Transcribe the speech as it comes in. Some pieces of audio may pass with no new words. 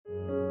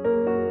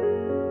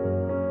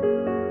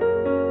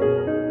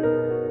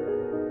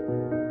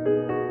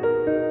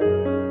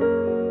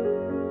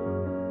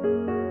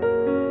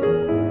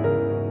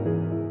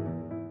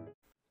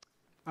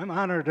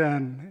honored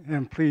and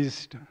am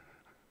pleased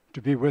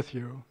to be with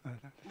you.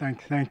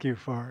 Thank you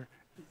for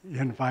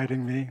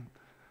inviting me.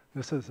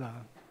 This is a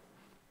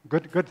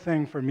good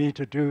thing for me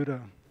to do to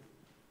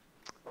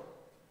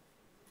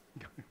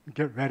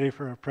get ready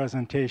for a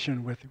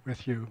presentation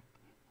with you.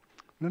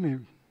 Let me,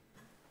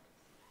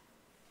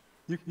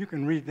 you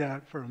can read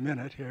that for a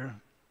minute here.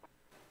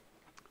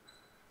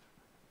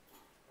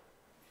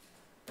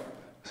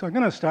 So I'm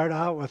going to start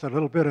out with a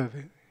little bit of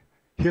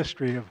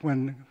history of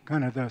when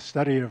kind of the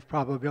study of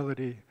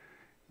probability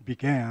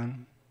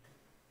began.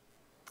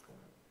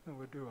 So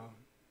we'll do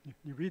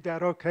you read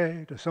that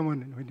okay? Does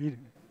someone who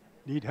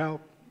need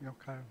help?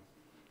 Okay.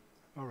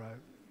 All right.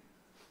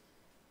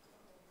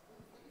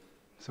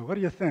 So what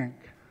do you think?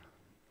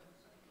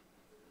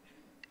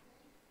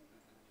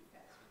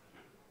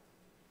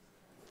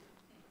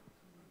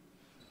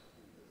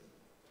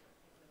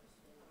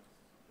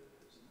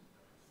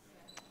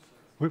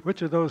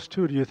 Which of those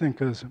two do you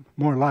think is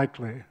more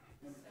likely?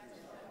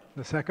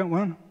 The second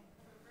one?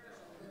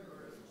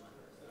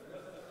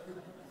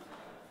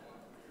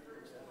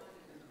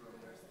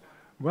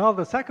 Well,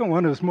 the second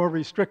one is more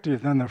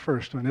restrictive than the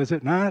first one, is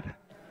it not?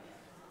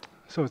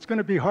 So it's going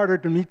to be harder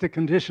to meet the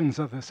conditions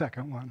of the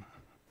second one.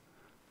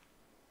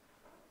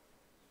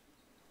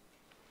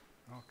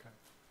 Okay.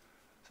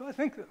 So I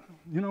think,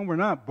 we're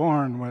not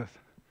born with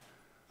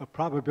a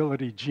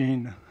probability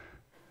gene.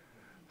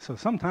 So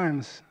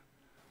sometimes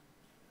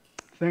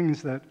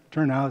things that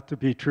turn out to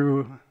be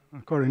true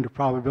according to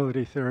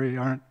probability theory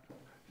aren't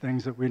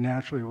things that we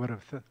naturally would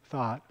have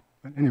thought.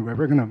 But anyway,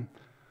 we're going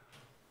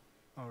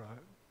to, all right.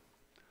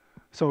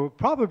 So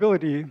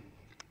probability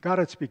got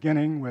its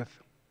beginning with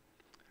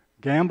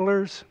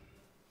gamblers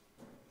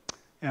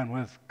and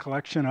with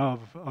collection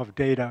of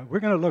data. We're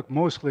going to look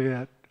mostly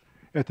at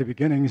the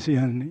beginnings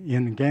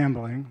in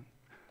gambling,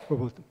 but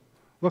we'll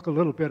look a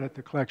little bit at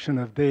the collection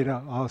of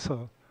data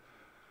also.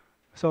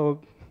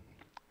 So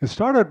it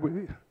started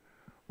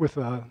with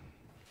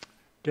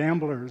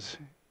gamblers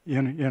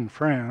in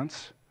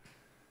France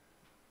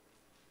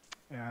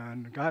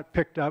and got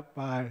picked up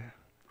by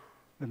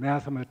the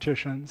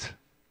mathematicians.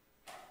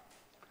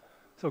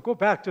 So go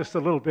back just a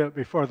little bit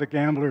before the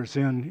gamblers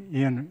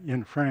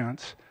in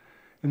France.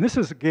 And this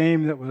is a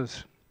game that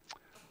was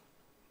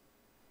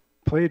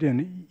played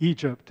in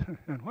Egypt.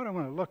 And what I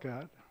want to look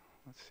at,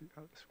 let's see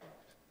how this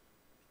works.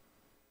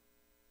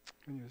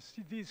 And you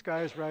see these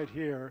guys right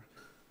here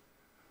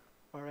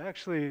are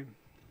actually,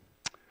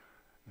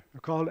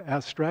 they're called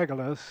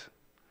astragalus,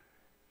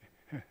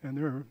 and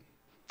they're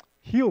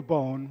heel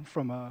bone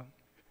from a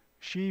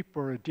sheep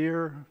or a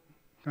deer,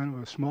 kind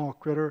of a small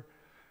critter,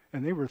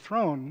 and they were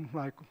thrown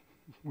like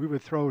we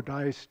would throw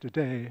dice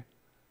today.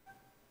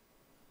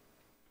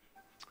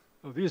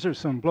 So these are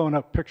some blown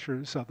up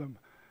pictures of them,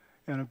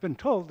 and I've been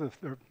told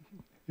that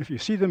if you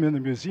see them in the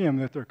museum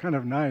that they're kind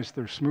of nice,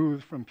 they're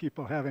smooth from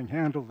people having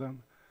handled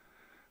them.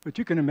 But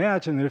you can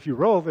imagine that if you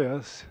roll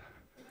this,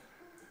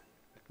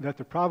 that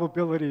the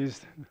probabilities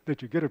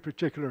that you get a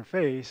particular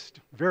face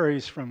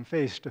varies from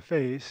face to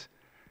face,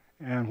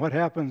 and what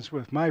happens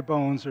with my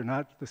bones are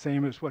not the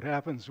same as what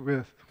happens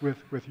with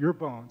your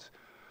bones.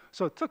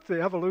 So it took the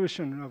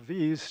evolution of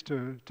these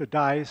to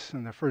dice,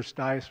 and the first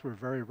dice were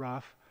very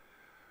rough,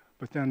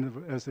 but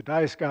then as the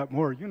dice got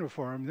more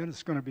uniform, then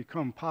it's going to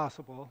become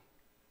possible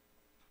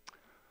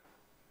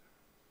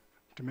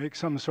to make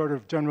some sort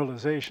of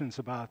generalizations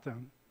about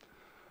them.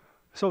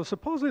 So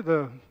supposedly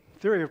the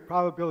theory of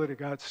probability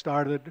got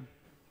started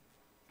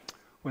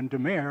when De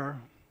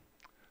Maire,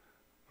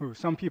 who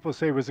some people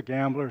say was a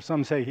gambler,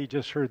 some say he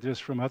just heard this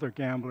from other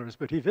gamblers,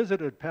 but he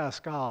visited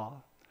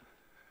Pascal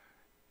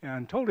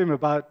and told him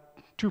about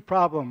two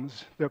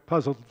problems that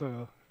puzzled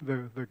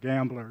the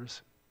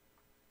gamblers.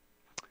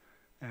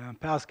 And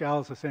Pascal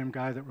is the same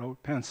guy that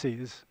wrote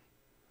Pensies.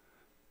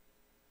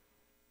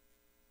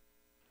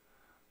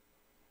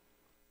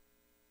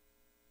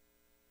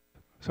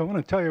 So I want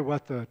to tell you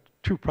what the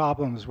two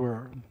problems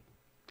were.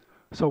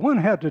 So one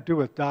had to do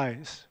with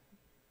dice.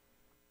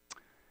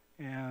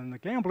 And the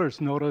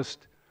gamblers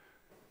noticed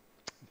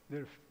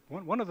that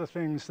one of the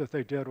things that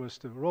they did was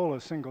to roll a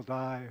single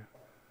die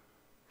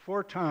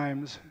 4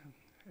 times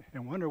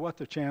and wonder what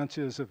the chance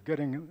is of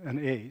getting an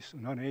ace.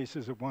 And an ace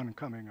is a 1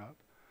 coming up.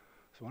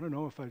 So I want to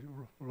know if I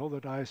roll the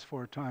dice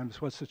 4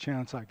 times, what's the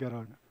chance I get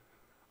a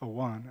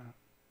 1?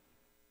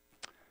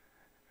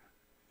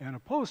 And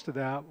opposed to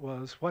that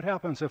was what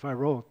happens if I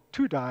roll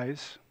 2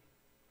 dice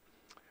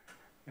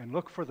and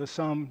look for the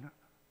sum,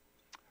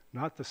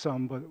 not the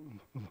sum, but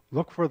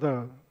look for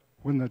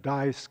when the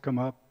dice come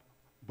up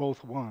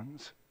both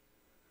 1s,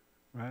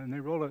 right? And they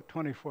roll it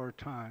 24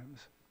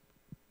 times.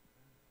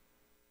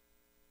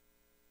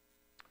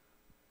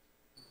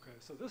 Okay,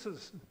 so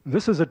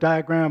this is a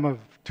diagram of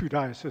 2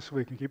 dice, just so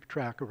we can keep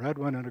track, a red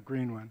one and a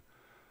green one.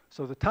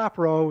 So the top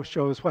row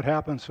shows what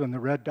happens when the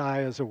red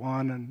die is a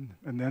 1,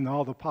 and then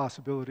all the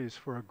possibilities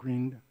for a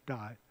green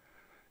die,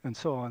 and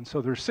so on.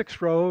 So there's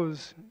 6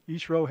 rows.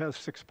 Each row has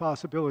 6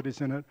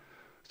 possibilities in it.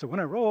 So when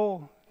I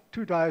roll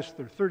 2 dice,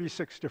 there are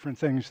 36 different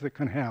things that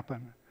can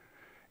happen.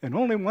 And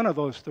only one of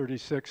those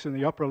 36 in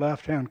the upper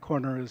left-hand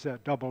corner is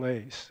that double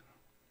ace.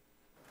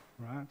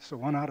 Right? So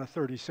 1 out of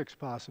 36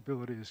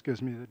 possibilities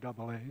gives me the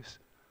double ace.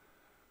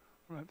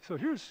 Right? So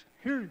here's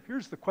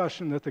the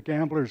question that the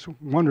gamblers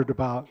wondered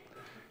about.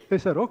 They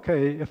said,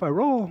 okay, if I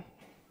roll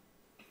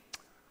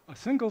a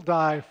single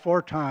die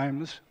 4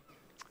 times,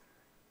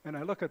 and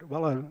I look at,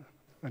 well,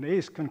 an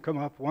ace can come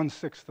up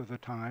 1/6 of the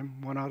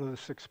time, 1 out of the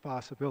 6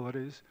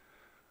 possibilities.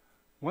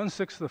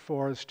 1/6 of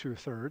 4 is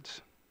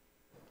 2/3.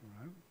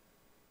 Right?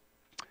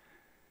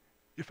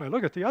 If I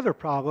look at the other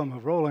problem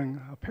of rolling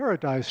a pair of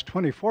dice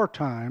 24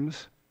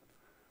 times,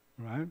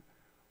 right,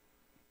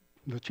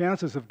 the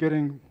chances of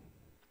getting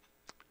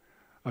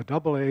a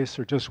double ace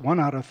are just 1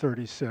 out of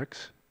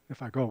 36.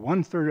 If I go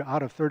 1/3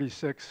 out of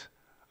 36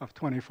 of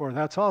 24,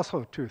 that's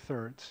also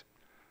 2/3.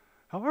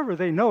 However,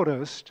 they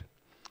noticed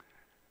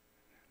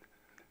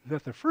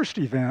that the first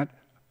event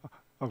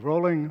of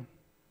rolling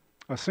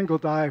a single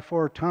die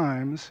 4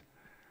 times,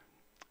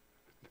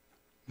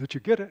 that you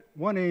get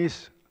one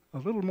ace a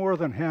little more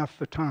than half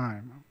the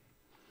time.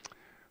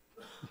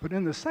 But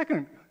in the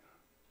second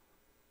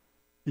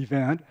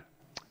event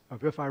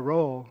of if I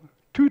roll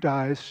 2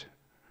 dice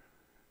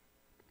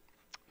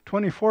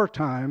 24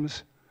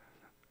 times,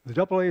 the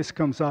double ace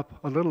comes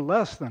up a little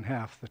less than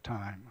half the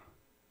time.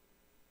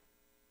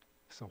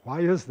 So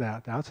why is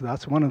that?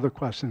 That's one of the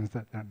questions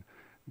that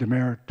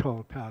Demerit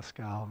told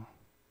Pascal.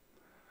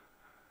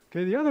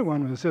 Okay, the other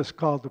one was this,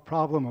 called the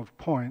problem of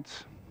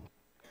points.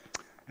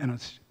 And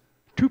it's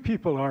 2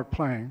 people are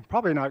playing,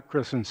 probably not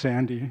Chris and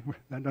Sandy.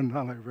 That doesn't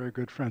sound like a very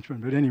good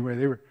Frenchman, but anyway,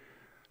 they were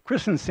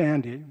Chris and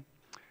Sandy.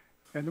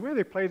 And the way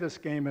they play this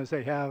game is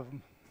they have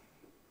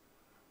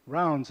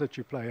rounds that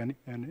you play,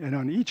 and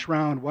on each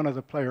round, one of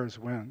the players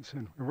wins.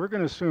 And we're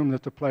going to assume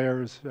that the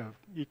players have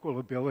equal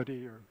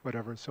ability or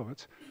whatever, so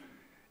it's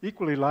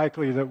equally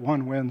likely that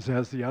one wins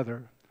as the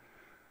other.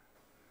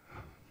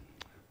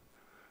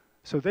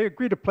 So they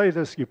agree to play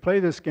this. You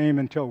play this game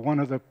until one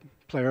of the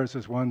players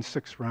has won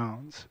 6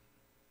 rounds.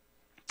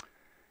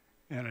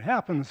 And it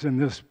happens in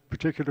this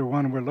particular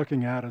one we're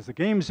looking at as the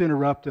game's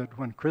interrupted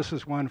when Chris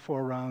has won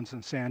 4 rounds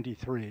and Sandy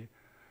 3.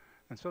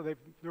 And so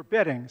they're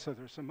betting, so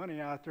there's some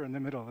money out there in the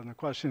middle. And the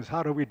question is,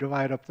 how do we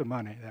divide up the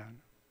money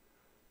then?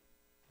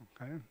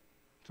 Okay,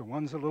 so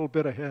one's a little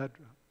bit ahead.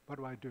 What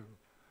do I do?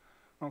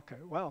 Okay,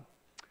 well,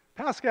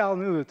 Pascal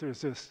knew that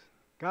there's this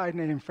guy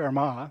named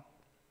Fermat.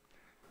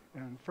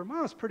 And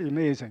Fermat's pretty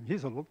amazing.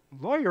 He's a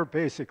lawyer,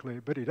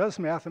 basically, but he does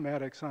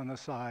mathematics on the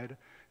side,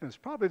 and is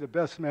probably the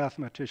best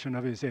mathematician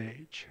of his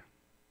age.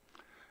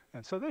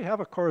 And so they have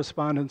a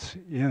correspondence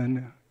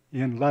in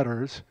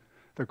letters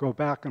that go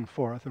back and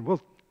forth. And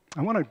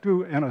I want to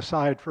do an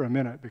aside for a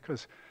minute,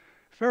 because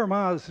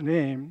Fermat's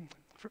name,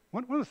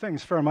 one of the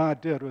things Fermat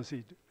did was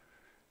he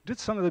did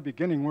some of the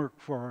beginning work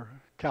for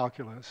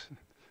calculus,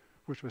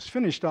 which was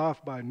finished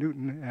off by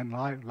Newton and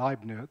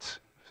Leibniz,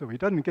 so he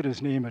doesn't get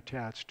his name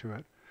attached to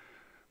it.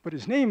 But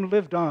his name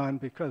lived on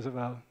because of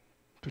a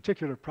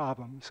particular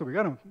problem. So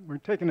we're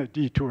taking a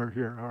detour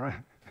here, all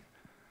right?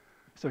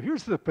 So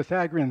here's the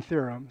Pythagorean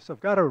theorem. So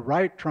I've got a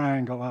right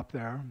triangle up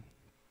there,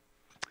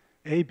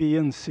 A, B,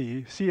 and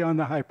C, C on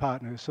the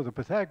hypotenuse. So the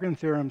Pythagorean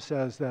theorem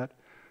says that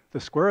the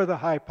square of the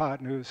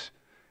hypotenuse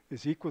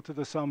is equal to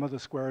the sum of the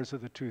squares of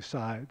the 2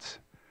 sides.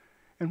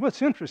 And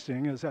what's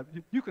interesting is that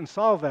you can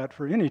solve that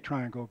for any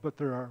triangle, but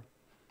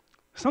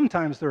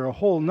sometimes there are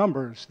whole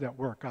numbers that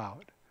work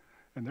out.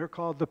 And they're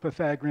called the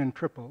Pythagorean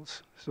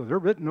triples. So they're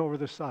written over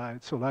the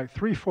side. So like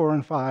 3, 4,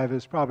 and 5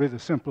 is probably the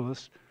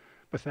simplest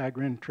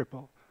Pythagorean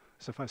triple.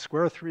 So if I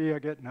square 3, I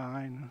get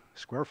 9.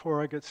 Square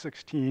 4, I get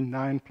 16.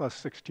 9 plus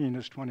 16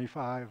 is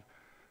 25,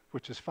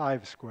 which is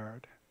 5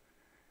 squared.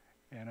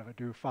 And if I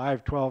do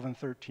 5, 12, and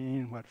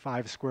 13,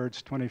 5 squared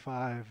is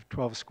 25.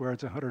 12 squared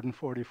is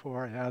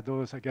 144. I add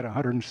those, I get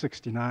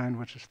 169,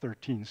 which is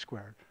 13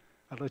 squared.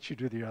 I'll let you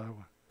do the other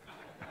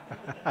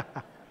one.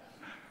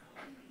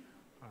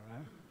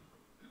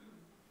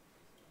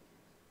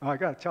 Oh, I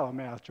got to tell a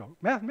math joke.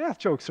 Math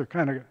jokes are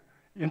kind of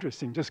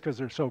interesting just because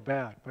they're so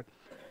bad. But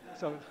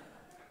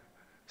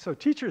so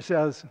teacher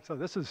says, so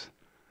this is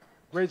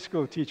grade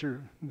school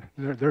teacher.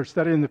 They're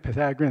studying the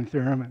Pythagorean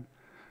theorem,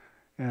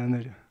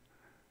 and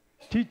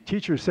the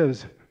teacher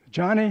says,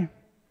 Johnny,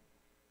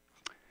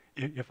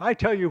 if I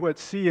tell you what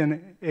C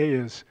and A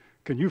is,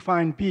 can you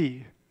find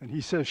B? And he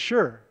says,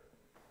 sure.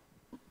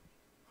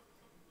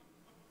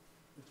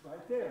 It's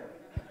right there.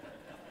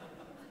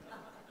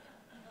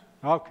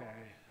 Okay.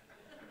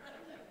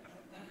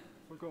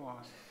 Go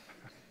on.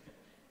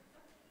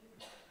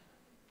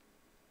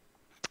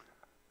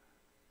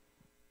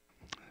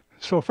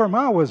 So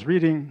Fermat was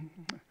reading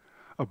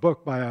a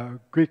book by a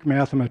Greek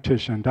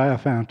mathematician,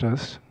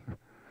 Diophantus,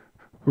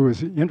 who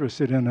was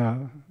interested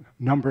in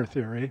number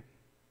theory.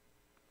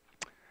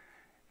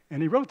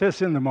 And he wrote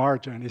this in the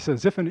margin. He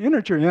says, if an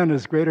integer n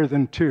is greater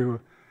than 2,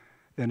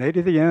 then a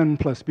to the n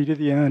plus b to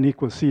the n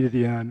equals c to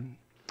the n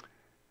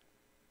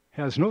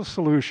has no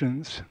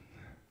solutions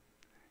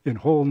in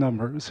whole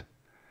numbers.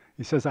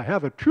 He says, I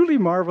have a truly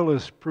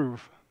marvelous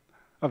proof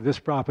of this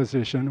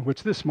proposition,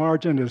 which this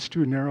margin is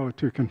too narrow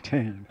to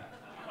contain.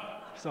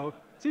 So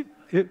see,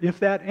 if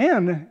that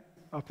n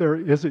up there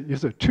is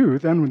a 2,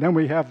 then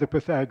we have the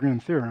Pythagorean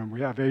theorem.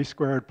 We have a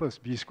squared plus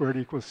b squared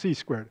equals c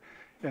squared.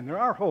 And there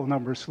are whole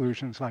number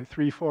solutions like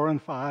 3, 4,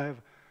 and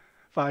 5,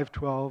 5,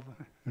 12,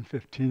 and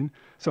 15.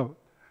 So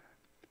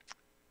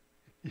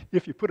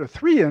if you put a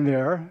 3 in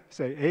there,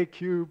 say a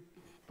cubed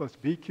plus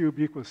b cubed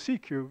equals c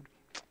cubed,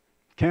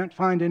 can't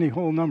find any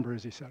whole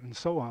numbers, he said, and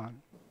so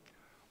on.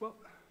 Well,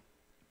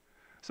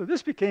 so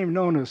this became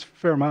known as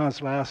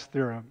Fermat's last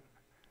theorem.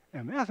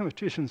 And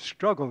mathematicians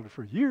struggled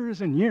for years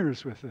and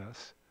years with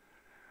this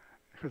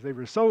because they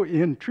were so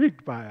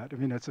intrigued by it. I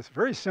mean, it's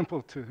very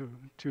simple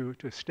to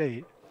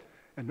state,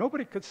 and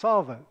nobody could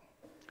solve it.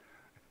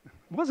 It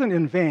wasn't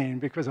in vain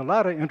because a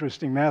lot of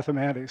interesting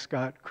mathematics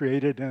got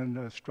created in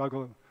the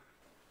struggle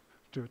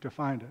to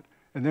find it.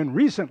 And then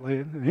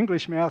recently, the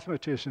English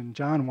mathematician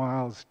John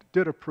Wiles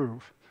did a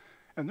proof.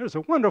 And there's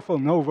a wonderful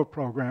NOVA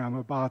program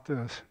about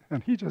this.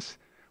 And he just,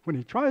 when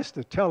he tries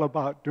to tell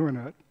about doing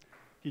it,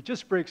 he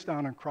just breaks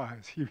down and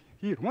cries.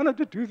 He had wanted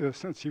to do this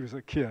since he was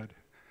a kid.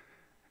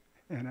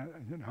 And,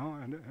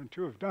 and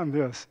to have done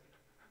this,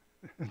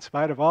 in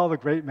spite of all the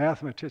great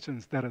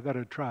mathematicians that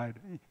had tried.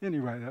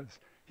 Anyway,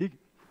 he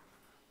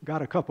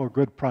got a couple of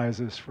good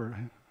prizes for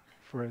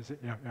his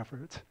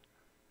efforts.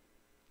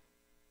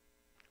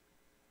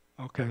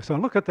 Okay, so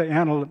look at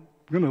I'm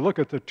going to look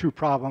at the two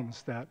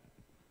problems that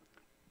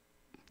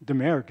de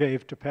Maire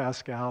gave to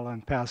Pascal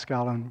and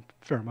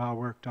Fermat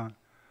worked on.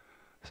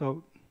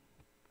 So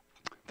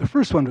the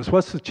first one is,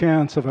 what's the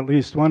chance of at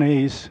least one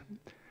ace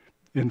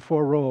in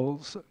 4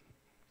 rolls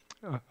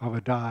of a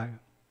die?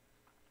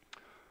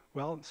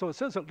 Well, so it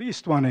says at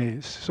least one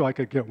ace, so I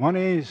could get 1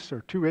 ace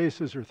or 2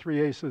 aces or 3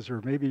 aces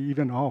or maybe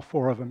even all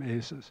 4 of them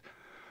aces.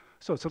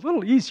 So it's a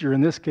little easier in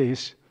this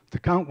case to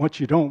count what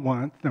you don't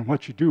want than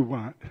what you do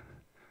want.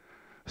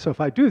 So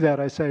if I do that,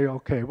 I say,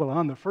 okay, well,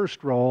 on the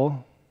first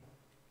roll,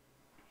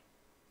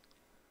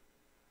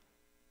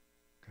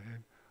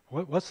 okay,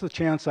 what's the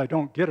chance I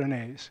don't get an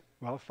ace?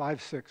 Well,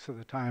 5/6 of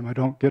the time I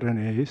don't get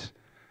an ace.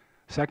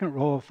 Second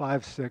roll of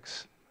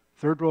 5/6,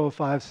 third roll of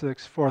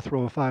 5/6, fourth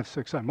roll of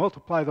 5/6. I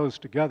multiply those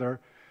together,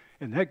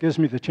 and that gives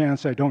me the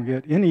chance I don't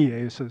get any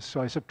aces.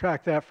 So I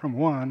subtract that from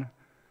 1,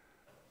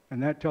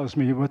 and that tells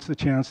me what's the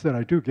chance that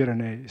I do get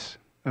an ace,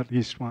 at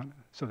least one.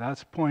 So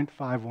that's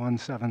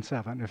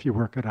 0.5177 if you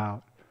work it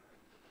out.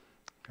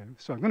 Okay,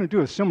 so I'm going to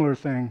do a similar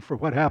thing for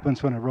what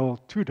happens when I roll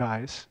 2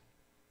 dice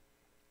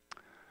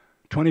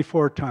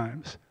 24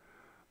 times.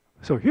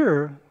 So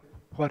here,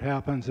 what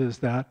happens is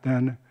that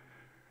then,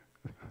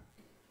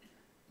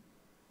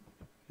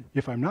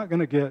 if I'm not going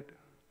to get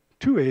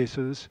 2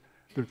 aces,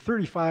 there are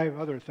 35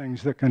 other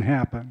things that can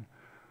happen.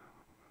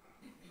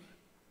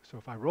 So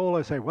if I roll,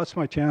 I say, what's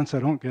my chance I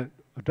don't get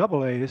a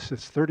double ace?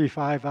 It's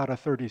 35 out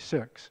of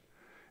 36.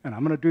 And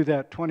I'm going to do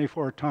that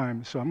 24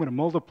 times. So I'm going to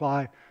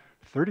multiply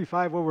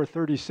 35 over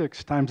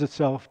 36 times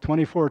itself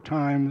 24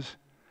 times.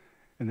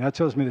 And that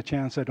tells me the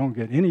chance I don't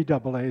get any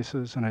double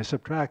aces. And I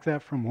subtract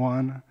that from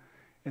 1.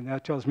 And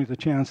that tells me the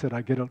chance that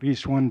I get at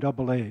least 1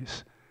 double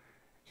ace.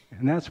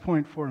 And that's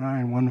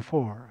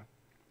 0.4914.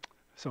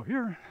 So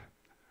here,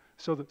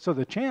 so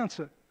the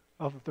chance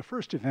of the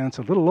first event's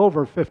a little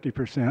over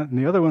 50%, and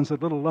the other one's a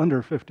little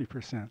under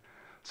 50%.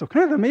 So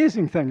kind of the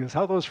amazing thing is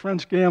how those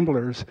French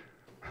gamblers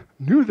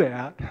knew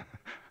that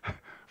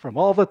from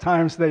all the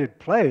times they had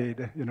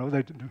played. You know,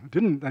 they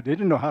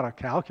didn't know how to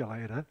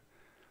calculate it.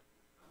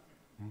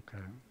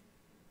 Okay.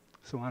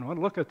 So I want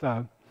to look at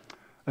the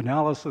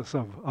analysis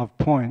of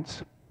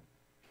points.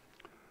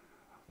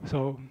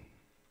 So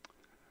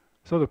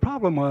the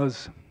problem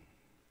was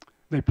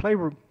they play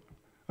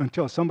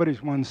until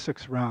somebody's won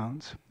 6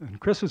 rounds. And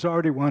Chris has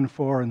already won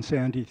 4 and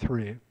Sandy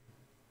 3.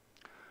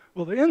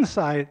 Well, the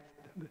insight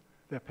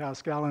that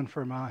Pascal and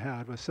Fermat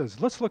had says,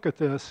 let's look at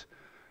this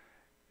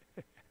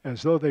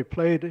as though they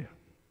played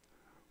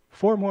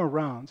 4 more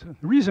rounds. And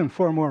the reason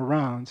 4 more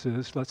rounds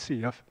is, let's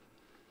see,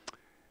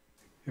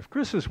 if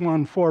Chris has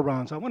won 4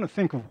 rounds, I want to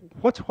think of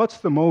what's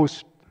the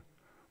most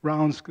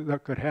rounds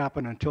that could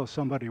happen until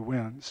somebody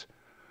wins.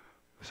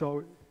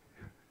 So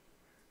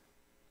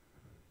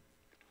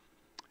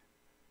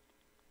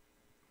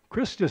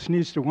Chris just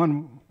needs to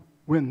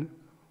win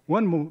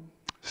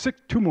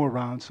 2 more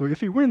rounds. So if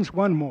he wins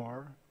 1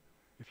 more,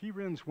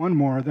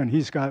 then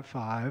he's got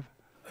 5.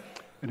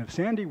 And if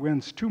Sandy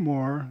wins 2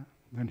 more,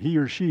 then he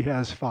or she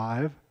has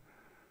 5.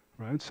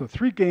 Right? So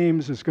 3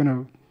 games is going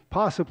to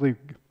possibly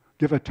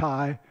give a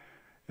tie,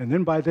 and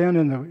then by then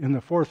in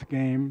the 4th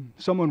game,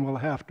 someone will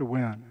have to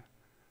win.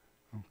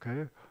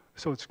 Okay?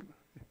 So it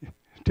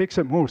takes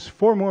at most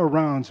 4 more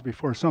rounds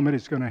before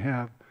somebody's going to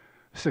have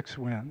 6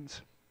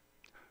 wins.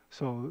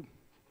 So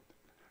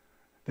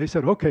they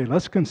said, okay,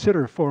 let's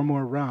consider 4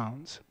 more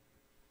rounds.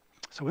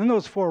 So in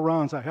those 4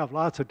 rounds, I have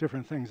lots of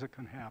different things that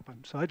can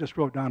happen. So I just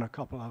wrote down a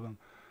couple of them.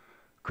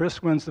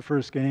 Chris wins the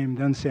first game,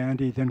 then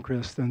Sandy, then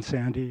Chris, then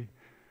Sandy.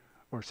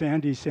 Or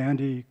Sandy,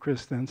 Sandy,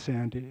 Chris, then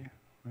Sandy.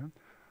 Right?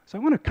 So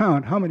I want to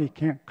count how many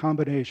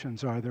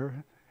combinations are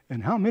there,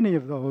 and how many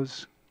of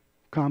those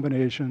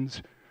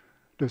combinations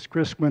does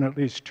Chris win at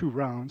least 2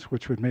 rounds,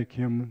 which would make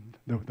him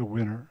the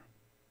winner.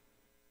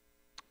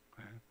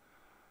 Okay.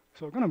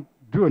 So I'm going to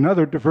do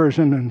another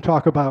diversion and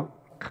talk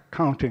about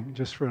counting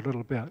just for a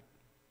little bit.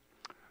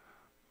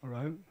 All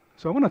right.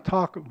 So I want to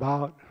talk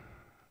about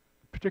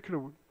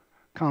particular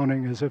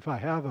counting as if I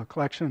have a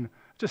collection,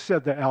 just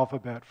said the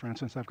alphabet, for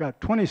instance. I've got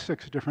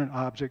 26 different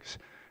objects,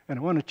 and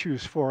I want to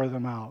choose 4 of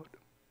them out.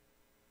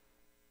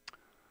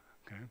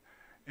 Okay.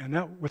 And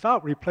that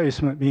without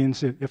replacement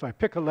means that if I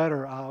pick a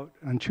letter out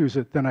and choose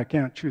it, then I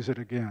can't choose it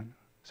again.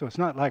 So it's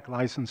not like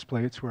license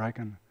plates where I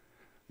can,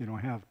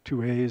 have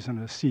 2 A's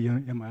and a C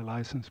in my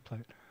license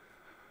plate.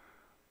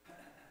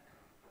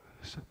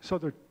 So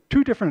there are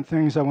 2 different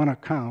things I want to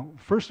count.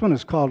 First one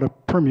is called a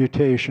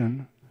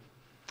permutation,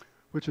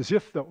 which is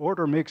if the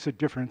order makes a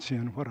difference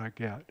in what I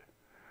get.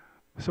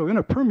 So in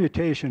a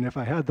permutation, if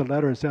I had the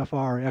letters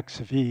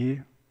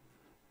FRXV,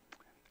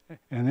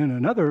 and in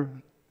another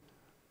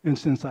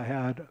instance I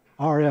had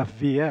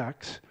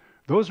RFVX,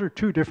 those are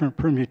 2 different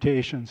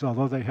permutations,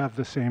 although they have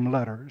the same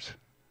letters,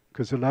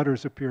 because the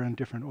letters appear in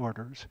different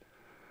orders.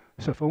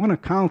 So if I want to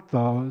count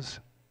those,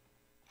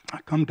 I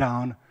come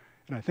down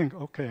and I think,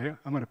 okay,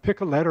 I'm going to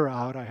pick a letter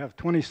out. I have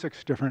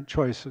 26 different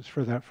choices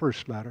for that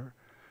first letter.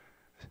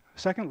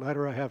 Second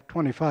letter, I have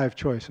 25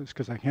 choices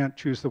because I can't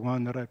choose the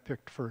one that I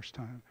picked first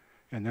time.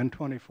 And then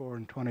 24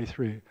 and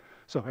 23.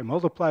 So if I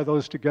multiply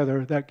those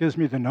together, that gives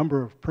me the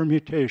number of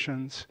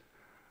permutations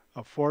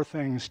of 4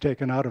 things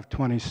taken out of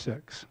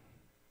 26.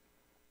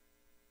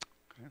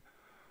 Okay.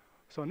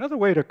 So another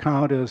way to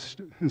count is,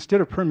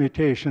 instead of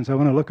permutations, I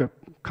want to look at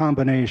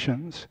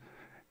combinations.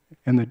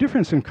 And the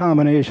difference in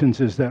combinations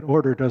is that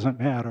order doesn't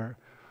matter.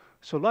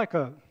 So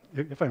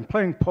if I'm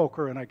playing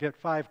poker and I get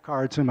 5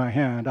 cards in my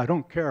hand, I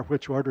don't care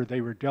which order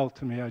they were dealt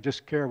to me. I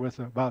just care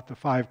about the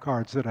 5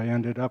 cards that I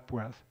ended up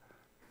with.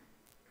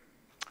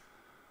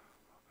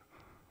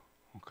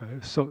 Okay,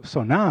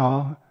 so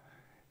now,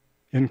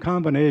 in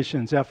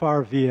combinations,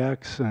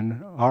 FRVX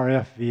and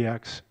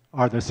RFVX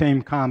are the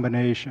same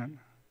combination,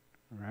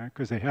 right?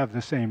 Because they have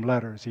the same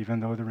letters, even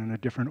though they're in a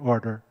different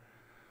order.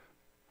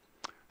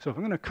 So if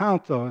I'm going to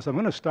count those, I'm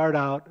going to start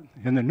out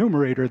in the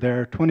numerator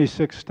there.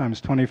 26 times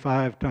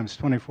 25 times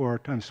 24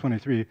 times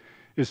 23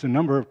 is the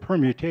number of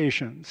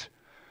permutations.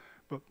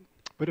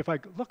 But if I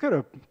look at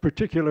a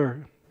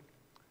particular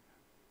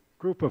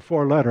group of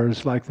 4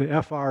 letters, like the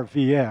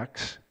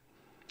FRVX,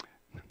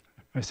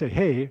 I say,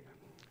 hey,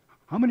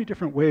 how many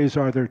different ways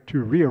are there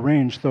to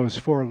rearrange those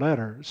 4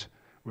 letters?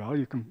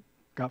 Well,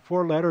 got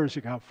 4 letters,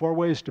 you got 4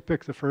 ways to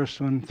pick the first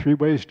one, 3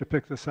 ways to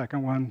pick the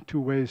second one, 2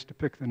 ways to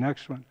pick the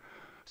next one.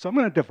 So I'm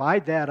going to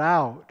divide that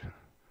out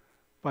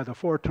by the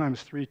 4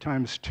 times 3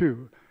 times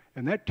 2.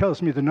 And that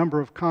tells me the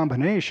number of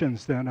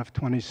combinations then of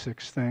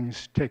 26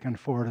 things taken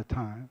 4 at a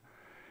time.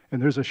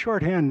 And there's a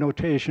shorthand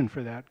notation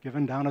for that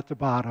given down at the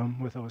bottom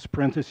with those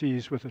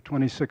parentheses with a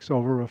 26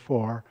 over a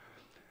 4.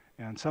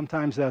 And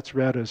sometimes that's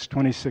read as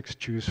 26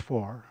 choose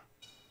 4.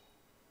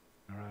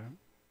 All right.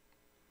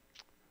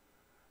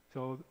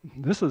 So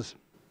this is,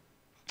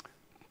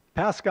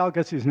 Pascal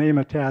gets his name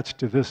attached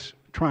to this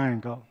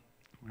triangle.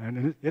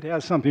 And it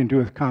has something to do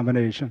with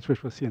combinations,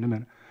 which we'll see in a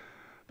minute.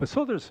 But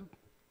so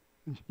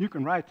you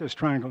can write this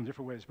triangle in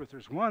different ways, but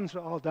there's ones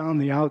all down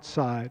the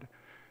outside.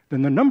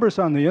 Then the numbers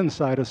on the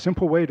inside, a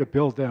simple way to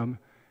build them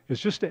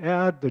is just to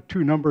add the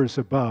 2 numbers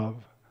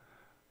above.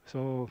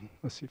 So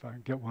let's see if I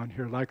can get one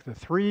here. Like the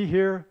 3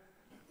 here,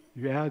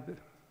 you add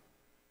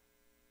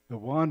the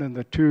 1 and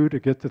the 2 to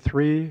get the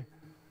 3.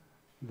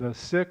 The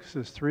 6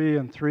 is 3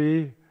 and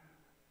 3.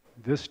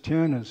 This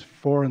 10 is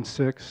 4 and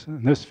 6.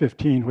 And this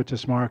 15, which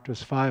is marked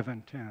as 5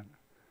 and 10.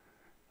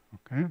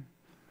 Okay?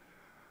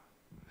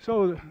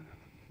 So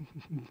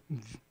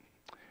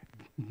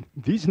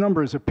these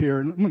numbers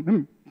appear, let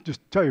me just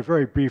tell you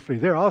very briefly,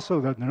 they're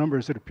also the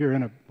numbers that appear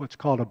in what's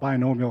called a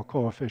binomial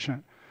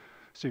coefficient.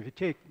 So if you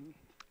take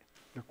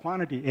the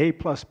quantity a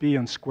plus b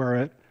and square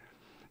it,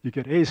 you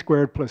get a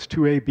squared plus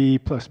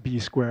 2ab plus b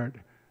squared.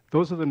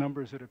 Those are the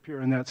numbers that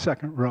appear in that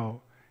second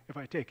row. If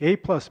I take a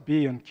plus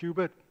b and cube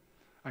it,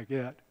 I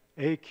get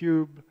a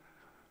cubed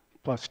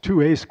plus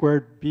 2a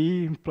squared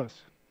b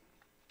plus,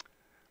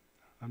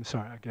 I'm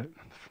sorry, I get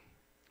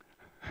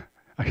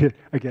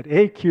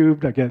a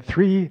cubed, I get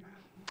 3a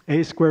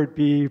squared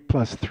b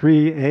plus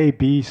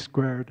 3ab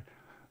squared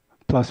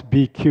plus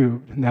b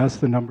cubed, and that's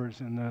the numbers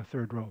in the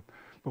third row.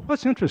 But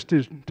what's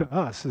interesting to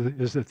us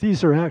is that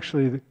these are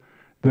actually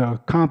the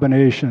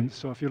combinations.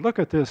 So if you look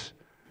at this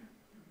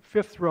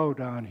 5th row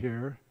down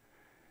here,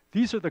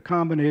 these are the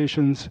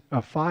combinations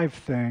of 5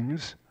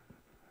 things.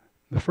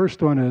 The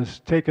first one is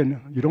taken,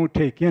 you don't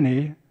take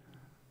any.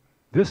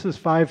 This is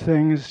 5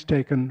 things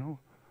taken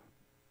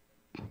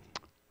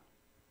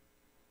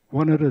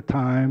 1 at a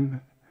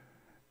time.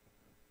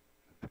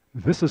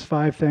 This is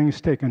 5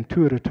 things taken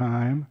 2 at a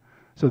time.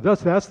 So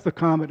that's the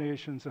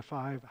combinations of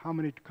 5. How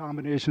many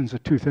combinations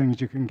of 2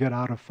 things you can get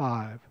out of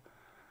 5?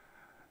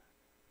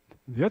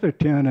 The other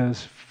 10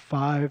 is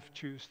 5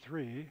 choose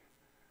 3.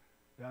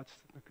 That's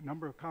the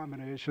number of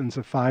combinations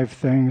of 5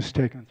 things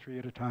taken 3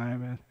 at a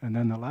time. And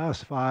then the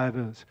last 5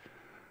 is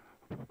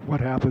what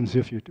happens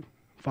if you do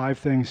 5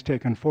 things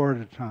taken 4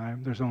 at a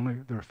time.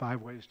 There are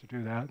 5 ways to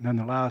do that. And then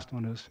the last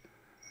one is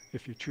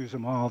if you choose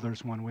them all,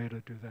 there's 1 way to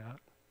do that.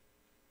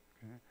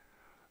 Okay?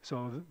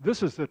 So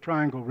this is the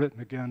triangle written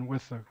again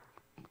with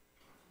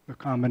the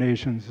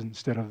combinations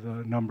instead of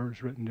the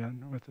numbers written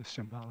in with the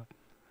symbolic.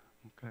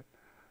 Okay.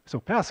 So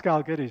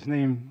Pascal get his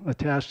name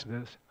attached to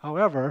this.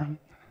 However,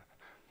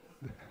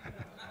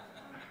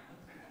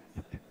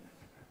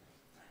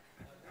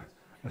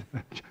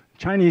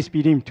 Chinese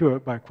beat him to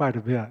it by quite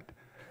a bit.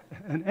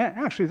 And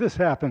actually this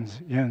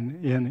happens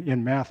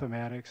in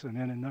mathematics and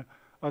in the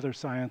other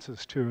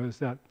sciences too, is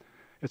that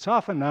it's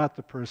often not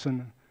the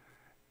person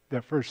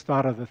that first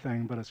thought of the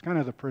thing, but it's kind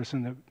of the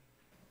person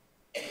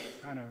that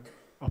kind of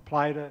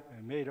applied it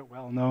and made it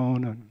well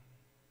known. And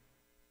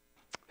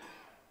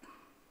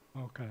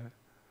okay,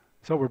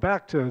 so we're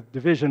back to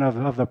division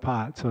of the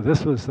pot. So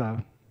this was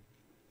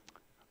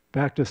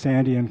back to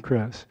Sandy and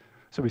Chris.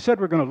 So we said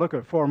we're going to look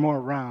at 4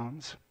 more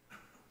rounds.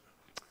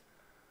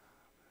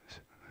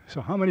 So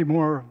how many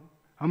more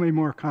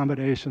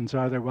combinations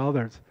are there? Well,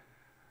 there's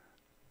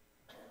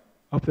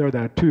up there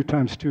that 2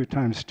 times 2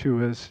 times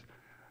 2 is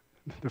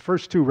the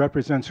first 2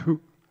 represents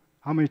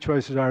how many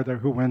choices are there,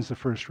 who wins the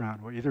first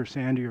round? Well, either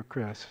Sandy or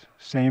Chris.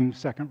 Same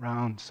second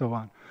round, so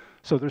on.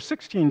 So there's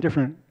 16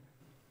 different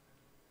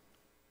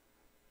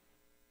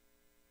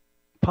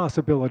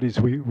possibilities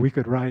we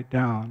could write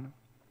down.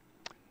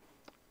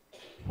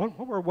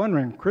 What we're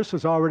wondering, Chris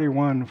has already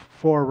won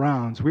 4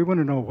 rounds. We want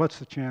to know what's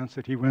the chance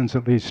that he wins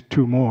at least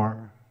 2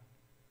 more.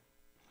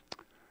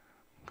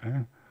 Okay?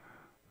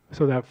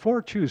 So that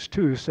 4 choose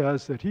 2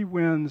 says that he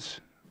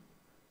wins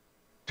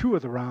 2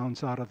 of the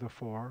rounds out of the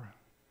 4.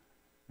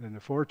 Then the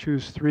 4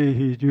 choose 3,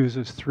 he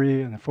uses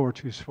 3, and the 4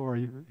 choose 4,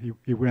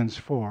 he wins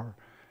 4.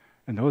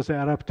 And those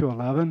add up to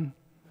 11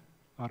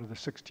 out of the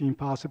 16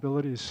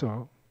 possibilities.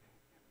 So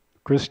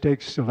Chris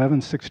takes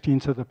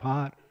 11/16 of the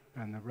pot,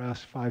 and the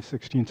rest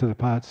 5/16 of the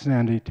pot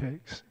Sandy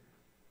takes.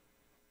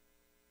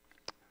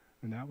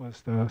 And that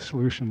was the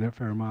solution that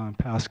Fermat and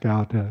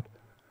Pascal did.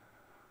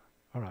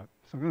 All right,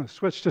 so I'm going to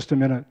switch just a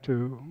minute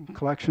to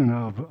collection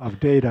of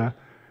data.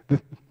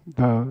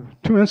 The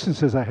 2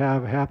 instances I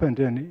have happened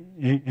in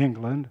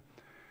England,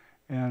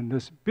 and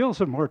this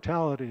bills of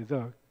mortality,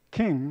 the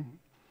king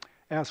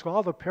asked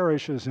all the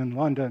parishes in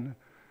London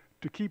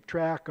to keep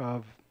track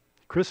of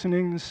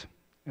christenings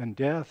and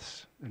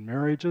deaths and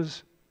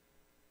marriages.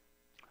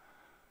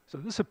 So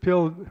this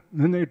appeal,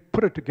 then they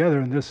put it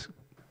together in this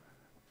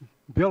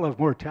bill of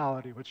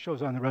mortality, which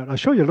shows on the right. I'll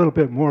show you a little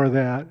bit more of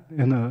that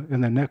in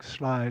the next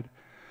slide.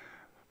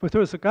 But there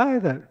was a guy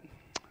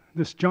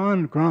this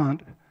John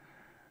Grant,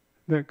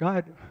 that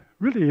got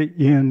really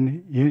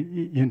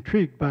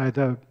intrigued by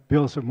the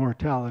bills of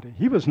mortality.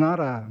 He was not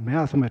a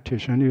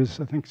mathematician. He was,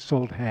 I think,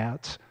 sold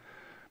hats.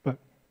 But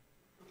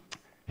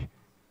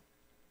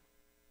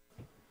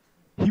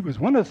he was,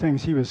 one of the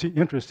things he was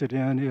interested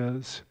in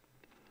is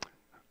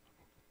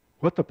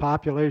what the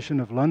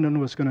population of London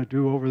was going to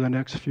do over the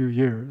next few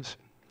years.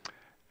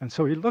 And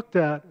so he looked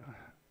at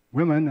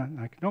women, and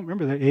I don't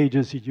remember the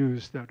ages he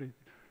used that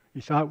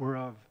he thought were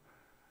of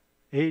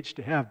age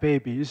to have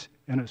babies,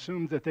 and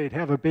assumed that they'd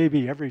have a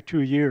baby every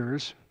 2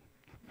 years,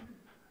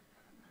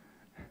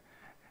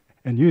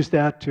 and used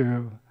that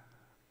to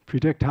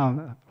predict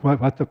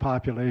what the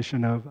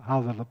population of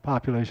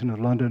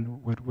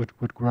London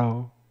would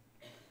grow.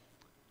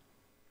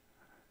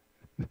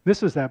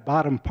 This is that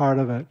bottom part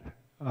of it,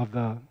 of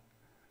the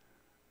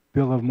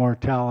bill of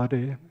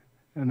mortality,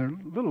 and they're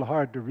a little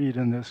hard to read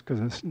in this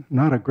because it's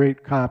not a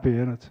great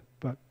copy,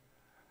 but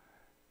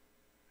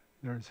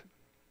there's,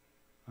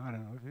 I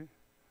don't know.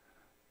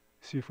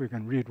 See if we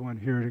can read one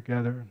here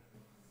together.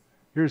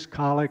 Here's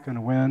colic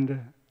and wind,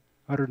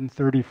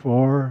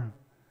 134.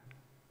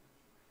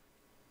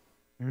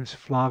 Here's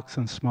flocks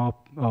and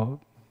small,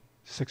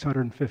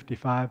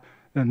 655.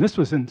 And this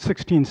was in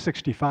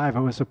 1665. It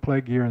was a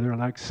plague year. There were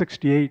like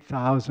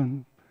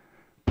 68,000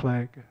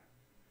 plague.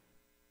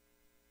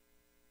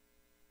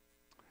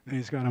 And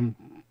he's got them.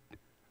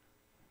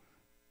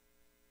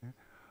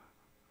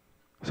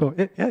 So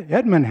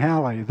Edmund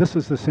Halley, this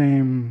is the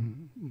same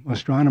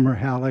astronomer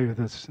Halley,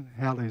 this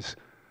Halley's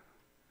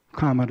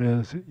comet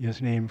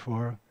is named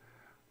for,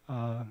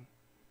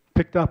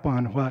 picked up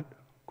on what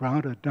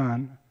Grant had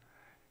done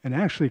and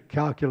actually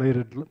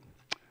calculated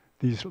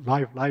these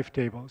life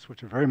tables,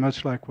 which are very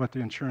much like what the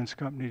insurance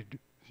company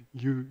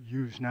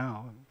use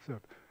now. So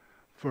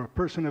for a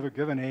person of a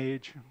given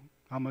age,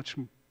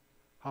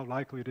 how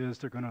likely it is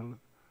they're going to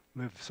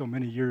live so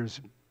many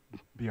years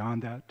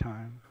beyond that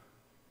time.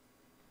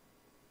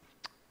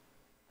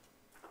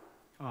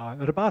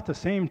 At about the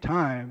same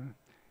time,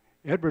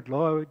 Edward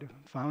Lloyd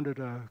founded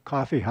a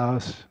coffee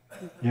house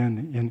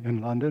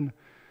in London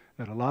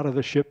that a lot of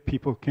the ship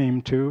people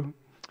came to,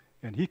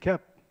 and he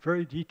kept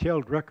very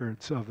detailed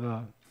records of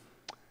the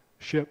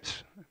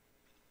ships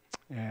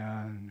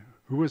and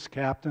who was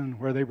captain,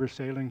 where they were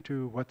sailing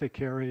to, what they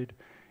carried,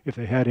 if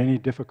they had any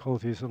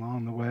difficulties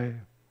along the way.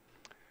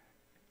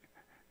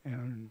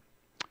 And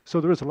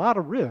so there was a lot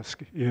of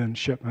risk in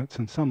shipments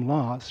and some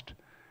lost.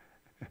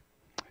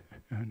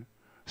 And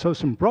so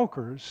some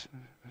brokers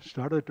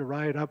started to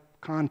write up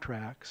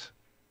contracts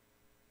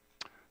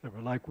that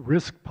were like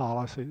risk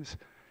policies.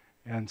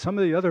 And some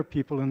of the other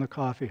people in the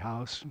coffee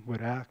house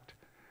would act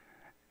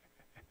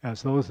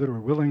as those that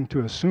were willing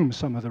to assume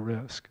some of the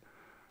risk.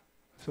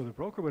 So the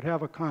broker would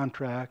have a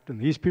contract, and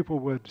these people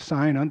would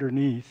sign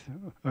underneath,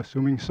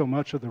 assuming so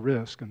much of the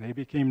risk, and they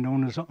became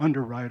known as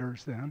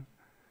underwriters then.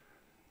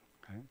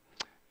 Okay.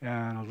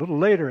 And a little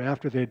later,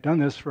 after they'd done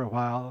this for a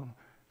while,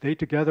 they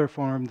together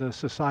formed the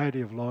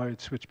Society of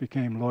Lloyds, which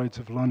became Lloyds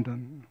of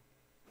London.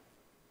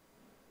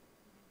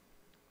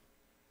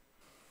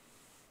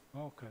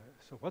 Okay,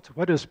 so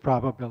what is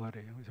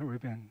probability? We've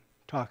been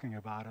talking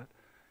about it.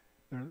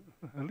 There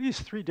are at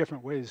least 3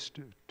 different ways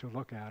to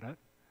look at it.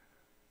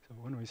 So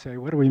when we say,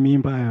 what do we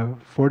mean by a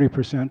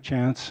 40%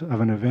 chance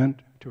of an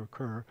event to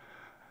occur?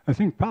 I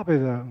think probably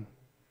the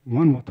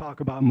one we'll talk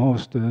about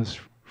most is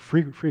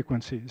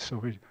frequencies. So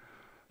we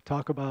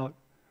talk about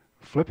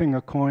flipping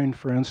a coin,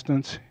 for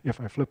instance. If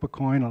I flip a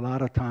coin a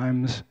lot of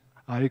times,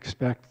 I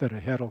expect that a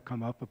head will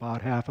come up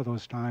about half of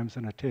those times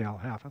and a tail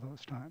half of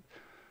those times.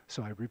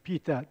 So I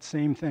repeat that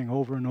same thing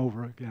over and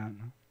over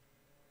again.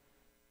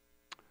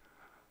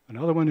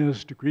 Another one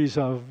is degrees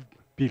of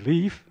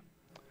belief.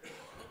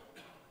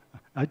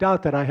 I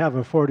doubt that I have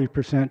a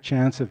 40%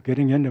 chance of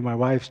getting into my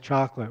wife's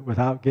chocolate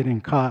without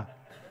getting caught.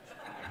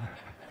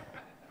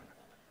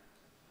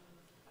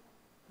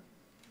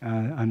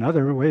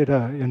 Another way to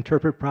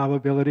interpret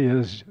probability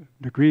is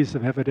degrees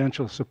of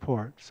evidential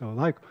support. So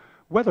like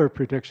weather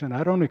prediction,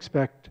 I don't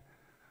expect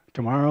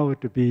tomorrow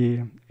to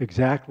be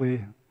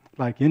exactly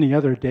like any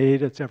other day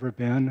that's ever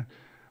been,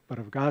 but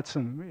I've got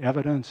some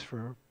evidence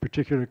for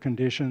particular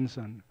conditions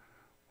and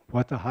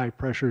what the high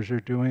pressures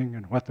are doing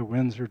and what the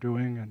winds are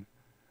doing,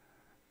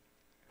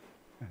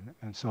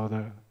 and so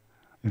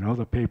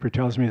the paper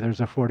tells me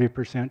there's a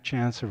 40%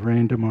 chance of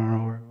rain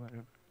tomorrow or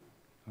whatever.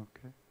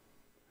 Okay.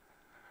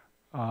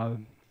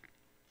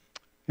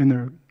 In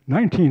the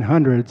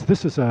 1900s,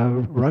 this is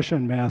a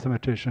Russian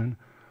mathematician,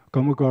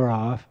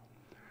 Kolmogorov,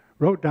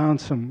 wrote down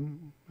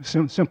some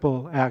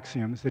simple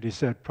axioms that he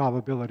said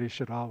probability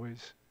should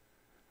always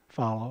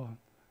follow.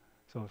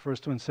 So the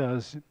first one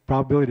says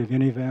probability of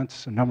any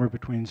event's a number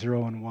between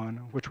 0 and 1,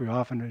 which we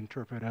often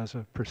interpret as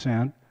a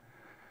percent.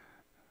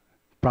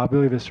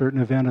 Probability of a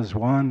certain event is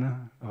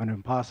 1, of an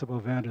impossible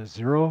event is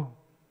 0.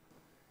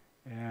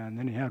 And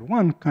then he had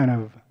one kind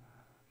of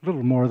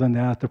little more than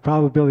that. The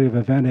probability of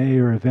event A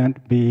or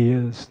event B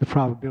is the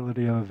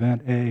probability of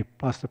event A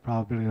plus the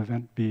probability of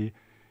event B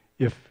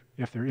if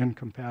they're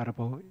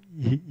incompatible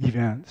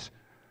events.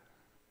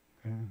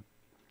 Okay.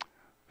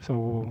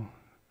 So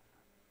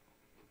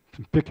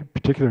some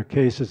particular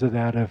cases of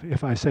that,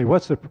 if I say,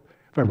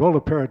 if I roll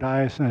a pair of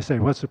dice and I say,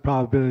 what's the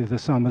probability of the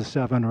sum of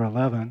 7 or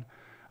 11,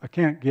 I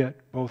can't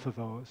get both of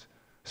those.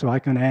 So I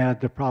can add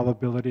the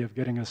probability of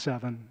getting a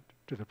 7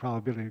 to the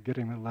probability of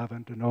getting an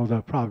 11 to know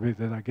the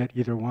probability that I get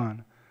either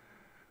one.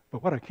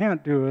 But what I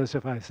can't do is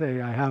if I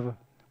say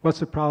what's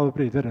the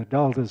probability that an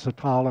adult is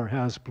tall or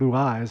has blue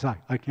eyes,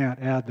 I can't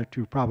add the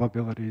 2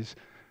 probabilities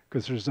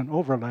because there's an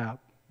overlap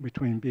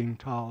between being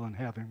tall and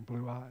having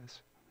blue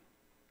eyes.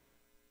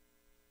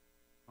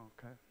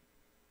 Okay.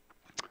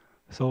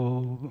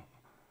 So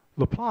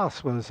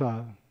Laplace was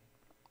a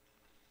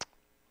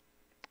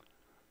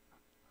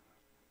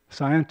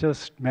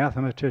scientist,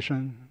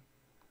 mathematician,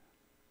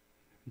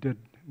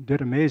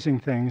 did amazing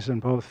things in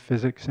both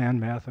physics and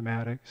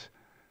mathematics.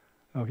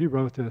 Oh, he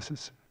wrote this. He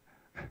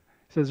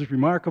says, it's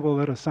remarkable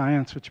that a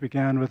science which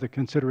began with the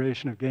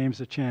consideration of games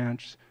of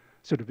chance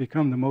should have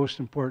become the most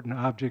important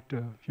object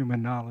of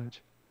human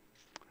knowledge.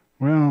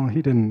 Well,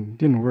 he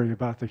didn't worry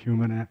about the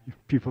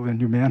people in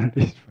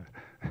humanities.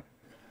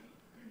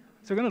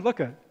 So we're going to look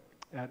at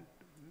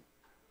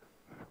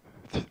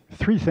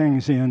 3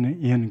 things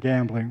in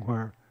gambling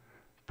where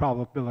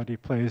probability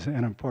plays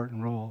an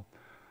important role.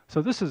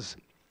 So this is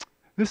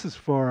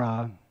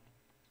for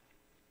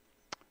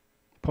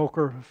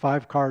poker,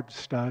 5-card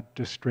stud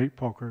to straight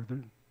poker.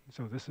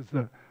 So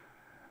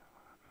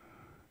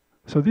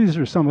these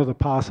are some of the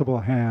possible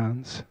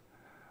hands.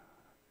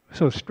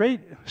 So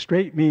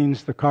straight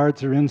means the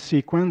cards are in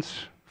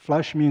sequence.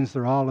 Flush means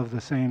they're all of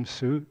the same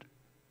suit.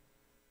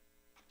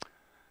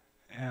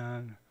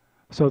 And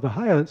so the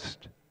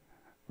highest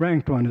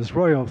ranked one is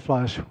royal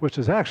flush, which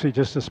is actually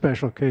just a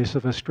special case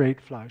of a straight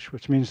flush,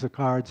 which means the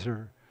cards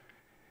are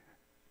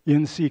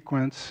in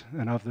sequence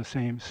and of the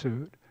same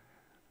suit,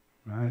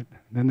 right?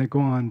 Then they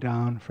go on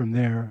down from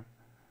there,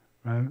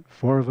 right?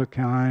 4 of a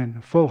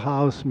kind. Full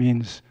house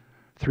means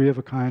 3 of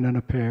a kind and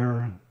a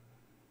pair.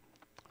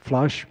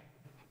 Flush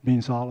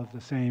means all of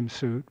the same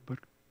suit, but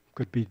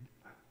could be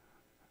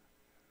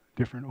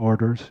different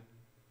orders.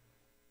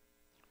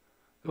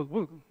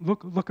 So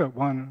look at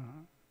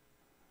one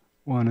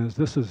is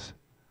this is.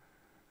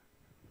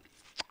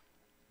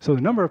 So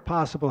the number of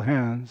possible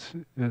hands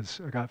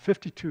is I got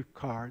 52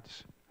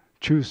 cards.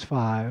 Choose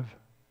 5.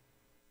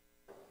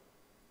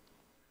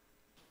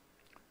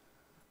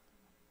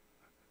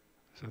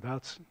 So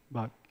that's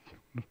about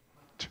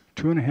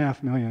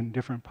 2.5 million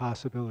different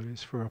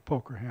possibilities for a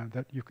poker hand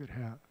that you could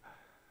have.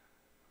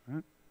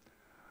 Right?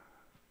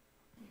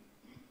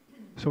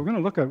 So we're going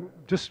to look at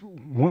just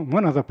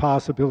one of the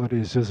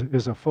possibilities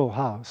is a full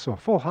house. So a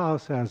full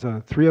house has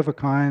a 3 of a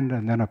kind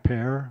and then a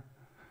pair.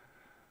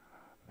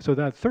 So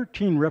that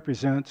 13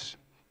 represents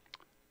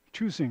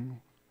choosing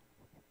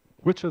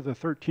which of the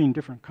 13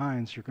 different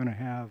kinds you're going to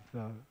have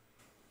the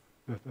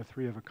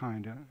 3 of a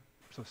kind in.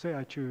 So say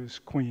I choose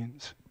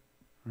queens,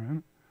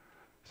 right?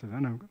 So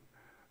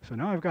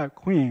now I've got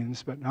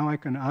queens, but now I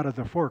can, out of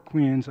the 4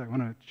 queens, I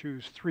want to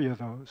choose 3 of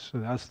those. So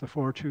that's the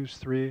 4, choose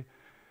 3.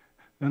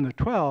 Then the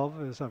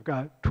 12 is I've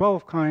got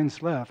 12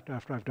 kinds left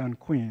after I've done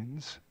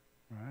queens,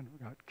 right?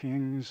 We've got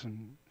kings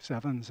and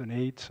 7s and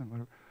 8s and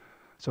whatever.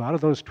 So out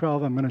of those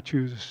 12, I'm going to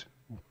choose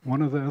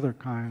one of the other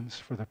kinds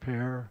for the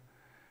pair.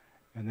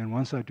 And then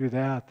once I do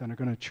that, then I'm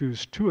going to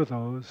choose 2 of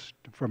those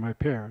for my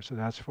pair. So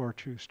that's 4,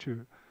 choose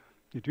 2.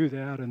 You do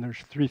that, and there's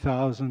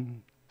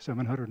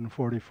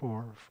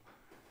 3,744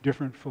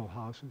 different full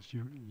houses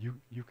you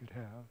could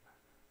have.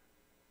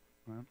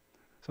 Right?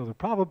 So the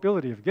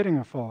probability of getting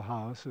a full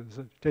house is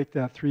that you take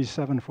that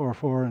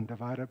 3,744 and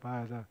divide it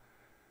by the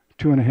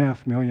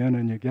 2.5 million,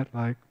 and you get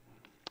like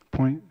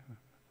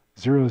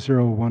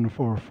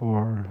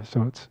 0.00144.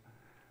 So it's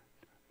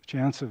the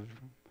chance of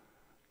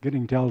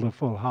getting dealt a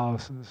full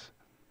house is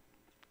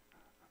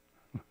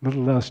a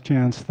little less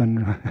chance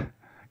than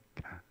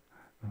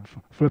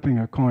flipping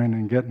a coin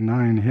and getting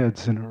 9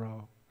 heads in a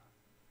row.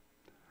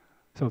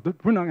 So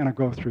we're not going to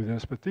go through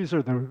this, but these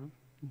are the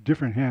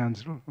different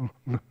hands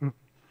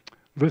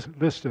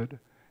listed.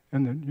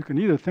 And then you can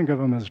either think of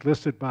them as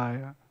listed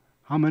by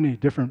how many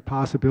different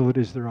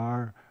possibilities there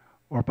are,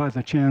 or by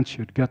the chance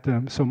you'd get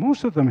them. So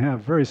most of them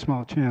have very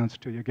small chance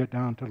till you get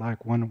down to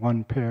like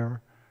one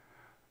pair.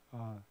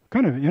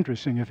 Kind of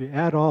interesting, if you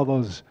add all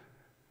those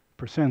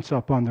percents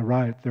up on the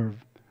right, they're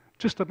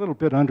just a little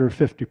bit under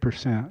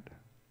 50%.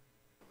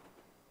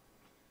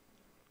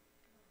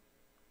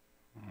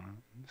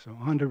 So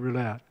on to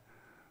roulette.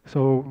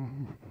 So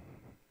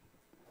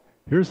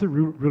here's the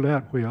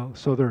roulette wheel.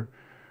 So there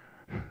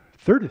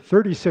are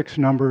 36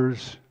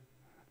 numbers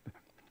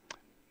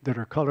that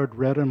are colored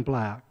red and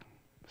black.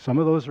 Some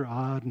of those are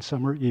odd and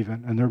some are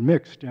even, and they're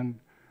mixed in,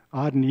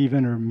 odd and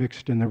even are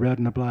mixed in the red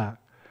and the black.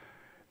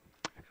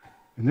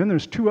 And then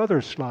there's 2 other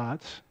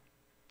slots,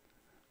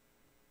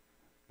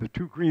 the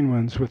 2 green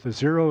ones with a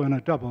 0 and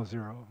a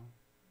 00.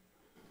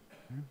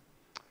 Okay.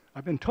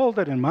 I've been told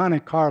that in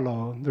Monte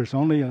Carlo, there's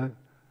only a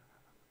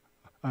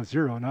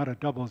 0, not a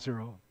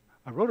 00.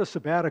 I wrote a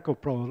sabbatical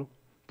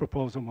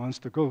proposal once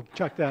to go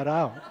check that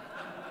out,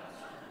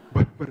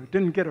 but it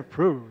didn't get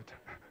approved.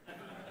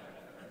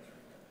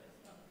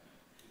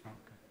 Okay.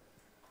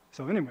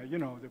 So anyway, you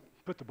know, they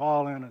put the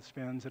ball in, it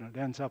spins, and it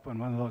ends up on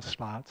one of those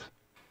slots.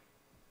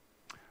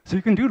 So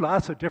you can do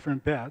lots of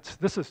different bets.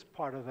 This is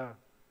part of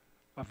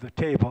the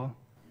table.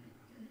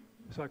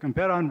 So I can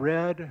bet on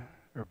red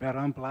or bet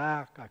on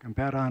black. I can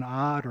bet on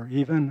odd or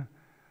even.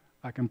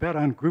 I can bet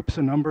on groups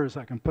of numbers.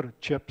 I can put a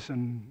chips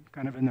and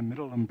kind of in the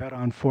middle and bet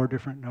on 4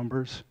 different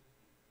numbers.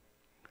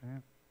 Okay.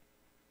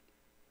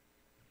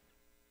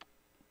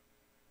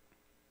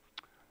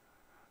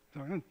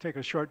 So I'm going to take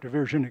a short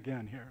diversion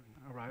again here.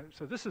 All right.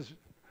 So this is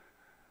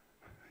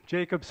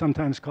Jacob,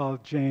 sometimes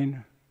called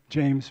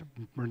James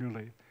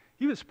Bernoulli.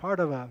 He was part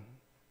of a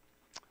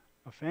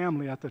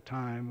family at the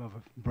time of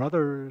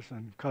brothers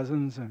and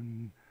cousins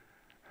and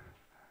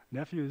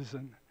nephews,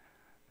 and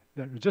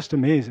that were just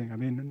amazing. I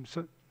mean,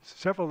 so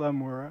several of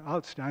them were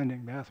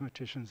outstanding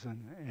mathematicians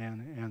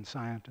and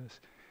scientists.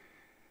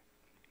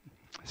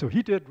 So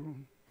he did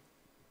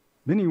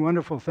many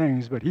wonderful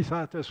things, but he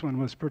thought this one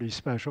was pretty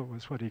special. It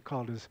was what he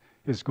called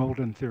his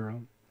golden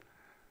theorem.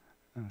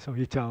 And so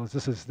he tells,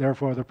 this is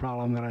therefore the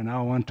problem that I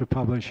now want to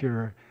publish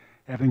here,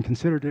 having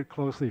considered it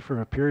closely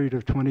for a period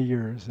of 20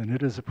 years, and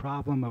it is a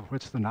problem of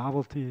which the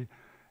novelty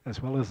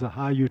as well as the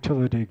high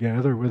utility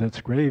gather with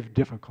its grave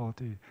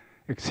difficulty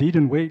exceed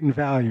in weight and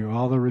value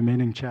all the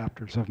remaining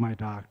chapters of my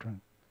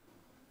doctrine.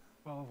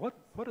 Well,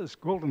 what his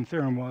golden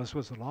theorem was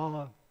the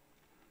law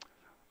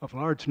of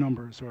large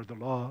numbers, or the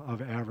law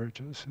of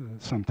averages,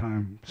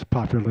 sometimes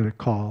popularly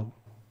called.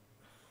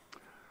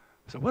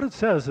 So what it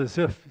says is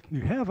if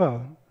you have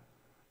a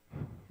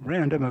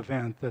random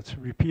event that's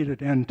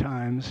repeated n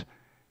times,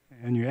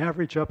 and you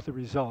average up the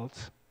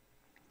results,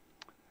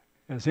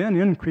 as n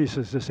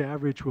increases, this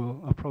average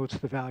will approach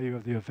the value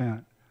of the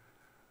event.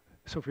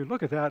 So if you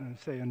look at that and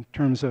say in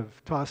terms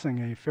of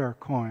tossing a fair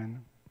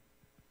coin,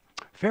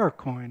 fair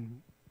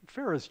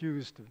is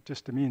used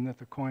just to mean that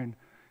the coin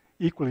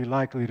equally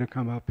likely to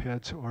come up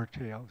heads or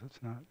tails.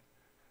 It's not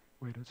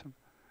weighted.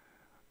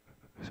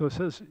 So it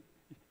says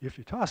if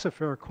you toss a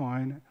fair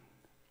coin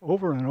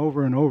over and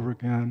over and over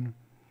again,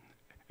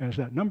 as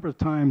that number of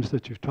times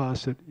that you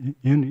toss it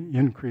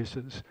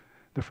increases,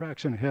 the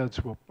fraction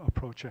heads will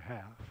approach a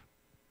half.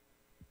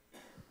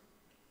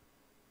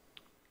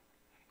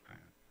 Okay.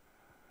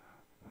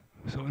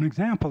 So an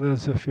example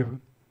is if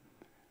you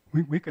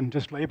we can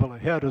just label a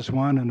head as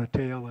 1 and a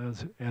tail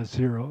as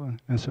 0.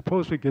 And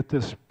suppose we get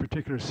this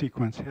particular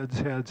sequence, heads,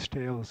 heads,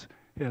 tails,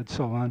 heads,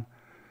 so on.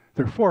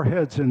 There are 4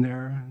 heads in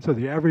there, so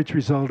the average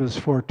result is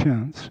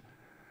 4/10.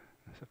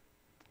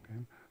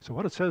 Okay. So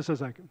what it says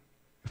is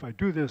if I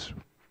do this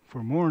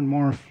for more and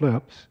more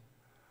flips,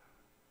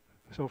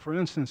 so for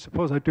instance,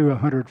 suppose I do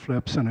 100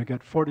 flips and I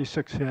get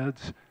 46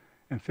 heads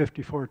and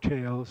 54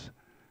 tails,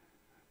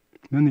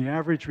 then the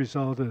average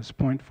result is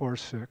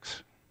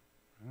 0.46.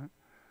 Right?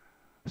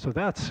 So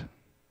that's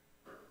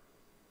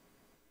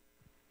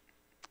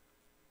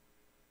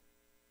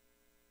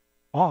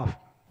off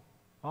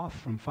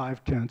from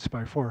 5/10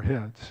 by 4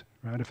 heads,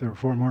 right? If there were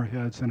 4 more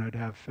heads, then I'd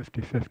have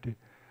 50-50.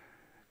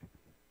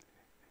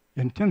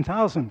 In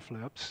 10,000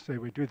 flips, say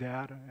we do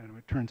that, and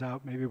it turns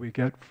out maybe we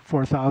get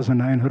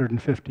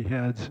 4,950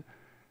 heads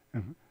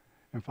and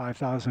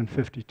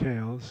 5,050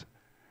 tails.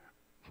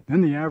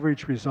 Then the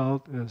average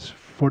result is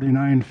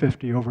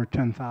 4950 over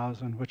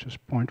 10,000, which is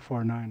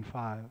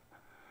 0.495.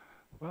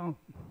 Well,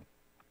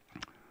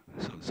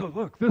 so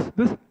look,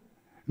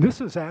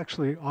 this is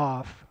actually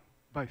off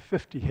by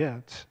 50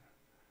 heads.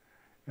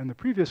 And the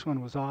previous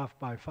one was off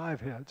by 5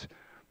 heads.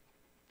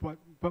 But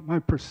my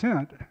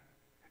percent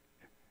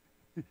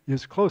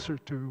is closer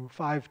to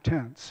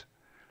 5/10.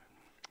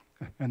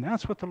 And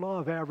that's what the law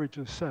of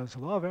averages says. The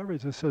law of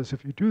averages says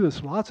if you do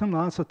this lots and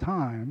lots of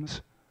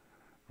times,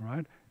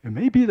 right, it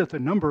may be that the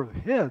number of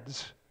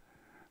heads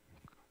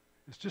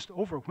is just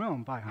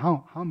overwhelmed by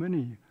how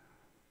many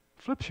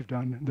flips you've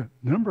done. The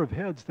number of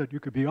heads that you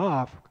could be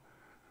off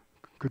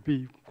could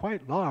be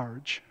quite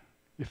large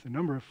if the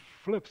number of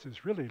flips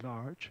is really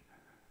large.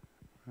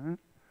 Right?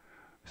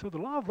 So the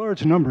law of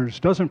large numbers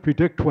doesn't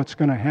predict what's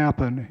going to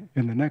happen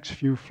in the next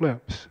few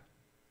flips.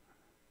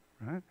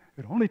 Right?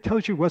 It only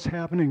tells you what's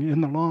happening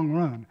in the long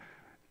run.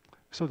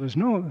 So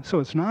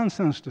it's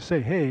nonsense to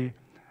say, hey,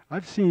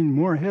 I've seen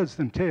more heads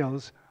than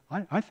tails.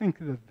 I think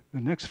that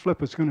the next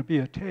flip is going to be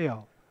a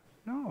tail.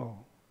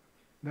 No,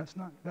 that's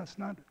not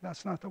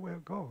the way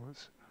it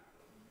goes.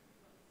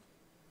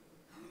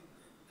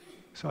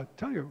 So I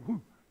tell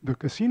you, the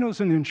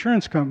casinos and the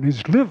insurance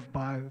companies live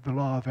by the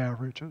law of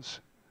averages.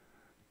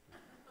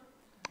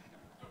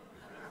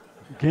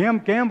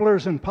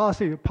 Gamblers and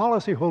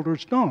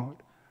policyholders don't.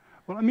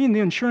 Well, I mean,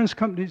 the insurance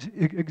companies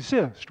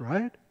exist,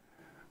 right?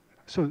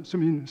 So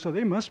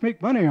they must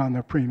make money on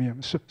their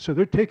premiums. So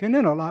they're taking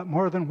in a lot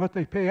more than what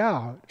they pay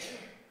out.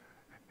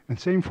 And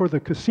same for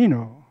the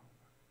casino.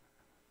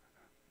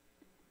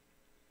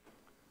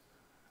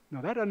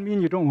 Now, that doesn't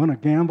mean you don't want to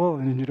gamble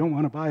and you don't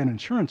want to buy an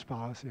insurance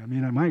policy. I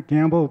mean, I might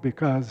gamble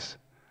because,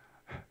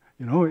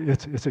 you know,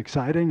 it's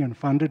exciting and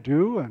fun to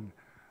do, and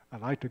I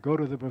like to go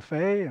to the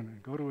buffet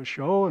and go to a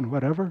show and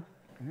whatever.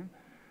 Okay?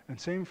 And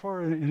same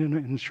for an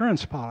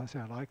insurance policy.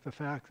 I like the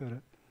fact that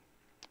it,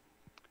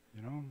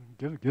 you know,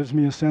 gives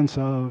me a sense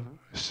of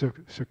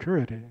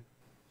security.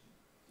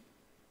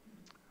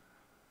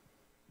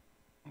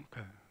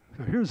 Okay,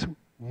 so here's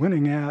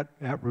winning at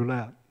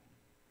roulette.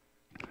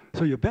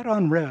 So you bet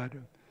on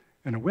red,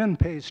 and a win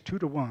pays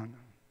 2-to-1.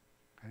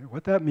 Okay?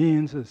 What that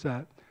means is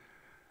that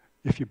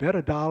if you bet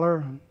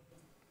 $1,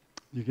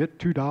 you get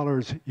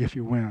 $2 if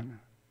you win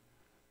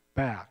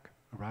back,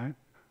 all right?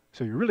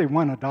 So you really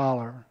won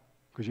 $1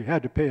 because you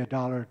had to pay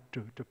 $1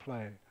 to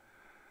play.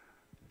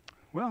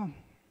 Well,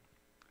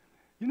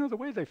 you know, the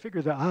way they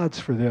figure the odds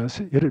for this,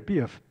 it'd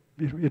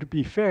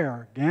be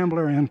fair,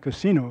 gambler and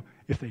casino,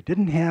 if they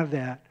didn't have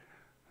that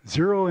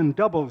 0 and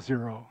double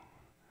 0,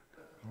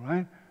 all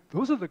right?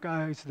 Those are the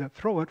guys that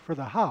throw it for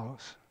the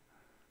house,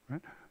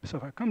 right? So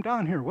if I come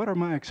down here, what are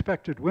my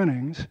expected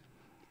winnings?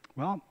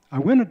 Well, I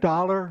win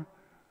 $1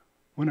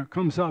 when it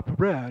comes up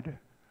red.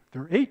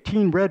 There are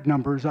 18 red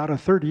numbers out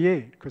of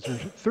 38, because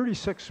there's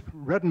 36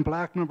 red and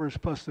black numbers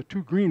plus the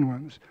 2 green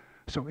ones.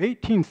 So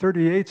 18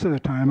 38ths of the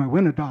time I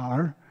win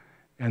 $1,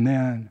 and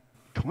then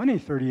 20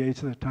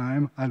 38ths of the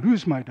time I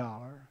lose my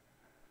 $1.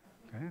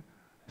 Okay?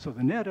 So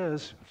the net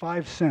is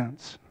 5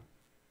 cents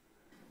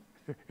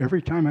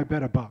every time I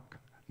bet $1.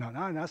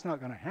 Now that's not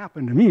going to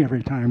happen to me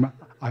every time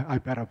I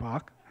bet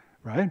 $1,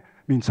 right? I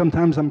mean,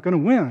 sometimes I'm going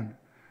to win.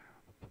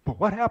 But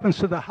what happens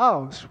to the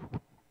house?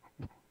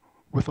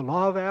 With the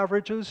law of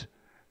averages,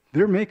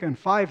 they're making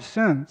 5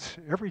 cents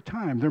every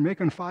time. They're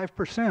making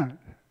 5%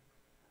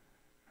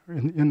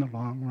 in the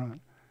long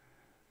run.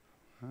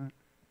 Right?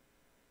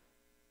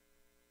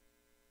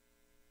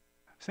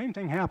 Same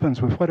thing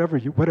happens with whatever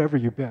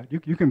you bet.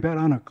 You can bet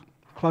on a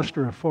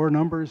cluster of 4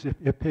 numbers.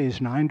 It pays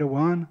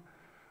 9-to-1.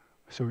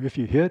 So if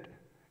you hit,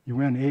 you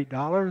win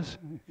 $8.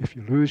 If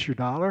you lose your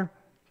 $1, it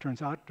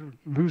turns out to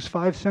lose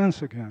 5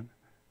 cents again.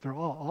 They're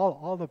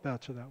all the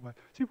bets are that way.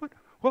 See,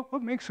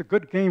 what makes a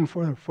good game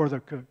for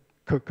the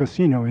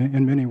casino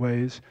in many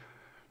ways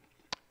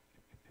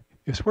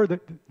is where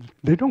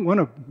they don't want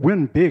to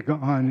win big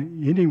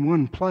on any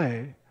one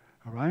play,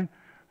 all right?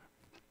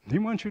 They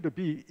want you to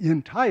be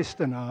enticed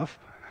enough,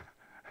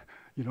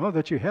 you know,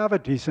 that you have a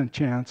decent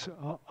chance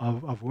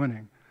of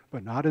winning,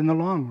 but not in the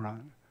long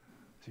run.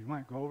 So you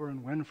might go over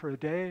and win for a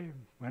day,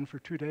 win for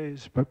 2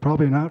 days, but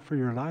probably not for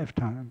your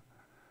lifetime.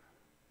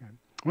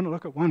 I want to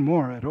look at one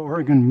more at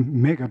Oregon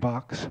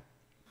Megabucks.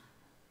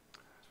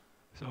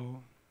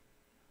 So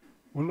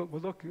we'll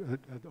look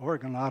at the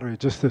Oregon Lottery,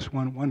 just this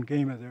one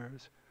game of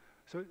theirs.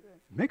 So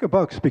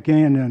Megabucks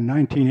began in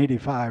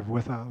 1985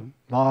 with a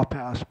law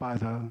passed by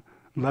the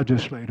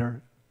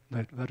legislature.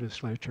 And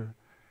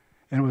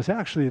it was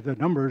actually, the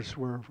numbers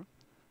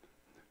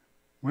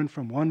went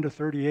from 1 to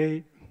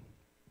 38,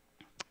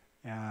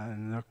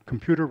 and the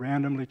computer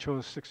randomly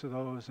chose 6 of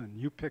those, and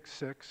you picked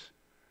 6,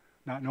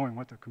 not knowing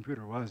what the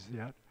computer was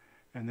yet,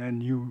 and then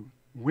you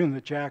win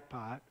the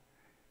jackpot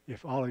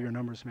if all of your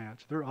numbers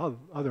match. There are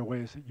other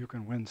ways that you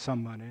can win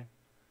some money,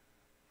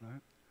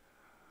 right?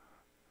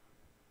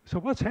 So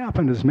what's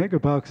happened is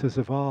Megabucks has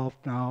evolved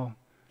now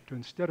to,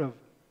 instead of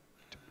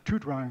 2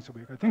 drawings a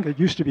week, I think it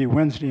used to be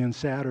Wednesday and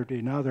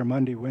Saturday, now they're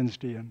Monday,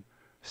 Wednesday, and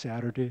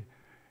Saturday,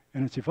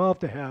 and it's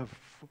evolved to have,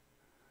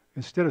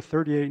 instead of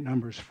 38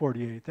 numbers,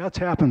 48. That's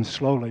happened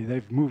slowly.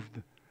 They've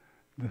moved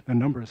the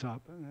numbers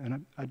up.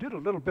 And I did a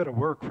little bit of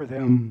work for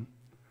them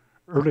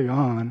early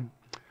on,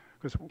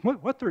 because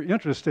what they're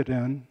interested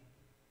in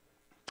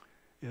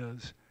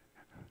is,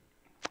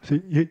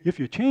 see, if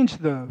you change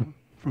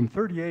from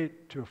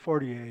 38 to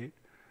 48,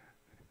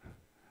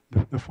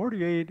 the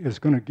 48 is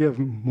going to give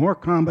more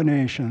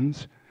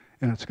combinations,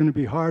 and it's going to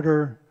be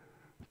harder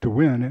to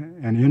win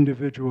an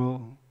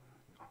individual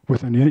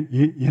with an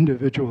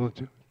individual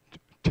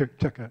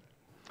ticket.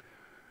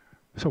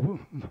 So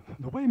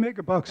the way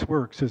Megabucks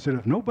works is that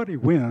if nobody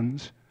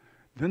wins,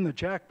 then the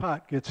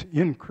jackpot gets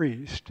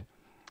increased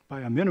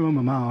by a minimum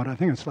amount. I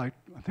think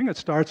it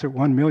starts at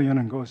 1 million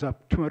and goes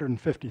up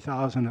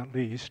 250,000 at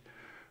least.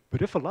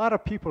 But if a lot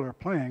of people are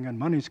playing and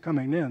money's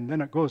coming in,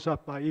 then it goes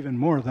up by even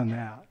more than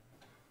that.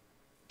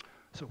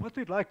 So what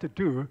they'd like to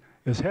do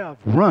is have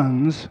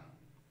runs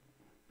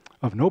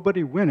of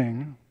nobody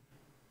winning,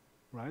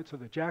 right? So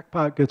the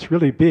jackpot gets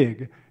really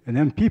big, and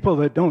then people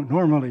that don't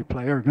normally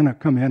play are going to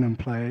come in and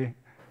play,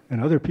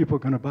 and other people are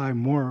going to buy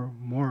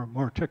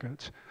more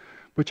tickets.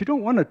 But you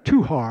don't want it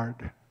too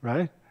hard,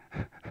 right?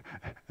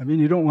 I mean,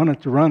 you don't want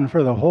it to run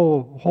for the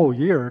whole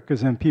year, because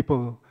then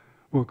people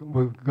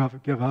will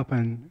give up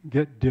and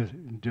get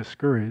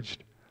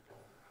discouraged.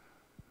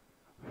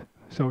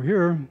 So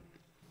here,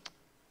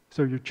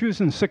 so you're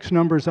choosing 6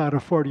 numbers out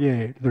of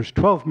 48. There's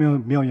 12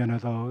 million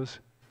of those.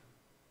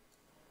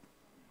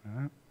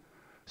 Right?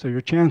 So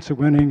your chance of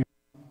winning.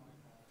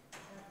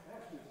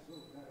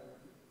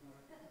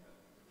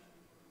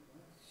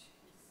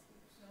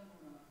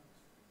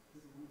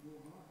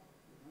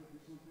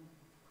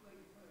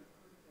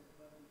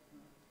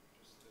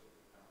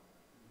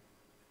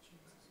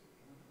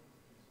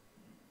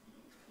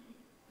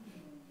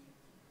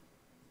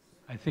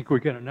 I think we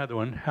got another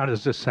one. How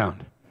does this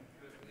sound?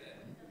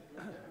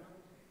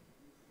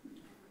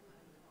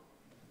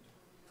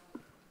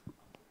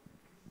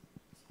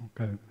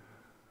 Okay.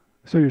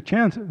 So your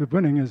chance of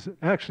winning is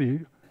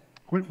actually,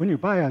 when you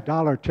buy a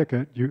dollar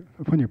ticket, pay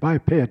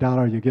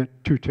 $1, you get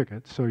 2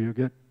 tickets, so you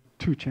get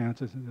 2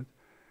 chances.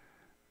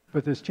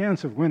 But this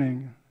chance of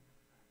winning,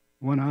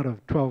 1 out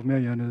of 12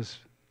 million, is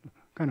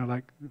kind of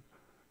like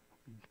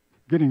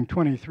getting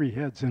 23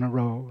 heads in a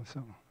row. So,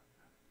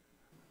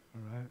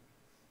 all right.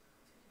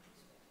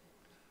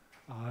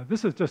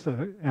 This is just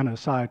an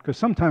aside, because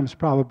sometimes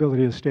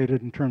probability is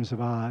stated in terms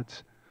of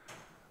odds.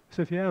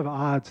 So if you have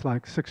odds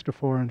like 6 to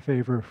 4 in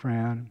favor of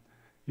Fran,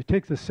 you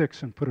take the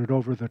 6 and put it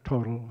over the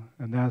total,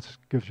 and that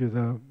gives you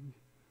the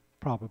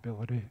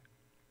probability.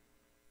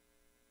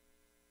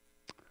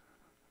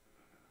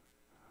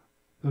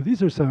 So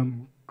these are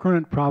some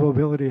current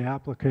probability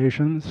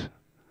applications,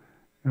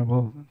 and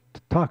we'll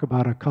talk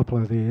about a couple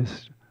of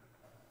these.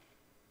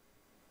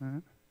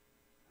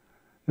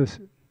 This,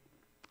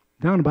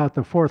 down about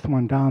the 4th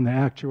one down, the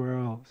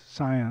actuarial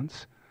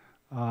science.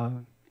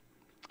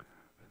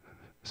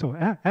 So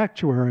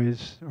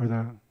actuaries are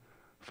the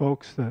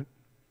folks that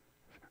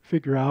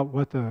figure out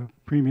what the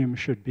premium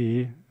should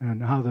be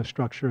and how the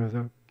structure of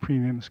the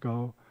premiums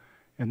go.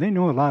 And they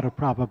know a lot of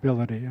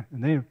probability.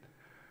 And the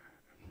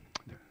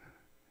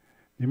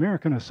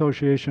American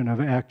Association of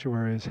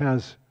Actuaries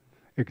has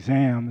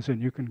exams,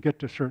 and you can get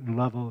to certain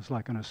levels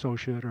like an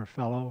associate or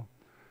fellow.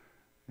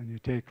 And you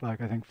take,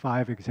 like, I think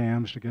 5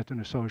 exams to get to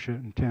an associate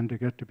and 10 to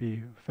get to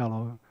be a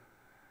fellow.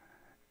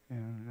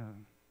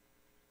 And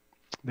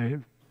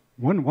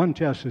one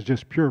test is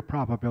just pure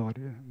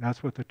probability.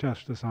 That's what the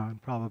test is on,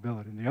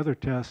 probability. And the other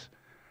tests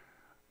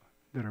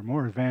that are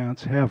more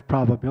advanced have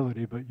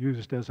probability, but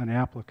used as an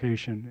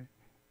application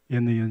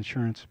in the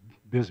insurance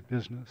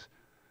business.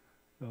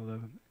 So the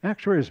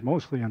actuary is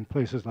mostly in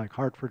places like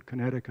Hartford,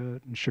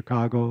 Connecticut, and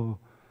Chicago,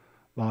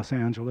 Los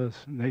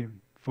Angeles. And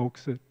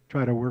folks that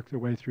try to work their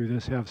way through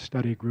this have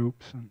study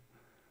groups. And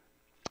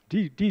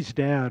Dee's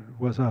dad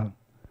was a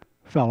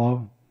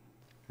fellow,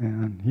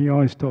 and he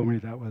always told me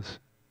that was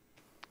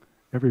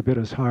every bit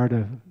as hard,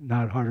 if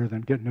not harder,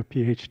 than getting a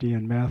PhD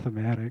in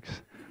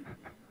mathematics.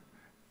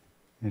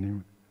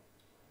 Anyway.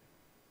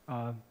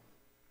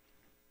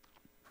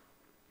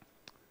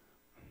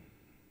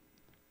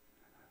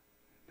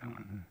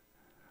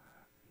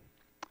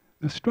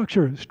 The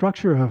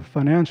structure of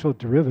financial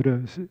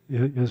derivatives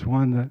is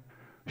one that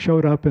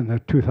showed up in the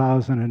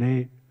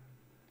 2008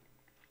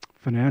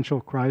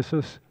 financial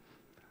crisis.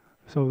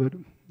 So that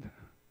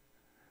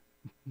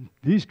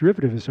these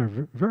derivatives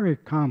are very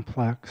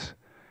complex,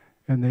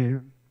 and they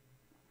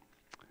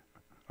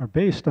are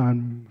based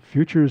on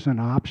futures and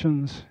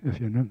options,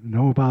 if you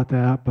know about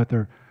that, but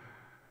they're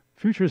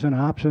futures and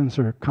options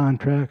are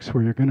contracts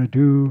where you're going to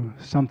do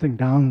something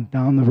down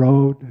the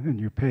road and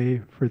you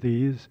pay for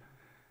these.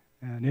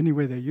 And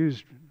anyway, they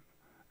used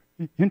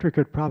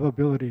intricate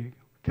probability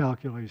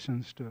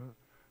calculations to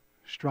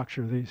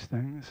structure these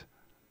things.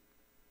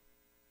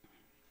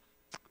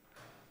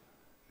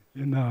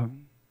 In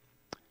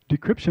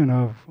decryption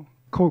of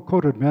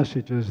coded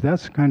messages,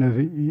 that's kind of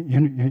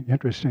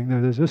interesting.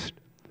 There's this.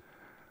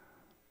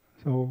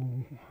 So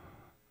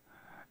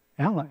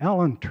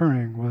Alan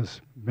Turing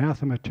was a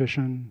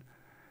mathematician.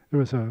 There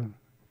was a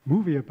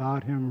movie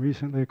about him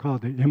recently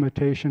called The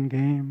Imitation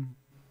Game.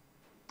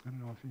 I don't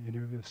know if any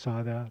of you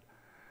saw that,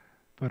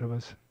 but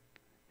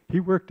he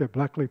worked at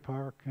Bletchley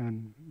Park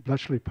in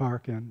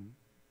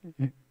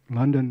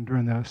London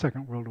during the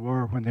Second World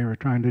War when they were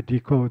trying to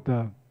decode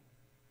the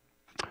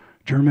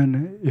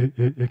German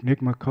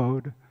Enigma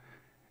code.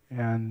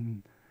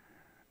 And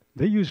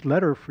they used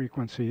letter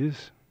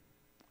frequencies.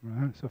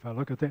 Right? So if I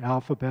look at the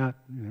alphabet,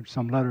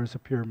 some letters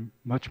appear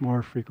much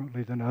more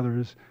frequently than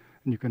others,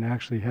 and you can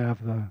actually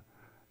have the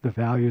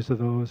values of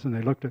those. And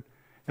they looked at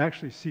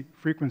actually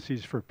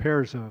frequencies for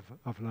pairs of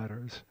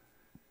letters,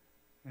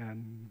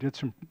 and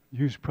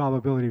used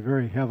probability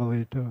very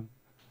heavily to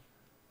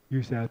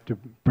use that to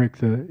break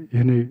the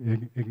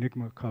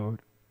Enigma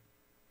code.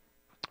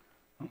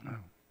 Oh no.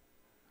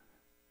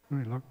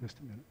 Let me look just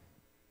a minute.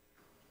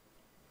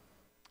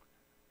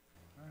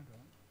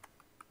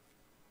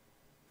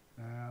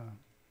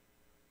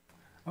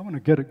 I want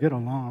to get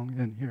along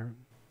in here,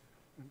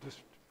 and just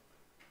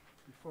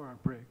before I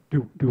break,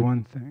 do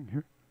one thing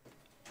here.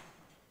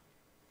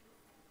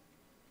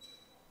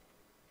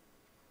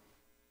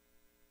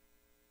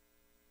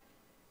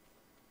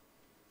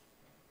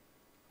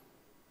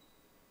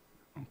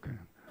 Okay.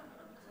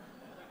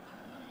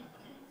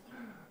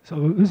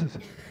 So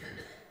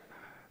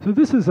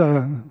this is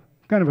a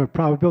kind of a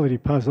probability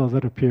puzzle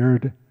that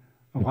appeared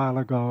a while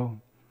ago.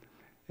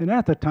 And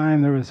at the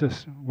time, there was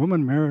this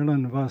woman,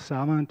 Marilyn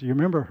Vossaman. Do you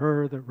remember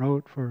her that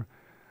wrote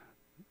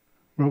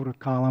a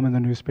column in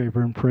the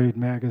newspaper in Parade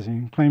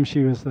magazine, claimed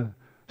she was the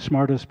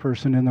smartest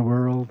person in the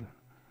world,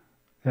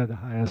 had the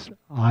highest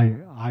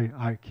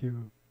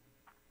IQ.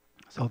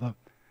 So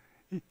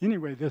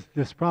anyway,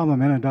 this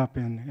problem ended up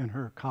in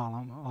her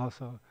column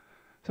also.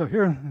 So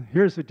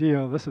here's the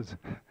deal.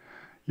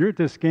 You're at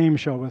this game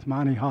show with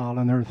Monty Hall,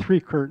 and there are 3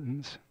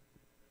 curtains.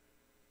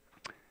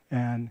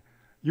 And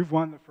you've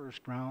won the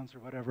first rounds or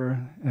whatever,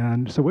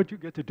 and so what you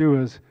get to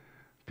do is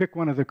pick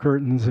one of the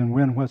curtains and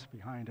win what's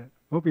behind it.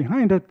 Well,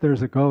 behind it,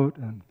 there's a goat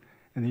and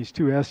these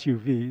 2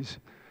 SUVs,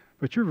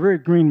 but you're very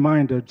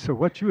green-minded, so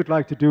what you would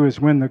like to do is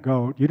win the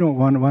goat. You don't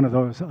want one of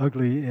those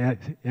ugly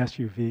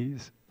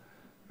SUVs.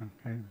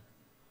 Okay.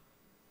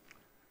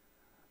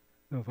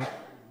 So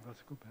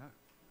let's go back.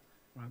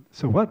 Right.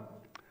 So what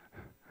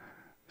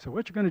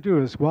you're going to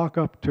do is walk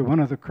up to one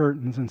of the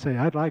curtains and say,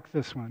 I'd like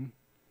this one.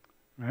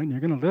 Right? And you're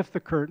going to lift the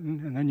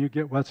curtain, and then you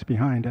get what's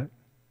behind it.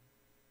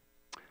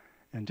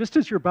 And just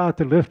as you're about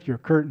to lift your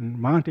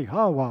curtain, Monty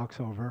Hall walks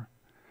over,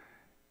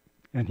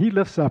 and he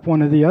lifts up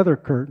one of the other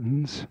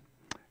curtains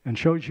and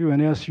shows you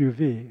an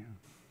SUV.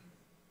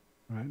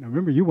 Right? Now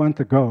remember, you want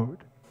the goat.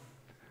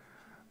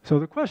 So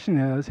the question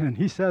is, and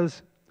he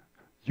says,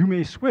 you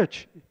may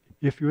switch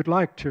if you would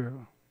like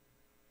to.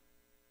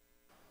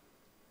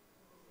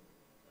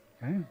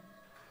 Okay?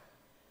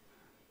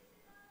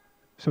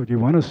 So do you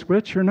want to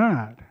switch or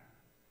not?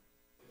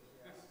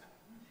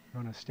 You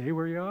want to stay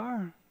where you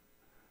are?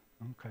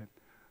 Okay.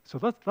 So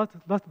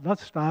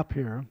let's stop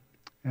here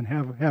and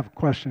have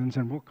questions,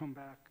 and we'll come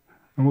back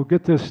and we'll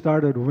get this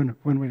started when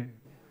we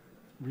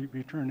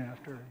return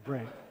after a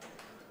break.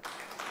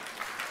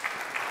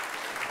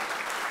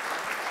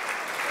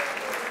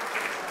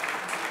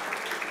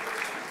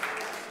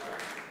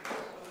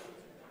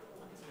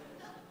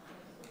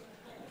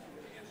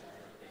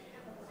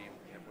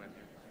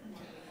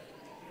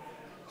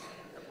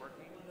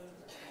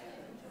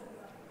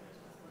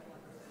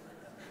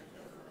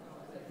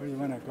 Where do you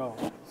want to go?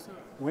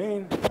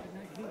 Wayne?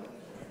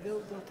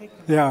 They'll take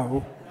the Yeah.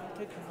 They'll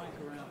take the mic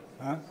around.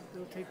 Huh?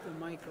 They'll take the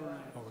mic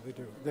around. Oh, they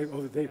do.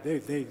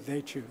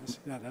 They choose.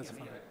 Yeah, that's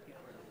fine.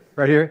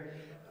 Right here.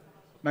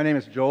 My name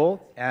is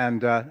Joel,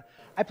 and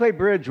I play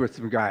bridge with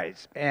some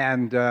guys,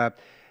 and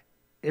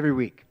every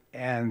week,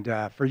 and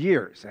for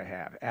years I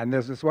have. And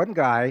there's this one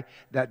guy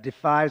that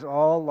defies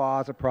all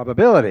laws of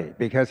probability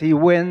because he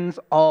wins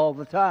all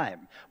the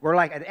time. We're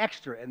like an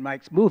extra in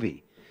Mike's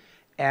movie.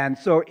 And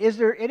so is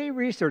there any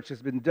research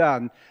that's been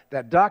done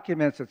that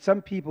documents that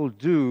some people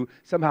do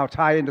somehow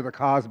tie into the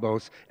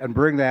cosmos and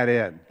bring that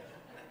in?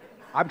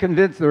 I'm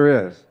convinced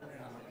there is. Okay,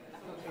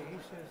 he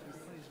says he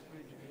plays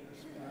bridge with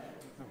this guy.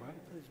 He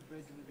plays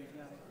bridge with the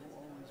guy who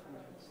always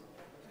wins.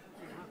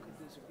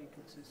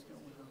 consistent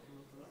with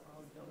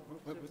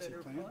What's he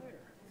playing?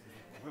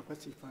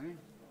 What's he playing?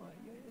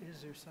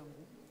 Is there some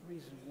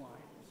reason why?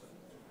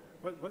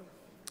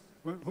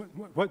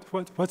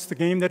 What's the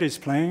game that he's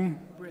playing?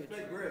 Bridge.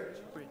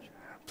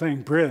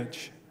 Playing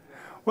bridge.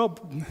 Well,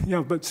 you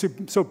know, but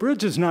so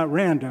bridge is not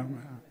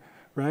random,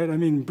 right? I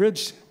mean,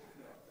 bridge.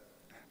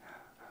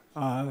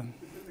 You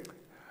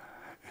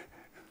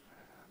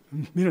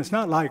know, it's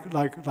not like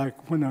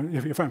when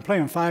if I'm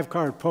playing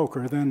 5-card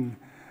poker, then,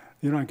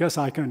 you know, I guess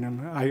I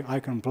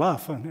can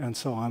bluff and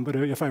so on. But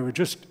if I were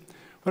just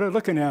what I'm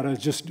looking at is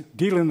just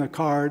dealing the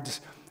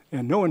cards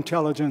and no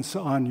intelligence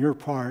on your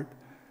part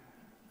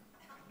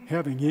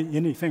having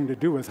anything to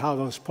do with how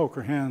those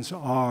poker hands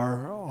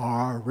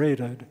are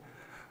rated.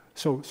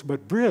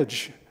 But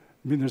bridge,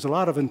 I mean, there's a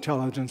lot of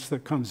intelligence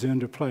that comes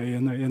into play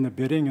in the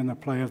bidding and the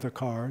play of the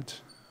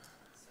cards.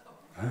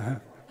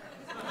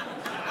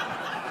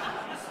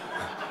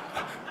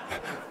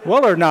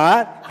 Well, or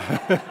not.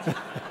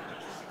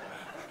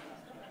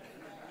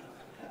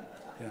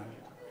 Yeah.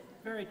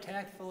 Very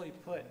tactfully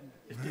put.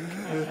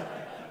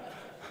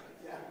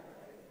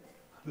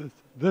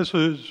 This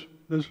is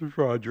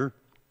Roger.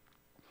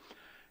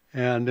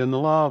 And in the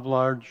law of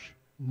large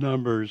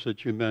numbers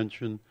that you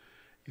mentioned,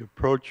 you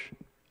approach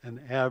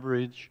an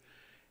average.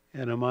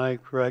 And am I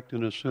correct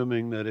in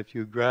assuming that if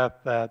you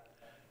graph that,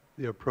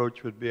 the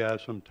approach would be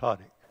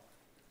asymptotic?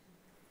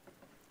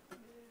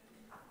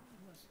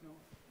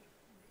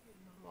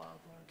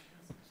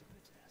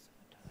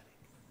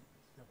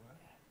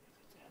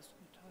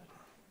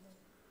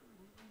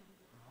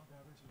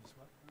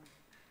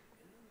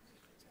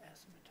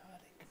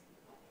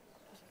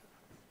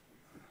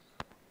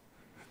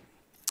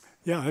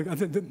 Yeah,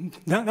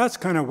 that's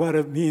kind of what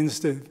it means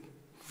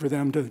for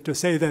them to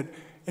say that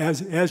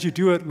as you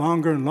do it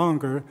longer and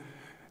longer,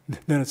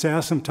 then it's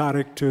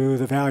asymptotic to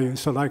the value.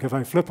 So like if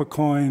I flip a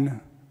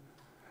coin,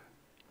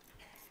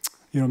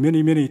 you know,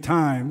 many, many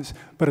times,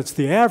 but it's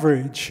the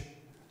average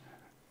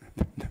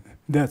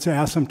that's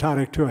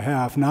asymptotic to a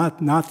half, not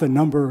the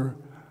number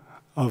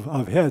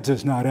of heads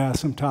is not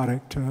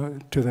asymptotic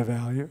to the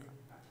value.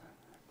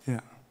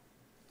 Yeah.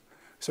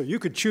 So you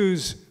could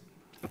choose.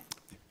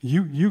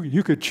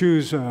 You could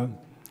choose a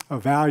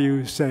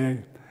value, say,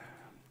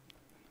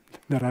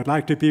 that I'd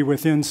like to be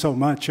within so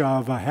much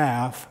of a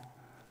half,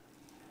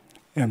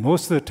 and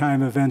most of the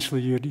time,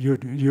 eventually,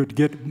 you'd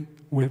get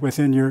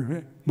within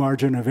your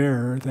margin of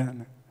error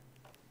then.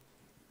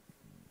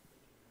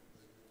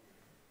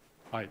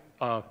 Hi,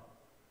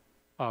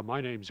 my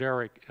name's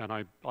Eric, and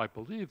I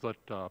believe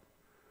that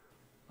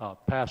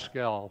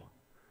Pascal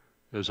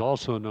is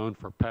also known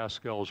for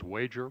Pascal's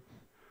wager,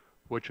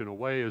 which in a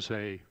way is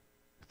a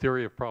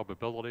theory of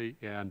probability,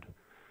 and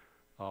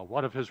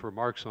one of his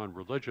remarks on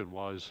religion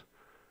was,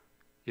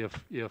 if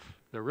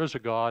there is a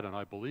God and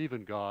I believe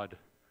in God,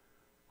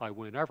 I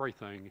win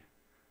everything.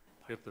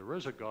 If there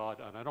is a God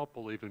and I don't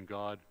believe in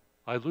God,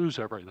 I lose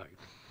everything.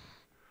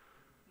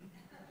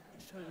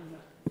 Talking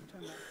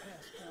about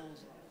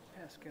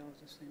Pascal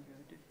is the same guy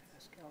who did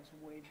Pascal's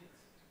wager.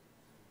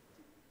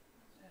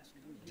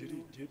 Did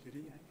he?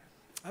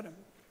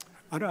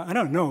 I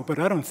don't know, but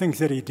I don't think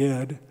that he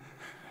did.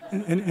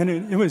 And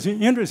it was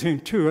interesting,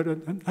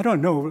 too. I don't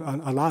know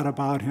a lot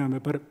about him,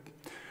 but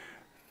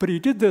he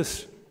did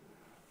this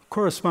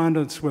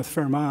correspondence with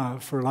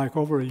Fermat for like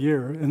over a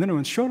year. And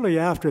then shortly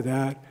after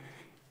that,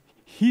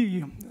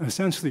 he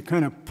essentially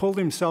kind of pulled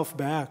himself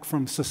back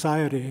from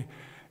society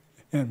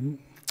and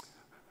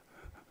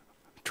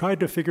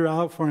tried to figure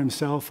out for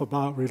himself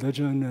about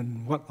religion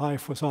and what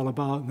life was all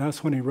about. And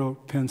that's when he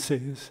wrote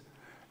Pensies.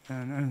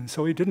 And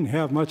so he didn't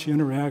have much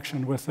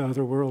interaction with the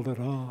other world at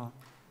all.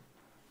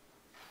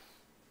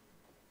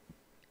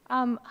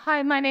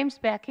 Hi, my name's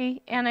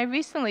Becky, and I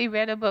recently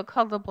read a book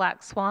called The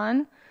Black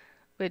Swan,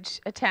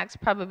 which attacks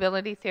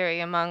probability theory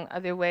among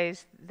other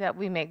ways that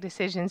we make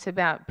decisions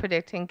about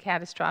predicting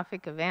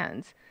catastrophic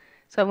events.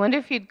 So I wonder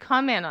if you'd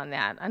comment on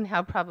that, on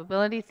how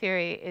probability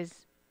theory is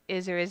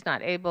or is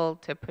not able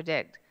to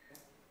predict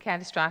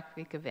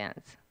catastrophic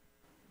events.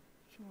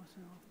 She wants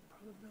to know if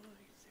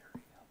probability theory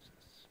helps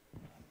us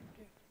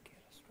predict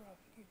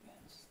catastrophic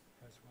events.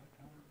 Does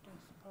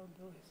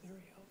probability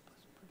theory help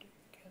us predict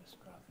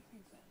catastrophic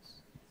events?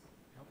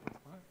 Help with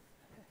what?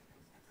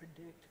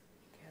 Predict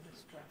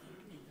catastrophic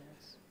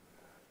events.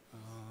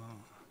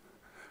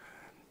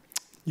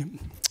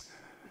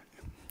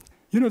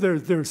 You know,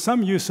 there's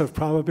some use of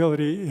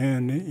probability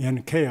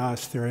in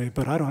chaos theory,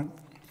 but I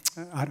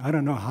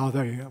don't know how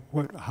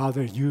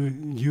they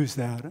use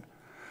that.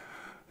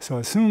 So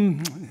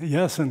assume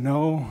yes and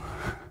no.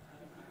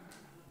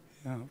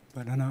 Yeah,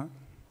 but I'm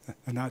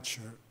not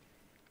sure.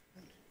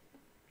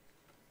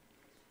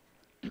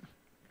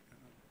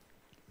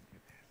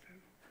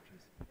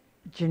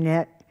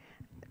 Jeanette,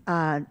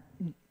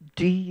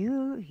 do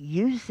you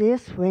use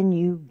this when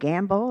you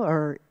gamble,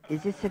 or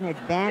is this an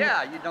advantage?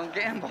 Yeah, you don't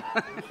gamble.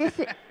 Is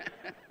it?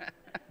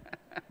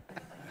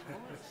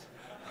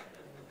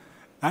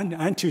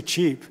 I'm too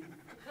cheap.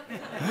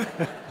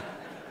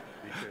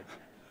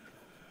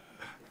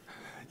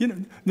 you know,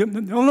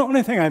 the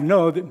only thing I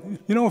know that,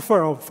 you know,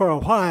 for a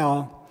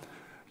while,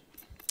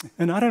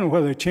 and I don't know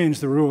whether they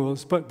changed the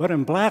rules, but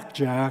in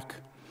blackjack,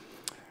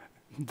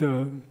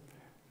 the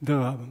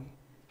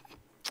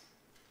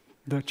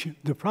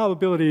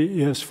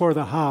probability is for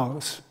the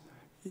house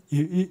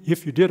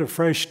if you did a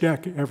fresh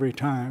deck every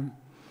time.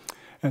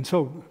 And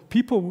so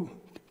people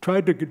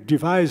tried to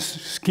devise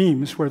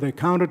schemes where they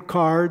counted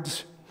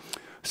cards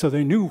so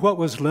they knew what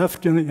was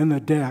left in the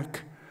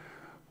deck,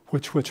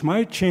 which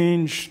might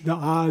change the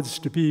odds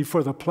to be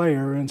for the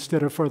player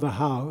instead of for the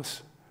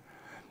house.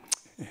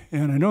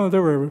 And I know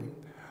there were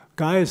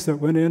guys that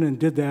went in and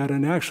did that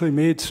and actually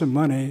made some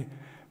money,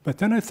 but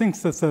then I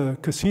think that the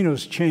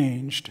casinos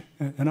changed,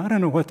 and I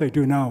don't know what they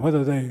do now,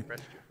 whether they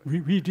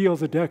re-deal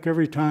the deck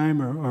every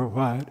time or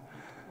what,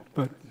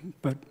 but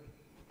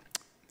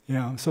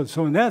yeah,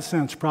 so in that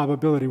sense,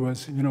 probability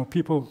was, you know,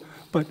 people,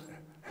 but,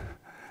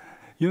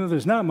 you know,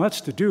 there's not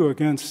much to do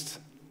against,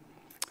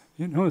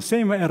 you know,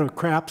 same at a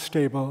craps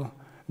table.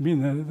 I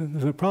mean,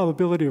 the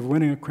probability of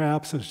winning a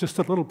craps is just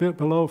a little bit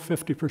below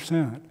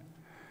 50%.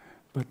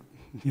 But,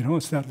 you know,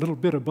 it's that little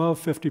bit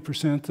above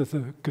 50% that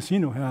the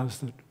casino has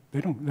that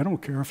they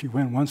don't care if you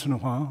win once in a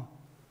while.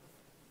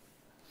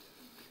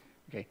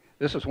 Okay,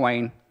 this is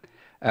Wayne.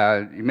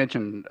 You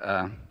mentioned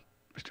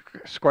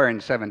squaring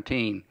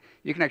 17.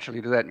 You can actually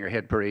do that in your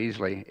head pretty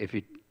easily. If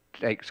you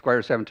take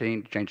square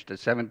 17, change it to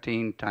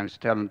 17 times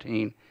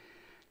 17.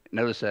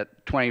 Notice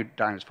that 20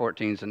 times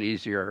 14 is an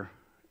easier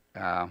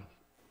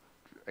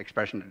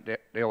expression to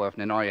deal with.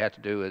 And then all you have to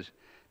do is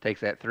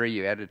take that 3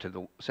 you added to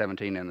the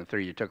 17 and the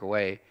 3 you took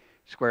away,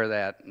 square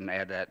that, and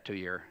add that to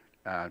your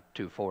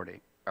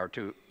 240 or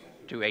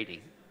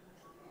 280.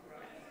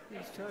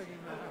 He's talking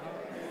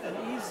about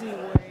an easy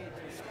way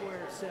to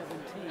square 17.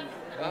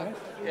 Well,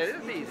 it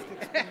is easy.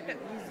 An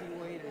easy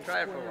way to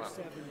Try it for a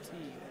square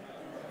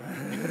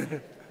while.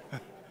 17.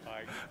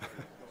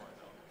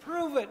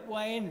 Prove it,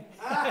 Wayne.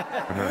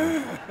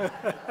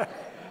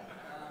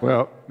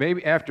 Well,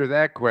 maybe after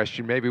that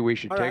question, maybe we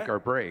should All take right. our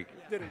break.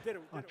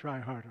 I'll try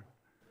harder.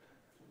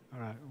 All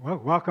right, well,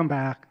 welcome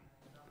back.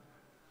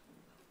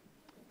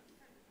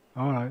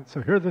 All right,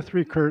 so here are the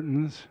 3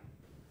 curtains.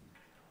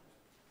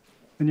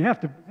 And you have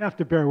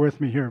to bear with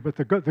me here, but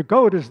the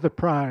goat is the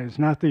prize,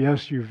 not the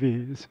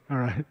SUVs. All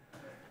right,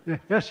 the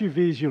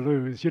SUVs you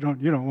lose. You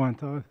don't want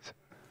those.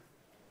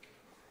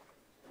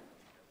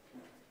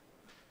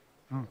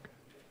 Okay.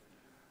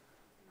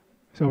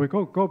 So we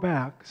go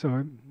back.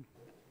 So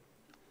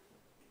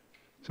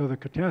the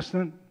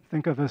contestant,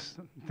 think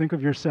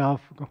of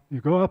yourself.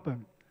 You go up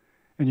and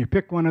you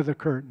pick one of the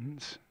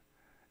curtains,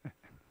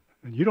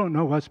 and you don't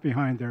know what's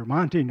behind there.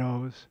 Monty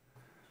knows.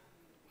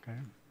 Okay.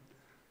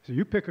 So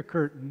you pick a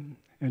curtain,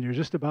 and you're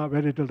just about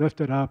ready to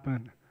lift it up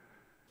and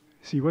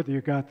see whether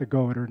you got the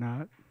goat or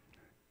not.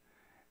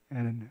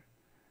 And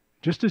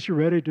just as you're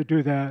ready to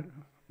do that,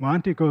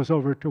 Monty goes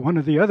over to one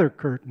of the other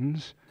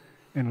curtains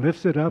and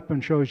lifts it up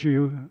and shows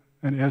you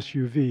an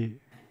SUV.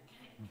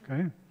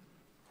 Okay?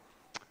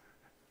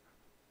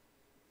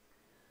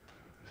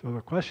 So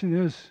the question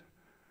is,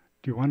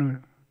 do you want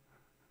to,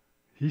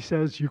 he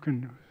says you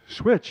can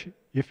switch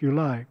if you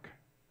like.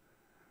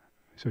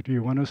 So do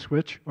you want to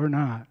switch or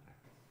not?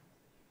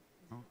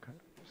 Okay,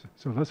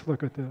 so let's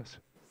look at this.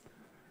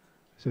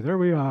 So there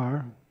we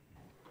are,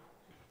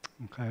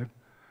 okay,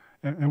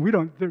 and we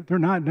don't. They're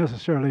not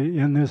necessarily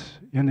in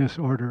this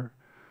order.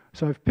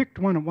 So I've picked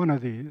one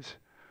of these.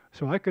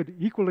 So I could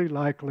equally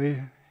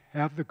likely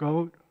have the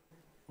goat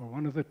or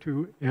one of the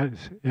 2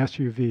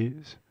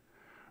 SUVs,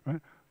 right?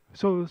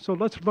 So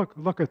let's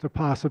look at the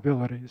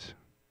possibilities,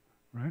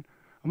 right?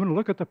 I'm going to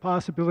look at the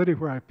possibility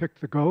where I picked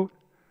the goat.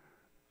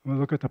 I'm going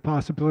to look at the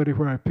possibility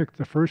where I picked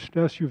the first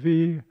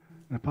SUV,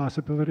 and the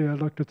possibility I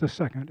looked at the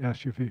second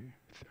SUV.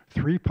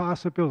 3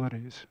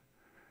 possibilities.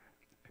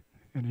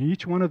 And in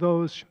each one of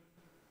those,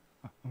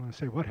 I'm going to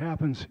say, what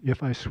happens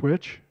if I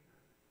switch?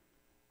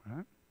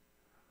 Right?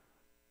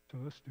 So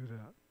let's do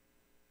that.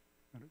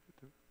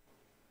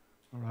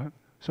 All right.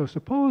 So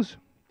suppose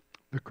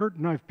the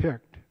curtain I've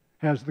picked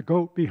has the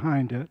goat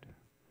behind it.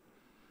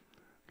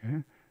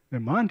 Okay.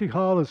 Then Monty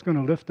Hall is going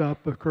to lift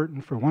up a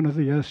curtain for one of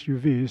the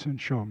SUVs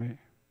and show me.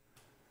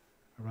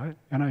 All right?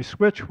 And I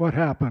switch, what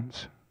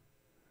happens?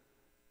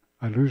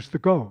 I lose the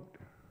goat.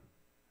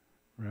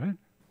 Right?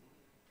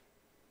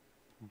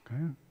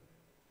 Okay.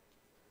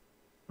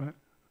 But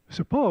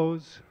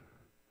suppose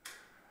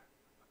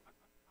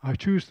I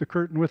choose the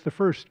curtain with the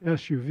first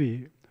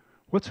SUV.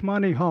 What's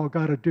Monty Hall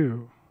got to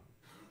do?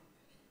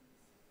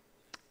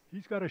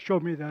 He's got to show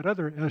me that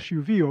other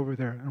SUV over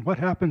there. And what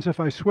happens if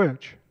I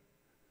switch?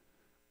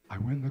 I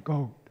win the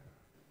goat,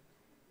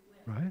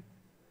 right?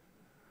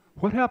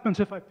 What happens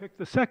if I pick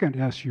the second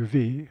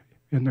SUV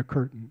in the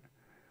curtain?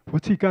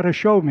 What's he got to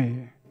show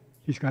me?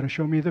 He's got to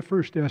show me the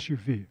first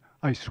SUV.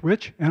 I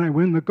switch and I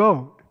win the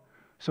goat.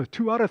 So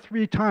 2 out of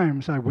 3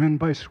 times I win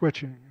by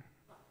switching.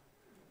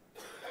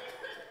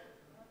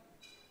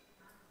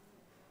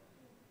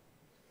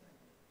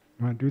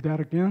 You want to do that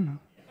again?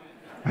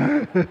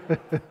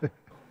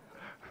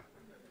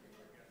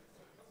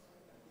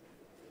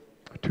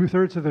 2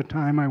 2/3 of the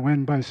time I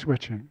win by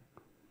switching.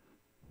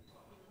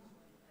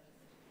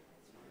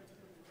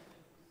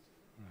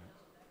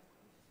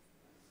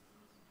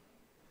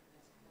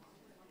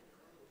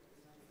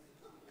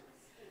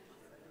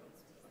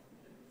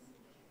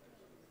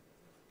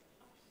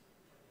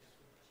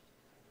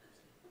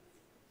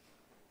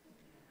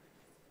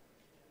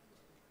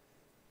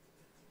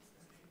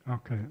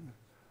 Okay,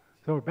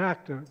 so we're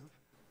back to,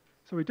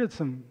 so we did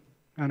some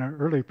kind of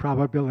early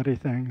probability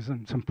things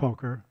and some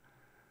poker,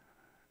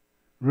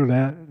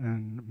 roulette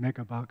and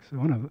mega bucks. I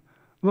want to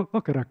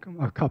look at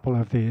a couple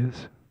of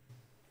these.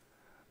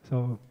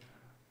 So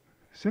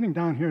sitting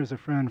down here is a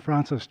friend,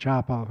 Frances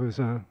Chappell,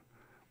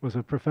 was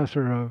a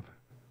professor of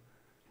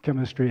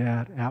chemistry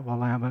at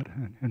Willamette,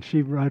 and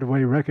she right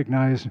away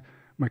recognized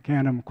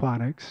quantum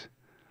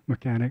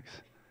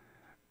mechanics.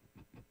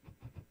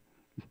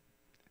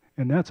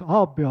 And that's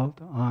all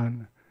built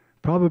on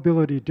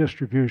probability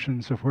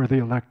distributions of where the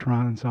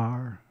electrons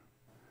are.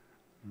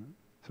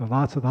 So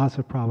lots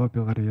of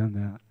probability in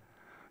that.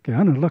 Okay,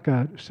 I'm going to look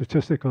at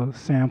statistical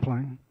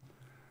sampling.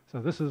 So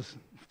this is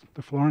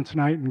the Florence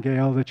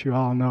Nightingale that you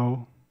all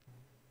know.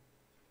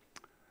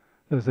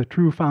 There's the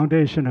true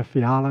foundation of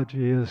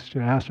theology is to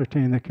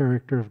ascertain the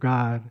character of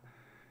God.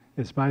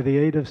 It's by the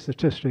aid of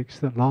statistics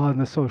that law in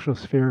the social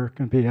sphere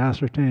can be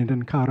ascertained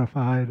and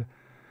codified,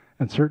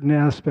 and certain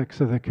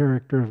aspects of the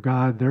character of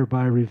God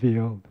thereby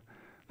revealed.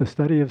 The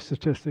study of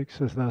statistics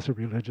is thus a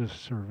religious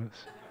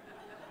service.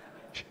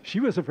 She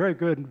was a very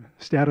good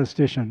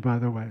statistician, by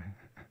the way,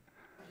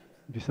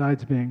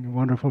 besides being a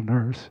wonderful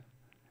nurse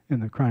in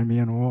the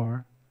Crimean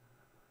War.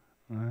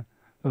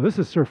 So this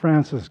is Sir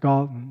Francis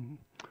Galton.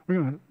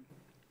 So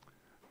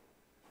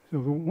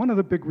one of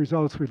the big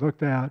results we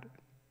looked at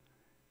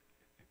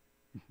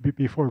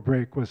before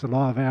break was the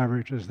law of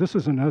averages. This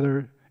is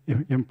another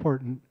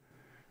important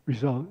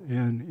result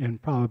in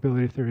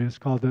probability theory. It's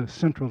called the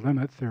central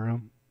limit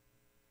theorem.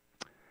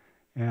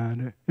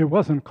 And it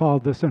wasn't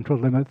called the central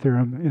limit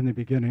theorem in the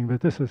beginning, but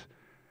this is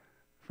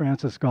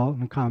Francis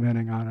Galton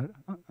commenting on it.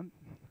 It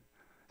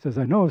says,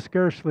 I know of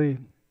scarcely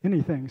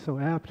anything so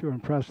apt to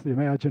impress the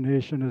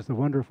imagination as the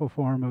wonderful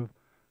form of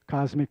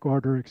cosmic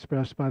order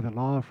expressed by the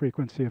law of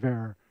frequency of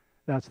error.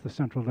 That's the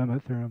central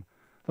limit theorem.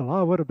 The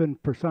law would have been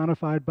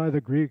personified by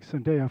the Greeks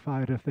and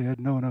deified if they had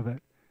known of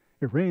it.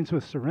 It reigns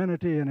with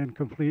serenity and in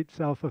complete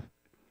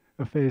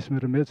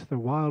self-effacement amidst the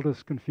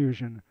wildest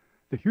confusion.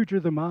 The huger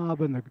the mob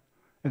and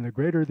the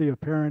greater the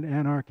apparent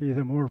anarchy,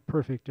 the more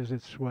perfect is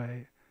its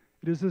sway.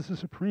 It is the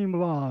supreme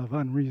law of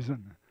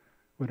unreason.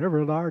 Whenever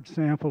a large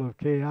sample of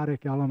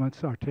chaotic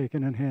elements are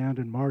taken in hand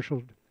and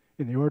marshaled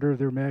in the order of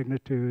their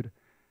magnitude,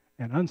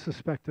 an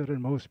unsuspected and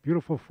most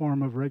beautiful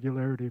form of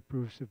regularity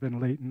proves to have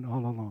been latent all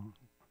along.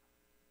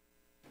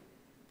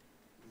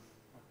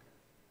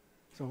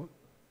 So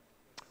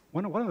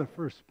one of the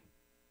first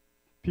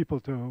people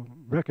to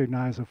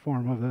recognize a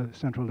form of the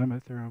central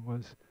limit theorem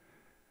was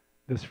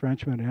this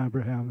Frenchman,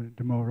 Abraham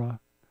de Morat.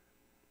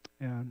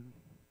 And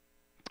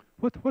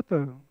what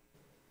the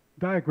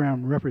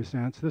diagram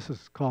represents, this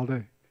is called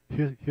a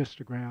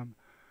histogram,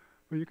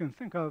 where you can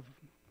think of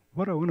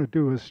what I want to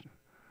do is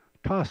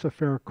toss a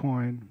fair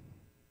coin,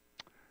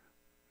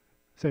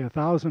 say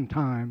 1,000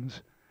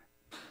 times,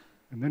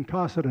 and then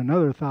toss it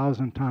another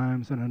 1,000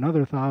 times, and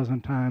another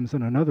 1,000 times,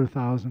 and another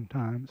 1,000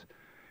 times.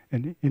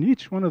 And in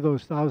each one of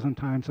those 1,000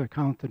 times, I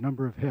count the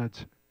number of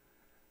heads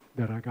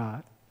that I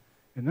got.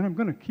 And then I'm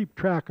going to keep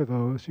track of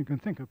those. You can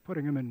think of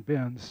putting them in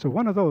bins. So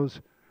one of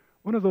those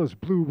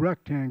blue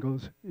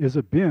rectangles is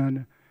a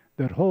bin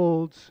that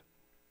holds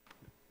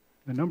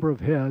the number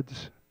of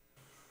heads.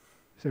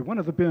 Say one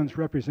of the bins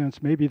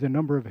represents maybe the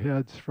number of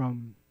heads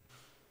from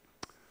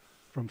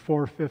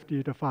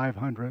 450 to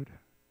 500,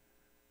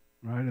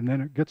 right? And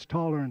then it gets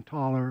taller and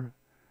taller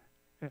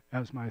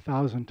as my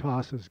 1,000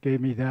 tosses gave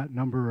me that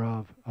number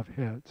of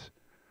heads.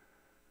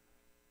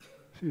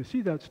 So you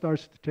see that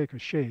starts to take a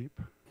shape,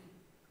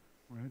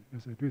 right,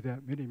 as I do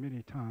that many,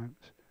 many times.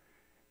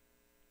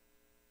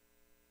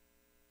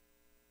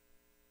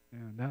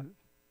 And that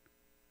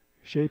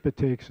shape it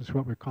takes is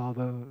what we call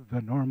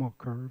the normal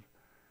curve.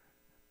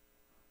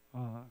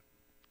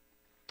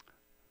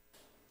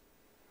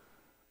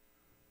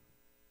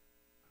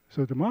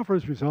 So De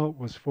Montfort's result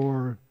was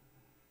for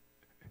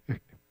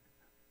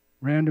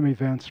random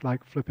events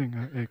like flipping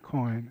a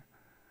coin.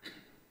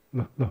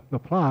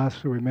 Laplace,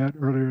 who we met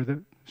earlier, that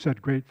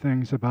said great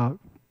things about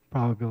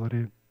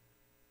probability,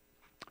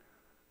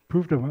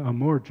 proved a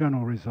more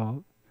general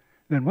result.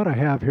 Then what I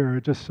have here are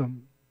just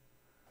some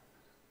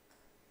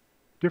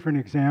different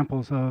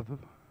examples of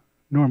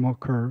normal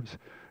curves.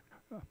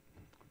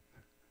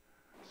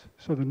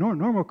 So the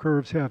normal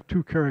curves have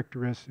two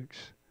characteristics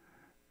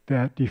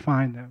that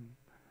define them.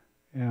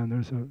 And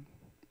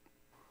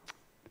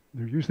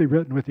they're usually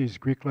written with these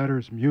Greek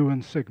letters mu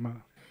and sigma.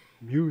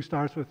 Mu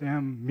starts with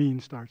M, mean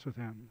starts with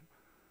M.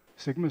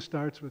 Sigma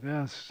starts with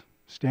S,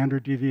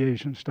 standard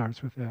deviation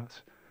starts with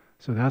S.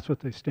 So that's what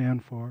they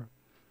stand for.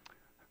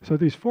 So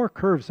these four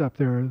curves up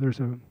there, there's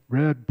a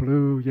red,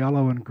 blue,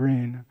 yellow, and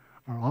green,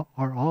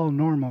 are all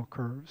normal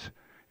curves.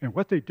 And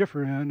what they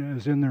differ in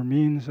is in their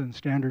means and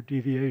standard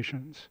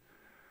deviations.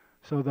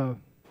 So the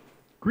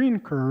green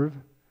curve,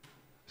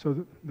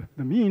 so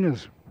the mean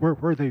is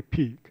where they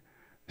peak.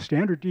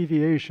 Standard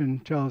deviation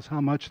tells how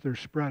much they're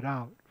spread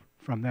out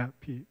from that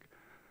peak.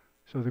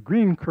 So the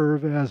green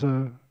curve has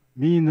a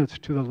mean that's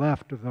to the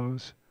left of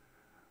those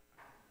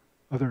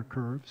other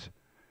curves.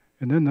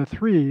 And then the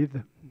three,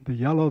 the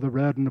yellow, the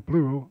red, and the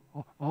blue,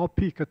 all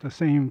peak at the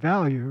same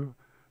value,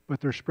 but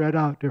they're spread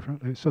out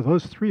differently. So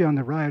those three on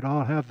the right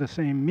all have the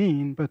same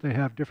mean, but they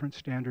have different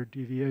standard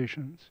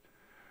deviations.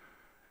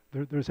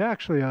 There's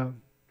actually a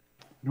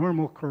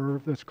normal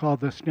curve that's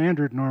called the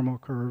standard normal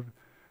curve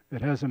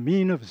that has a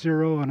mean of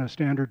 0 and a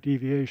standard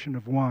deviation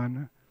of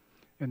 1.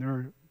 And there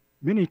are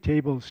many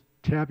tables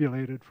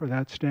tabulated for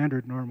that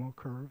standard normal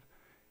curve.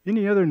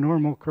 Any other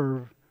normal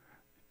curve,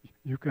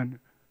 you can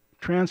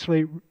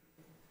translate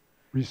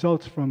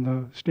results from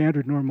the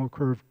standard normal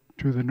curve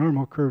to the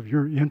normal curve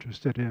you're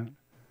interested in.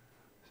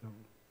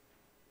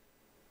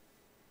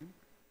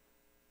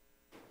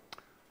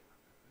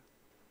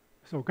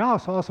 So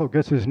Gauss also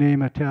gets his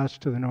name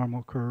attached to the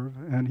normal curve,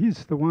 and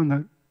he's the one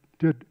that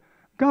did.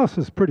 Gauss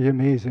is pretty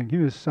amazing. He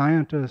was a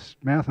scientist,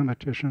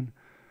 mathematician,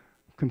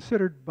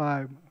 considered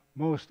by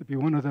most to be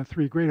one of the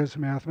three greatest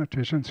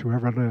mathematicians who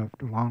ever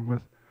lived, along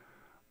with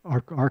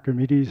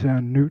Archimedes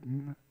and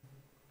Newton.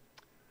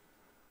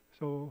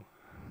 So,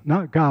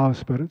 not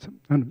Gauss, but it's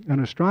an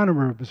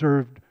astronomer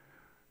observed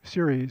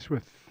Ceres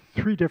with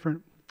 3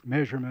 different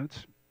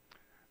measurements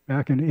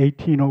back in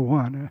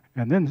 1801,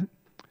 and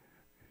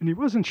he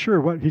wasn't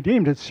sure what, he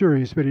named it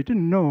Ceres, but he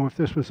didn't know if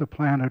this was a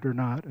planet or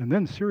not. And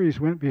then Ceres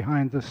went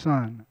behind the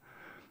sun.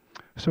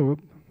 So,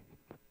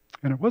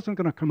 and it wasn't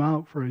going to come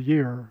out for a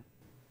year.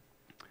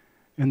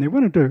 And they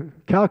wanted to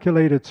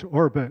calculate its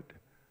orbit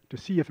to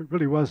see if it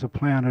really was a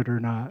planet or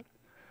not.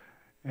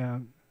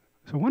 And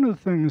so one of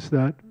the things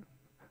that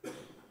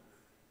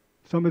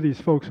some of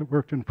these folks that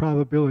worked in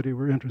probability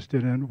were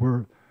interested in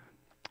were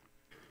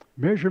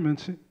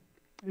measurements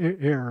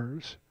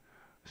errors.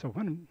 So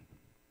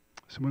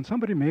when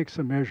somebody makes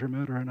a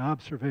measurement or an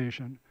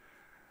observation,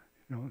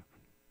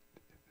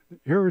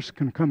 errors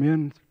can come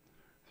in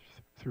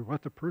through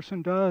what the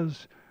person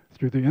does,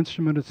 through the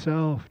instrument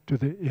itself, to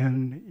the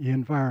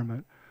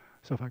environment.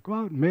 So if I go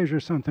out and measure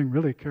something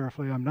really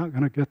carefully, I'm not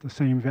going to get the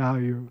same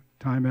value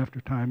time after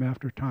time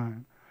after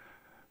time.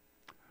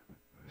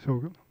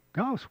 So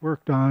Gauss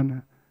worked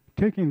on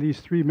taking these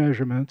 3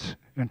 measurements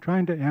and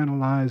trying to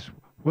analyze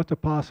what the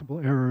possible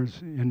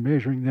errors in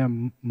measuring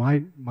them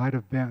might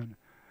have been.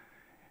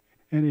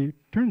 And it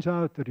turns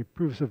out that he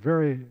proves a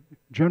very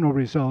general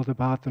result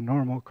about the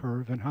normal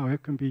curve and how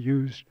it can be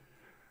used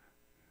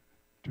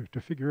to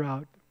figure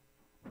out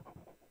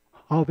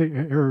how the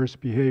errors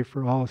behave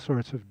for all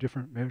sorts of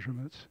different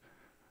measurements.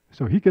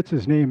 So he gets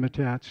his name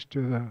attached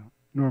to the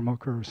normal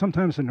curve.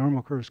 Sometimes the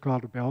normal curve is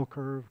called a bell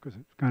curve because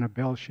it's kind of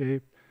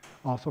bell-shaped,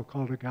 also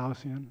called a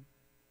Gaussian.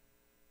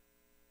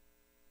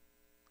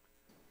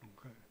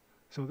 Okay.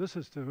 So this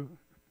is to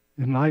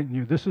enlighten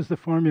you. This is the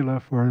formula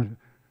for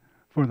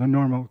the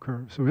normal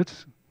curve. So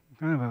it's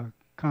kind of a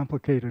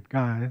complicated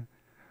guy.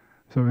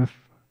 So if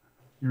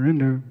you're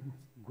into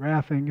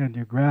graphing and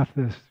you graph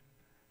this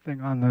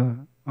thing on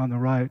the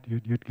right,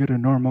 you'd get a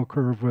normal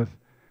curve with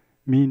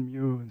mean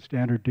mu and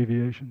standard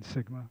deviation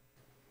sigma.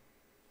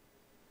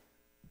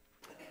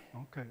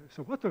 Okay,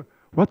 so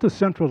what the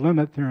central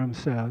limit theorem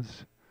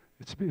says,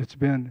 it's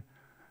been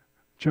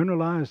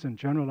generalized and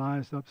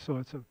generalized up, so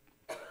it's a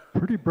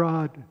pretty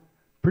broad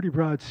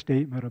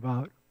statement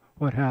about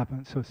what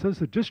happens. So it says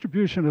the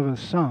distribution of a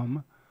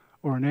sum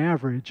or an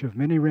average of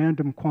many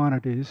random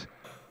quantities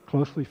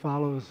closely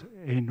follows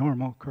a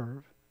normal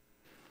curve.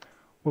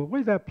 Well, the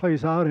way that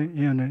plays out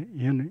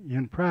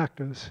in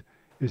practice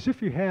is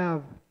if you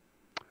have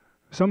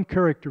some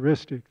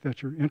characteristic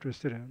that you're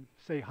interested in,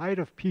 say height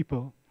of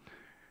people,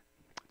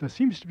 that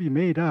seems to be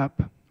made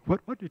up,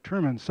 what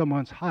determines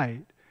someone's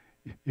height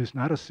is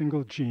not a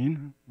single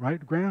gene,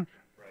 right, Grant?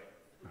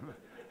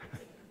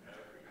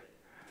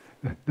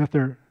 Right. That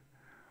there are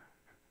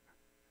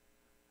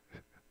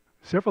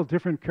several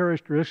different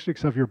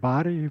characteristics of your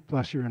body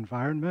plus your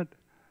environment,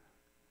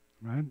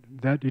 right,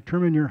 that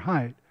determine your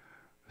height.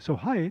 So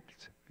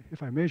height,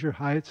 if I measure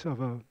heights of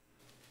a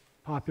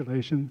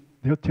population,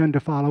 they'll tend to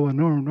follow a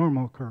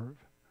normal curve,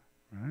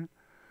 right?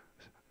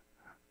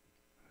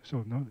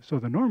 So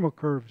the normal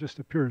curve just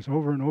appears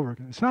over and over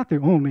again. It's not the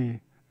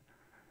only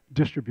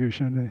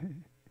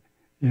distribution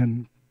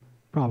in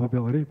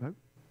probability, but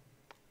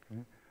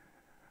okay.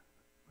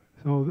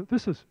 So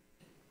this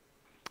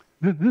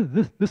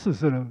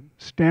is a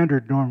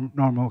standard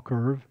normal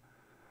curve.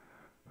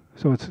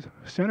 So it's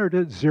centered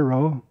at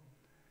 0.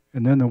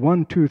 And then the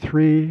 1, 2,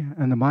 3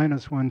 and the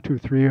minus 1, 2,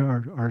 3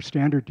 are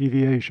standard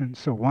deviations.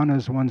 So 1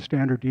 is 1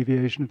 standard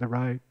deviation to the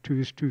right,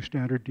 2 is 2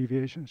 standard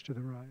deviations to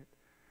the right.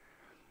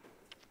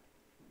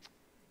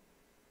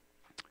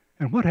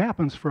 And what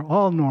happens for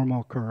all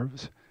normal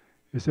curves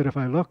is that if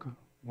I look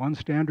 1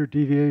 standard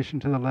deviation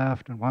to the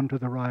left and 1 to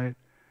the right,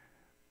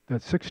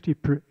 that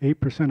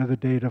 68% of the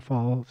data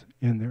falls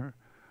in there.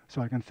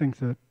 So I can think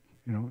that,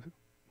 you know,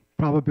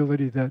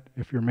 probability that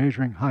if you're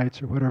measuring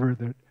heights or whatever,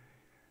 that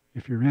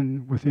if you're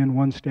within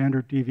 1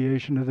 standard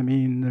deviation of the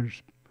mean,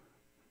 there's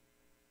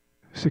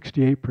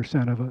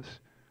 68% of us.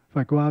 If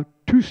I go out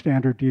 2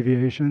 standard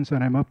deviations,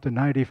 then I'm up to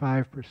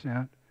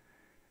 95%,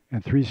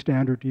 and 3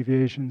 standard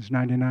deviations,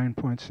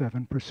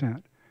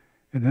 99.7%.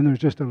 And then there's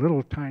just a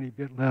little tiny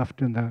bit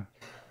left in the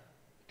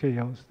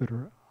tails that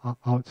are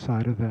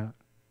outside of that.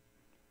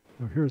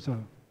 So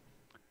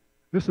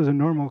this is a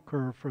normal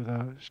curve for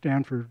the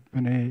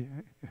Stanford-Binet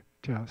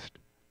test,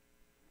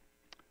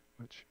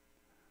 which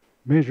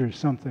measures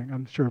something.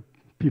 I'm sure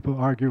people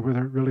argue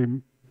whether it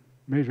really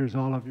measures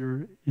all of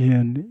your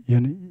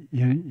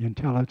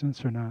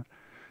intelligence or not.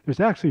 There's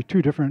actually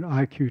 2 different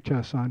IQ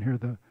tests on here.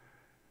 The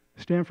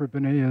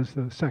Stanford-Binet is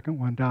the second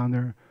one down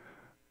there.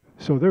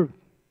 So they're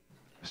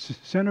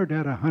centered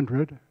at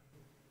 100.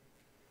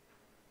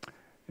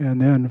 And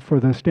then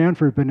for the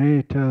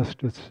Stanford-Binet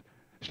test, its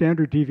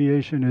standard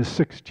deviation is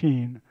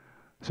 16.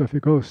 So if you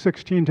go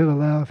 16 to the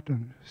left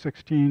and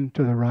 16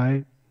 to the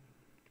right,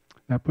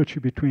 that puts you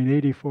between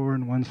 84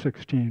 and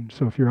 116.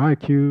 So if your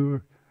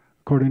IQ,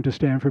 according to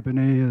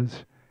Stanford-Binet,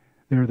 is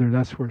there,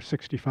 that's where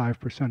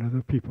 65% of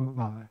the people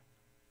lie.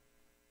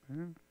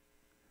 Okay.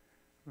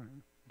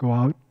 Go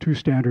out 2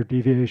 standard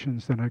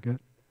deviations, then I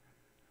get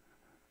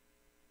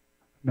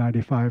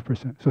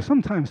 95%. So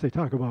sometimes they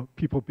talk about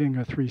people being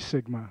a 3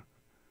 sigma,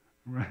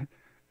 right?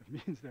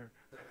 It means they're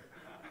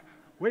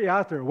way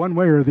out there one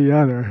way or the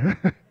other.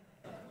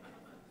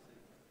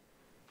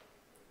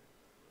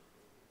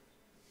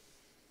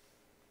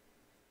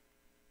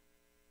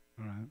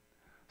 All right.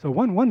 So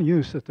one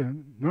use that the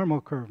normal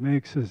curve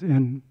makes is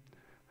in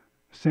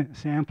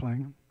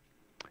sampling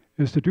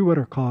is to do what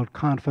are called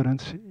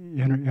confidence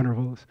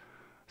intervals.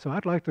 So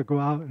I'd like to go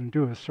out and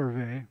do a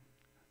survey.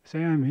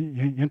 Say I'm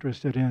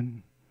interested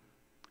in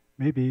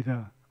maybe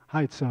the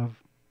heights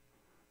of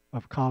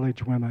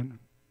college women.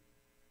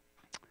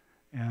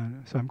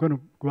 And so I'm going to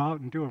go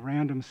out and do a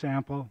random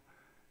sample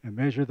and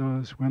measure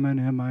those women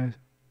in my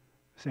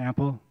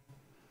sample.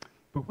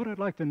 But what I'd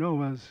like to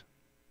know is,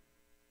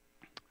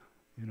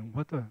 you know,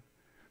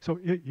 so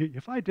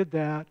if I did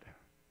that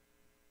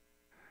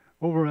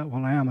over at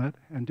Willamette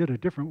and did a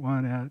different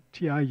one at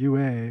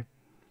TIUA,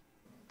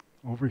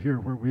 over here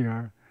where we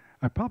are,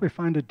 I'd probably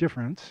find a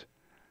difference,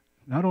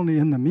 not only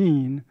in the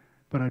mean,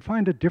 but I'd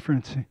find a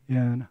difference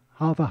in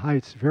how the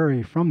heights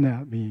vary from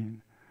that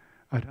mean.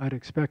 I'd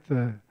expect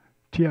the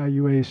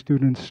TIUA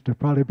students to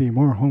probably be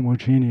more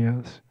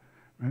homogeneous,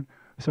 right?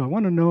 So I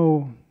want to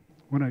know,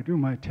 when I do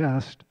my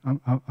test, I'm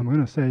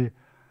going to say,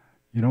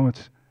 you know,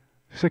 it's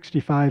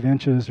 65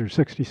 inches or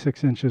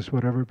 66 inches,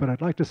 whatever, but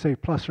I'd like to say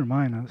plus or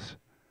minus,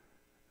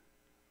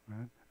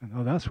 right?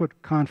 And that's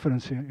what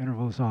confidence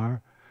intervals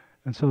are.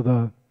 And so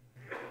the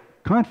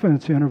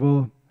confidence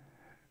interval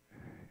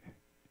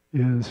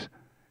is,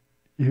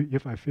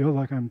 if I feel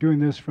like I'm doing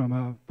this from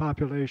a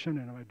population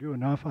and if I do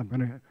enough, I'm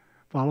going to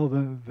follow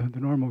the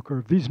normal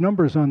curve. These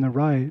numbers on the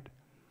right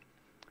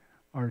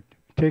are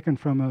taken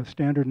from a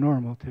standard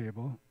normal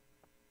table.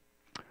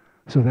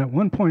 So that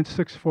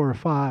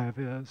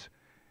 1.645 is,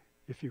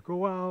 if you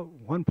go out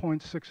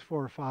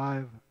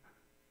 1.645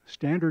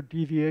 standard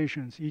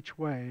deviations each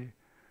way,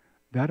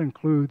 that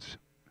includes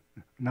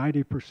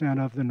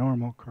 90% of the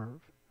normal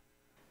curve.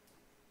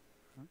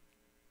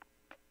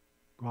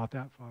 Go out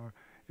that far.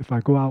 If I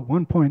go out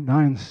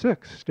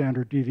 1.96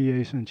 standard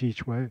deviations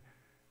each way,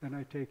 then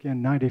I take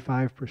in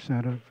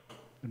 95% of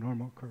the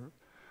normal curve.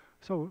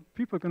 So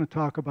people are going to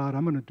talk about,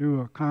 I'm going to do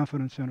a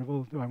confidence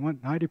interval. Do I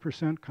want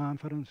 90%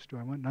 confidence? Do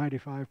I want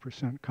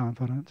 95%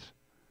 confidence?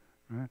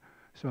 Right?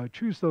 So I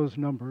choose those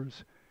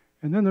numbers.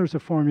 And then there's a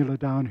formula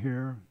down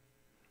here.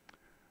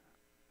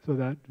 So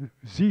that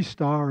Z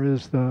star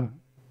is the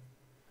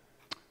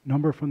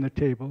number from the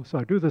table. So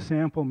I do the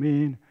sample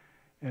mean,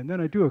 and then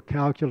I do a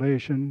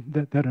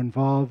calculation that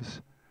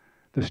involves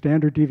the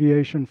standard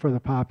deviation for the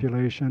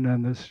population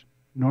and this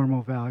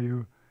normal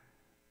value,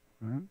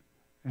 right?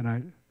 And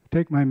I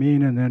take my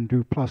mean and then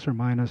do plus or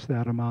minus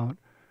that amount.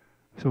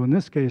 So in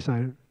this case,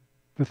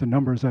 with the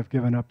numbers I've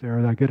given up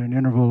there, I get an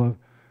interval of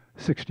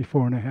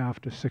 64.5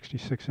 to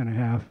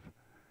 66.5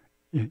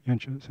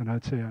 inches, and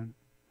I'd say I'm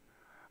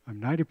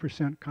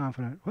 90%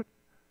 confident. What?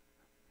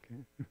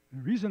 Okay.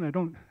 The reason I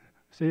don't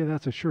say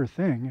that's a sure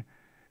thing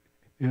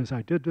is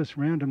I did this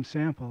random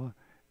sample,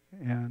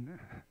 and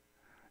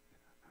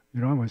you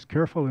know, I was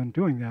careful in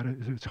doing that.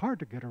 It's hard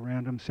to get a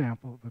random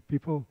sample, but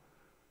people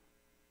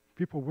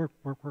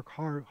work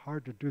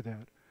hard to do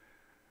that.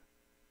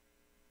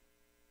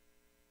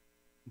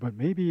 But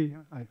maybe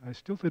I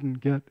still didn't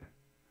get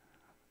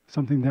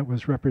something that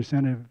was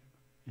representative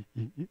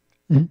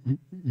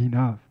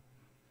enough.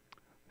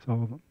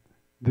 So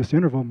this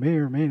interval may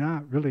or may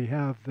not really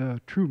have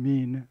the true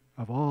mean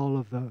of all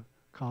of the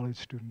college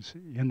students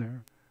in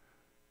there.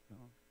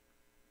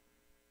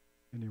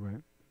 Anyway.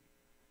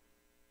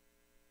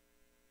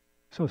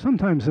 So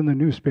sometimes in the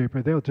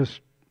newspaper, they'll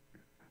just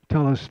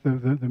tell us the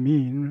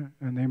mean,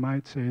 and they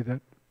might say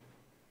that,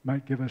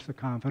 might give us the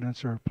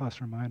confidence or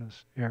plus or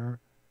minus error.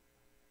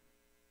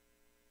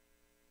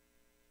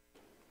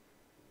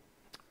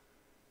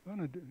 I'm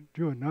going to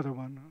do another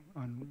one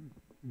on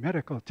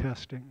medical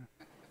testing.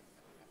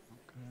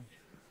 Okay.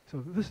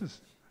 So this is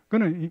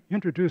going to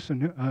introduce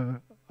a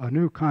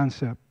new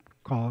concept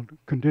called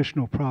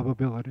conditional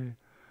probability.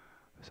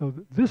 So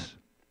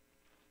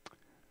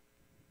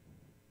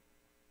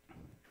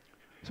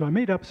so I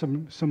made up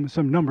some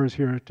numbers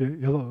here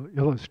to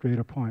illustrate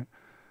a point.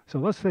 So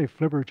let's say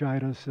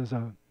flibbergitis is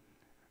a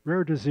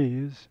rare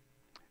disease,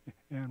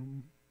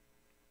 and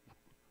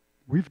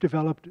we've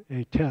developed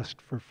a test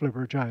for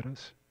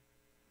flibbergitis.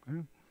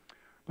 Okay?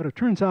 But it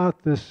turns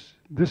out this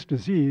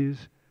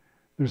disease,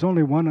 there's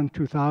only 1 in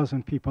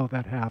 2,000 people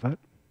that have it.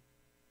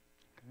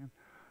 Okay?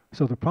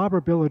 So the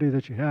probability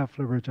that you have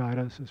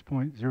flibbergitis is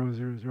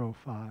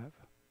 0.0005.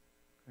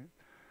 Okay?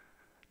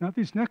 Now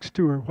these next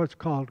two are what's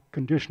called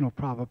conditional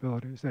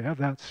probabilities. They have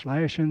that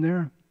slash in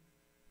there.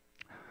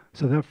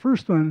 So that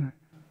first one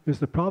is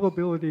the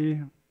probability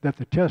that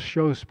the test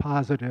shows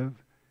positive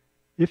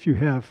if you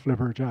have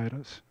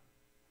flibbergitis.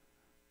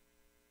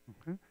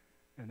 Okay?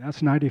 And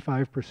that's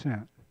 95%.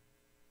 Right?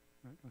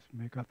 Let's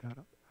make that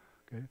up.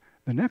 Okay?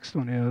 The next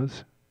one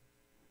is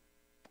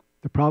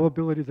the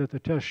probability that the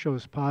test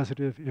shows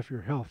positive if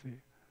you're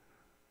healthy.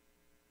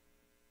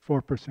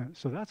 4%.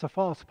 So that's a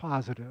false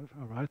positive,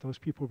 all right? Those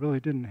people really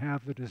didn't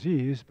have the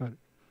disease, but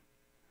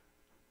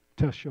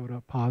test showed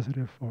up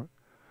positive for it.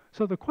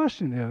 So the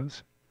question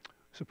is,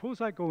 suppose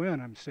I go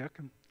in, I'm sick,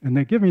 and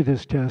they give me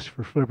this test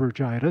for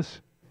flibbergitis,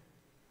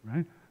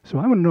 right? So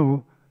I want to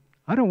know,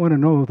 I don't want to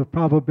know the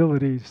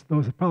probabilities,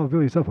 those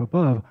probabilities up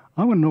above.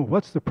 I want to know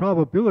what's the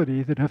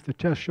probability that if the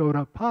test showed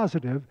up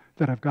positive,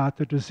 that I've got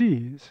the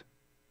disease.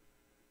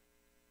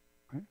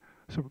 Right?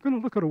 So we're going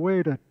to look at a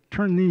way to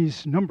turn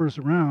these numbers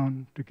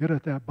around to get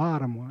at that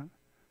bottom one.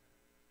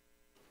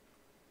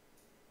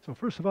 So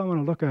first of all, I want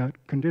to look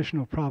at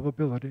conditional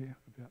probability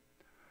a bit.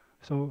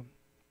 So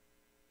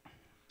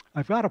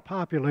I've got a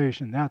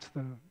population, that's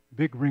the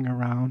big ring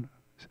around,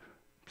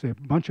 say a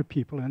bunch of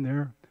people in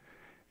there.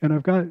 And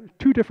I've got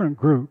two different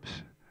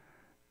groups.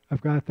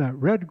 I've got that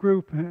red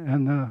group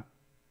and the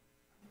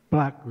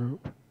black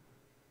group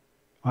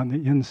on the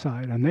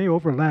inside, and they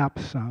overlap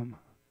some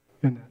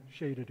in that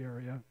shaded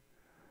area.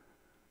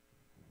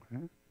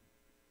 Okay.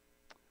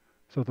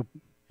 So the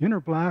inner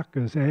black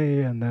is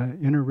A and the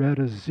inner red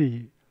is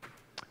Z.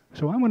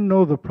 So I want to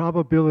know the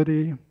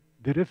probability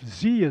that if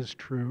Z is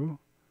true,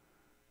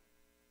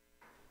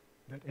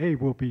 that A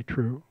will be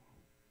true.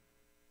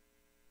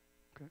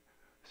 Okay.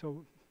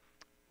 So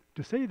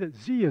to say that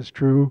Z is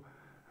true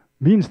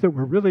means that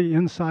we're really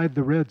inside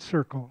the red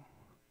circle.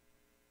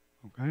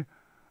 Okay?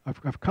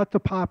 I've cut the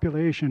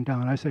population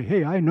down. I say,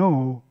 hey, I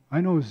know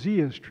Z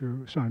is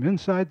true, so I'm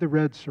inside the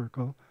red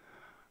circle.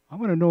 I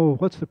want to know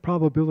what's the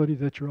probability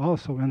that you're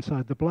also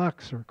inside the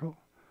black circle.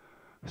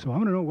 So I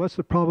want to know what's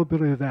the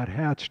probability of that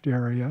hatched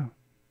area.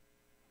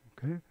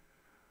 Okay?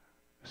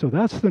 So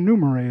that's the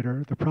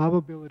numerator, the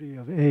probability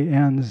of A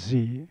and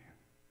Z.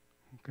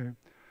 Okay?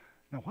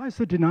 Now, why is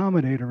the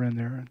denominator in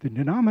there? The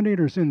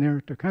denominator's in there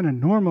to kind of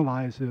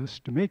normalize this,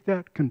 to make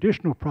that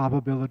conditional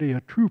probability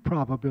a true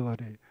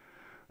probability.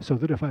 So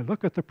that if I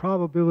look at the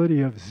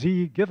probability of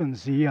Z given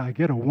Z, I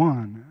get a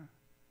 1.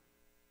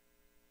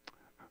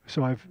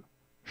 So I've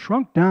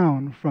shrunk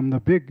down from the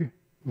big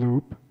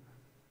loop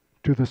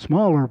to the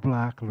smaller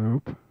black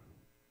loop,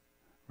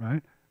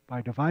 right?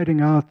 By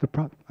dividing out the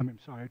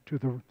to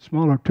the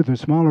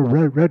smaller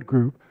red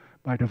group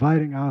by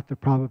dividing out the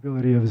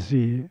probability of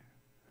Z.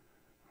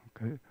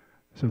 Okay,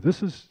 so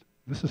this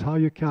is how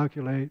you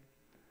calculate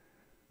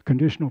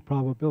conditional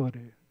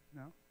probability.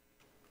 Now,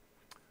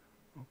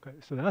 okay,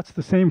 so that's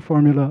the same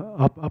formula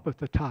up at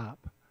the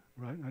top,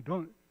 right?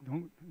 Now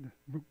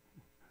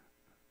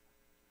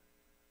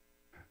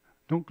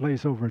don't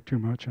glaze over too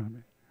much on me.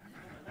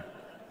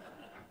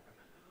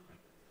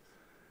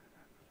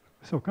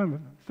 So kind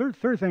of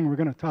third thing we're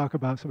going to talk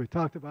about, so we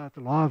talked about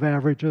the law of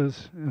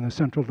averages and the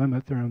central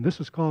limit theorem. This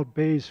is called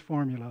Bayes'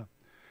 formula.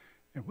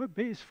 And what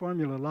Bayes'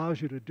 formula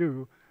allows you to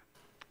do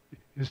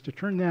is to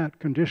turn that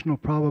conditional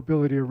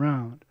probability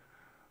around.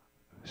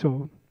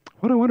 So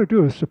what I want to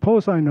do is,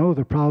 suppose I know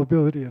the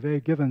probability of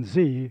A given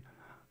Z,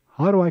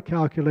 how do I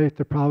calculate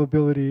the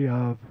probability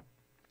of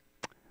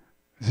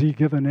Z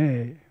given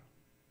A?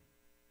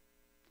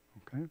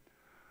 Okay.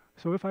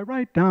 So if I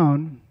write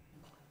down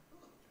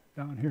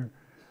here,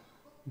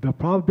 the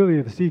probability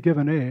of Z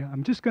given A,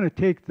 I'm just going to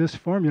take this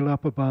formula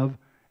up above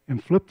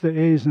and flip the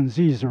A's and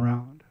Z's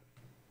around.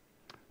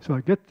 So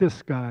I get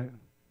this guy.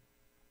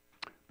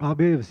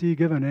 Probability of Z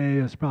given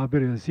A is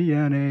probability of Z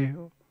and A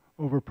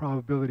over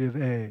probability of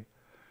A.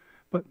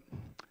 But,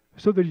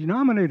 so the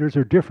denominators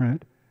are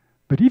different,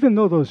 but even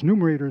though those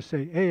numerators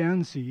say A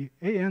and Z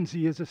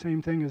is the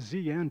same thing as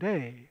Z and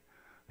A.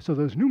 So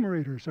those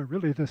numerators are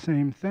really the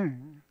same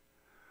thing.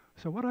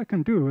 So what I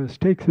can do is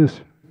take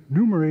this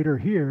numerator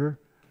here,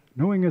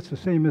 knowing it's the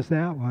same as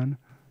that one,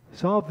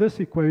 solve this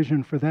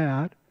equation for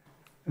that,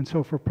 and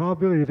so for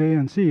probability of A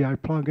and Z, I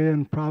plug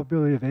in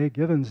probability of A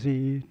given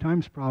Z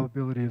times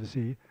probability of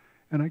Z,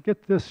 and I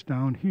get this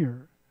down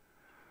here.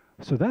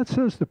 So that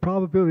says the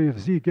probability of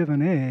Z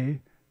given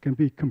A can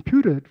be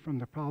computed from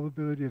the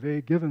probability of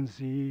A given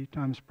Z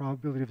times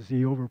probability of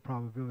Z over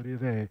probability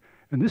of A.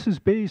 And this is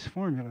Bayes'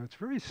 formula. It's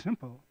very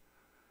simple,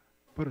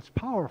 but it's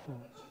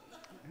powerful.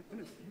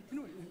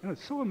 And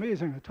it's so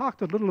amazing. I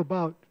talked a little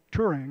about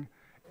Turing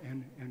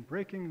and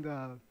breaking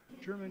the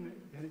German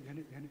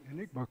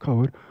Enigma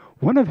code.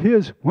 One of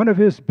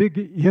his big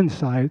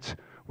insights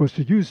was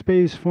to use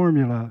Bayes'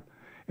 formula.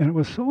 And it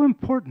was so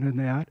important in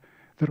that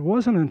it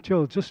wasn't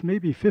until just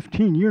maybe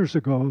 15 years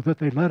ago that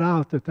they let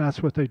out that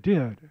that's what they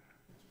did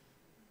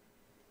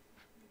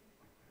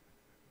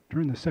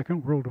during the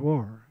Second World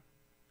War.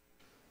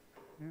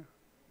 Yeah.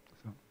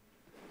 So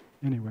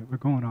anyway, we're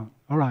going on.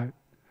 All right.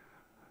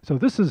 So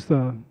this is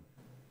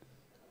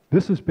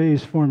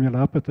Bayes'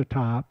 formula up at the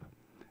top,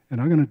 and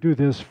I'm going to do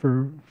this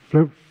for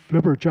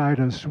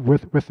Flibbergitis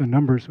with the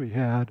numbers we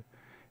had,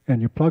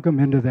 and you plug them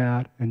into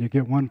that, and you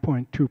get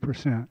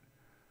 1.2%.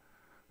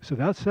 So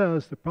that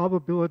says the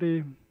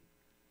probability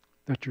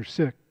that you're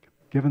sick,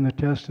 given the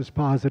test is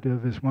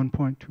positive, is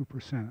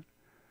 1.2%.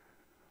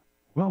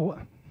 Well,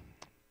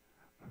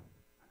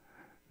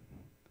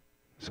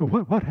 so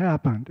what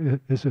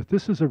happened is that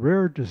this is a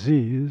rare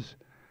disease,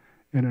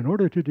 and in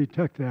order to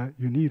detect that,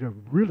 you need a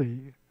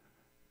really,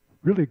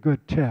 really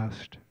good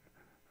test.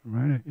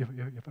 Right?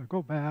 If I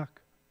go back,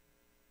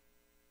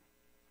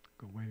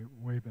 go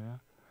way back,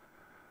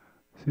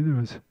 see there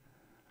was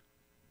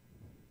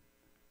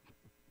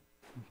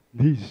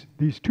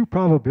these two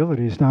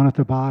probabilities down at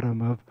the bottom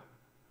of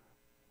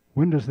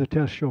when does the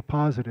test show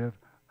positive.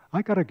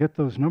 I got to get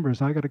those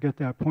numbers. I got to get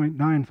that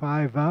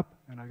 0.95 up,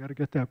 and I got to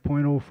get that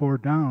 0.04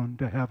 down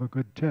to have a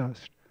good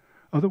test.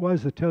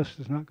 Otherwise, the test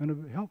is not going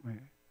to help me.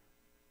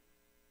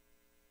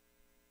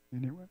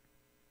 Anyway.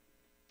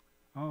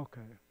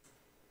 Okay.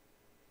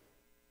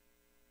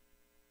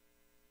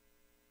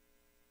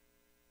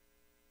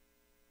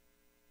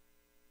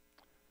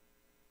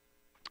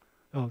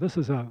 Oh, this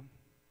is a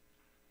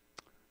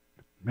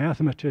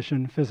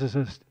mathematician,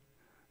 physicist,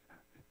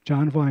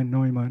 John von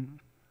Neumann,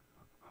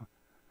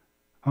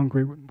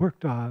 Hungary,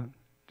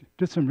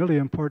 did some really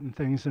important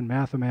things in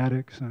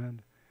mathematics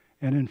and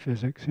in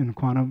physics, in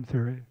quantum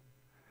theory.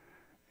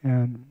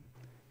 And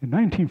in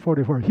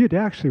 1944, he had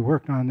actually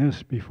worked on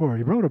this before.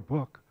 He wrote a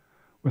book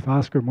with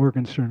Oscar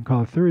Morgenstern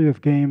called Theory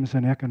of Games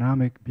and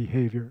Economic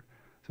Behavior.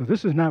 So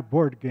this is not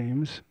board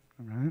games,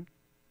 all right?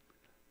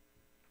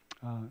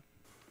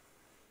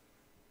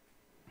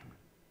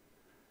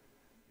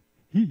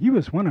 He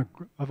was one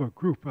of a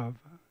group of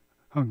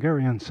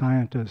Hungarian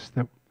scientists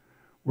that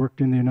worked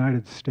in the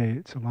United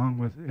States, along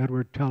with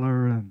Edward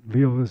Teller and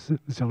Leo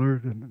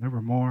Szilard, and there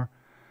were more.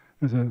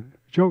 There's a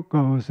joke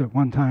goes that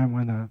one time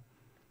when the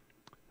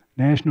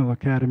National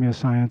Academy of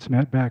Science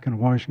met back in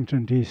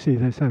Washington, D.C.,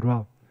 they said,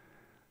 well,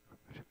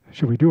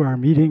 should we do our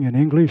meeting in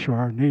English or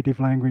our native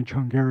language,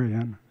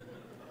 Hungarian?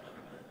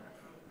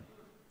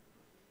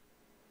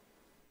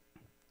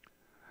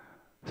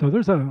 So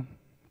there's a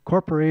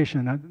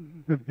corporation.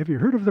 Have you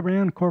heard of the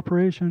RAND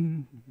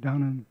Corporation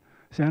down in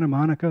Santa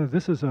Monica?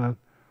 It's a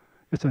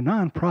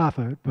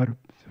nonprofit, but it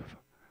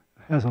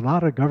has a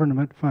lot of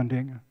government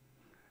funding,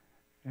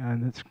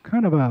 and it's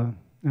kind of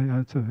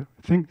it's a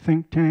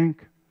think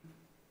tank.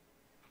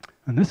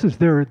 And this is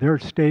their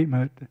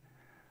statement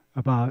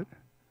about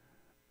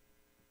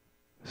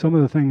some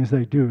of the things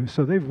they do.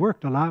 So they've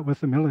worked a lot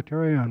with the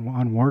military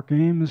on war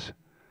games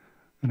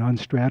and on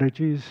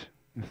strategies.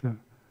 If the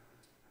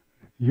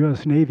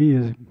U.S. Navy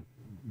is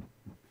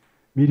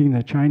meeting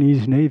the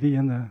Chinese Navy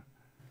in the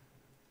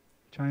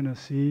China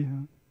Sea.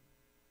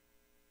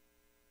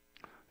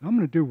 I'm going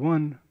to do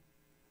one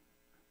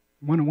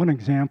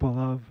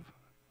example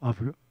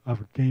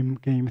of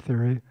game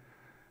theory.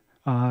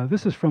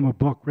 This is from a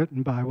book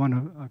written by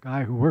a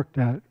guy who worked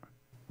at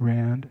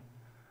RAND.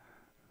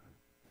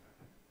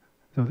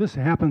 So this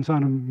happens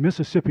on a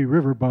Mississippi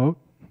River boat,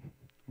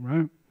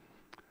 right?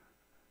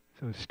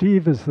 So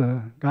Steve is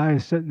the guy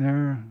sitting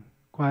there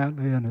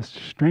quietly, and a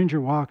stranger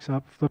walks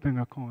up flipping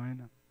a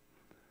coin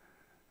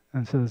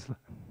and says,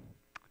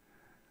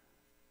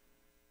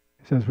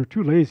 we're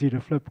too lazy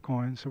to flip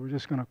coins, so we're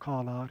just going to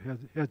call out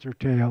heads or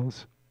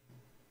tails.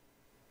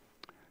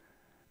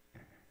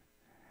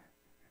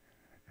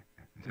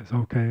 He says,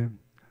 okay.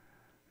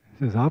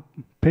 He says, I'll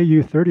pay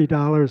you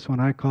 $30 when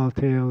I call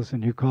tails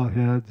and you call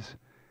heads,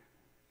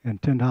 and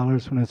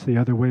 $10 when it's the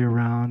other way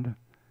around.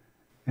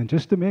 And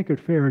just to make it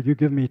fair, you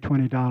give me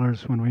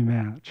 $20 when we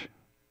match.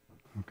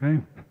 Okay?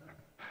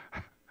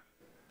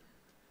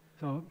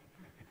 So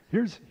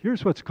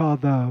here's what's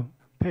called the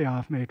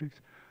payoff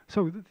matrix.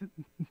 So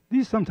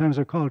these sometimes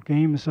are called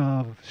games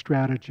of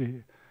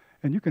strategy.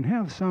 And you can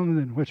have some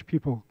in which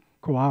people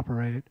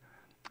cooperate.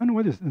 I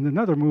know there's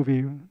another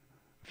movie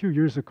a few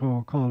years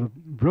ago called A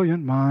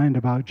Brilliant Mind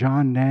about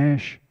John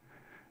Nash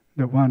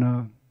that won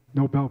a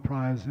Nobel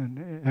Prize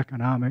in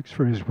economics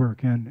for his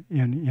work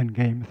in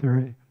game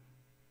theory.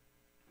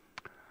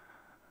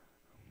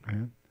 Okay.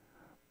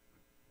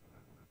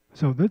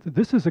 So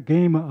this is a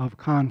game of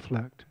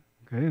conflict.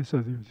 Okay, so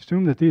you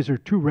assume that these are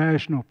two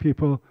rational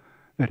people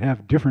that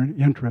have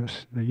different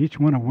interests. They each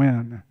want to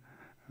win.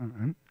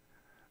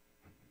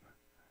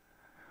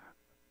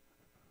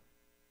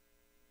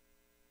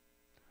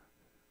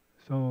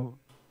 So,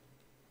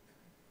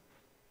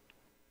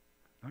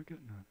 I'm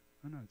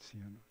not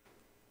seeing it.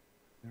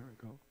 There we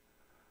go.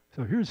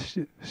 So here's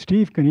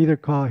Steve can either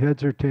call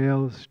heads or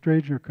tails,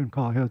 stranger can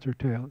call heads or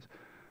tails.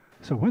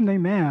 So when they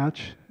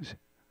match,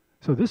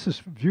 so this is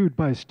viewed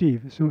by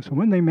Steve. So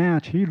when they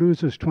match, he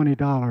loses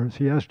 $20.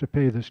 He has to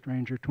pay the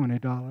stranger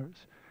 $20.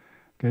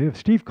 Okay, if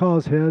Steve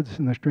calls heads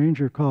and the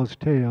stranger calls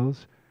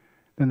tails,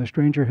 then the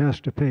stranger has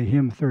to pay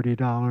him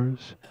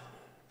 $30.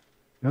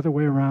 The other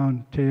way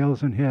around,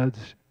 tails and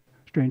heads,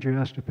 stranger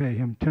has to pay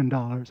him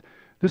 $10.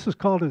 This is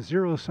called a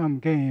zero-sum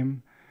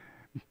game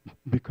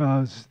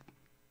because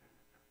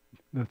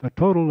the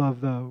total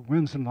of the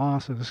wins and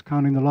losses,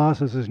 counting the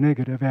losses as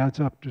negative, adds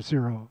up to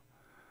 0.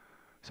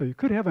 So you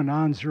could have a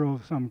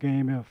non-zero-sum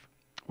game if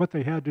what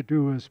they had to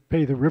do is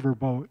pay the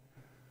riverboat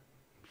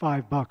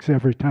 $5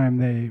 every time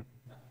they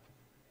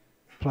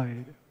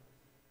played.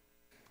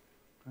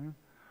 Okay?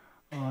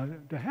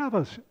 To have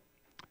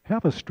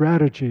a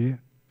strategy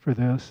for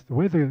this, the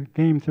way the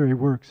game theory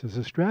works is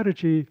a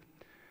strategy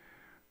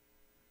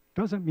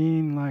doesn't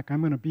mean like I'm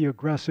going to be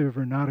aggressive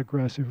or not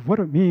aggressive. What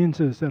it means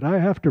is that I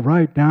have to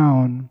write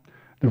down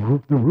the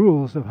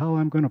rules of how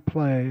I'm going to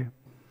play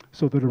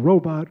so that a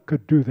robot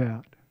could do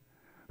that.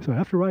 So I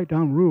have to write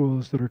down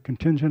rules that are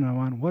contingent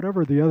on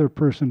whatever the other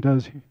person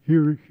does.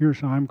 Here's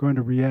how I'm going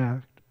to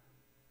react.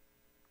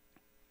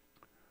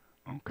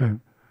 Okay.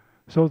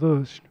 So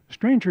the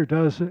stranger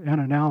does an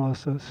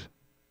analysis,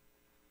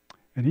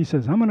 and he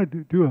says, I'm going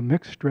to do a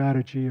mixed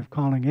strategy of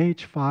calling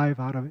H 5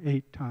 out of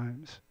 8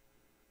 times.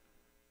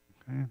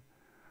 Okay.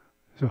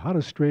 So how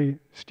does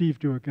Steve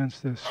do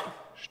against this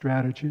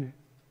strategy?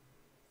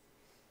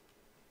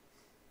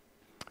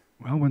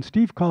 Well, when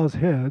Steve calls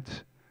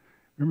heads,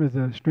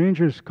 remember the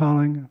stranger's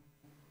calling,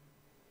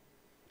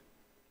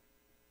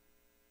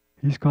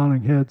 he's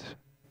calling heads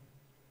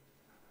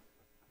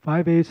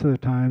 5/8 of the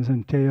times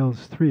and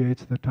tails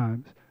 3/8 of the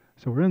times.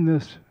 So we're in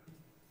this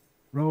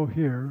row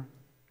here,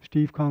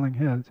 Steve calling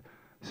heads.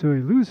 So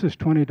he loses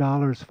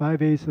 $20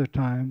 5/8 of the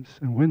times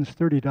and wins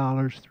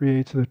 $30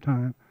 3/8 of the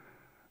time.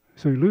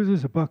 So he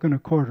loses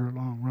 $1.25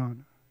 long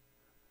run.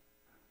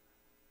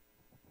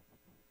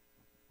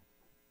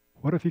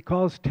 What if he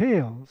calls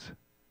tails?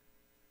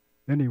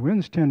 Then he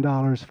wins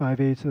 $10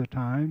 5/8 of the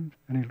time,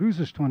 and he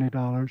loses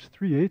 $20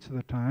 3/8 of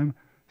the time,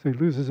 so he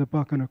loses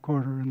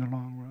 $1.25 in the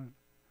long run.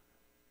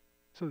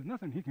 So there's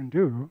nothing he can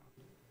do,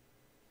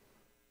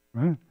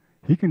 right?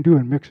 He can do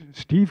a mix.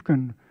 Steve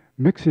can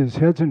mix his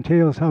heads and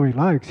tails how he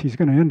likes. He's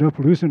going to end up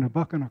losing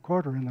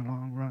 $1.25 in the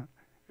long run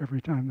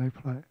every time they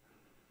play.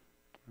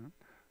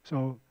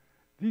 So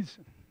there's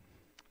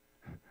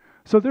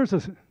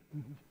an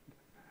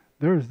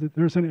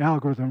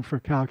algorithm for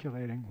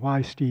calculating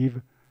why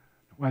the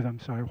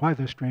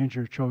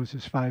stranger chose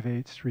his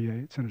 5/8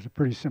 3/8, and it's a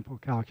pretty simple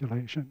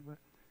calculation. But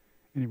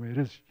anyway, it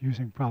is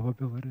using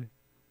probability.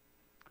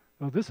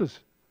 So this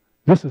is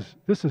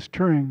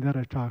Turing that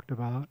I talked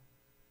about.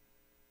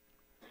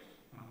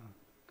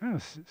 Kind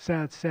of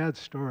sad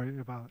story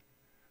about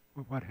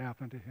what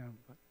happened to him.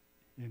 But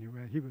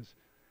anyway, he was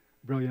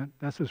brilliant.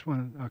 That's just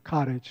a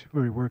cottage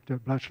where he worked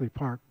at Bletchley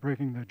Park,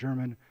 breaking the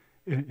German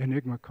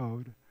Enigma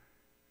code.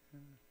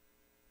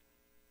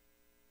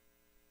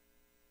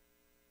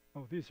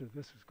 Oh, this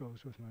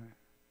goes with my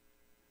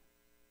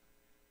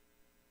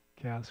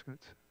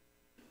caskets.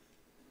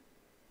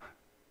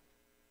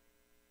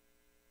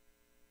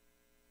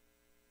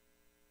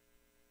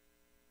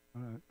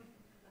 All right.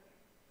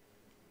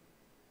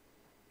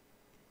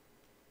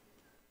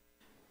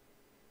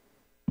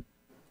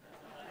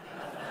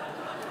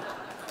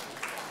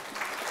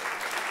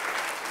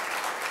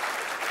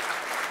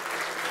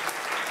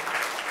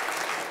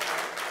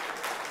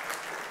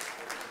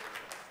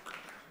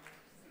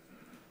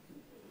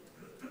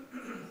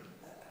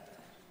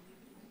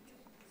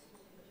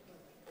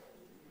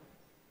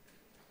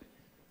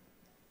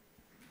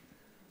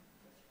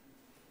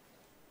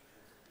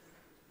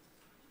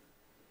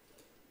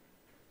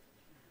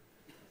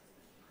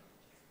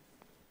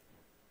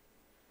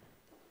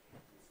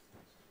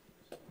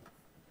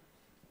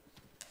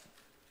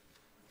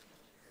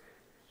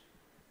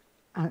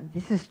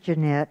 This is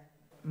Jeanette.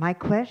 My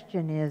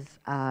question is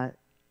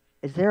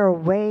there a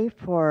way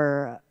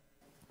for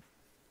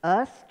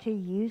us to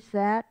use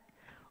that,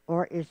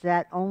 or is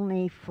that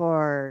only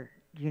for,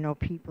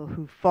 people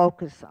who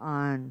focus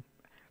on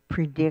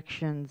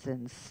predictions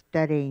and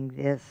studying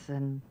this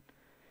in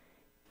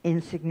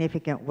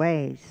insignificant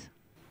ways?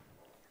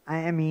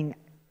 I mean,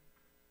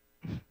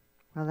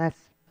 well,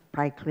 that's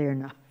probably clear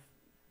enough.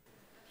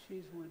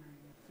 She's wondering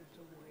if there's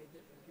a way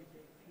that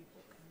everyday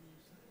people can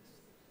use this.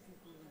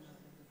 People who are not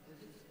in the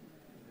business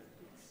community.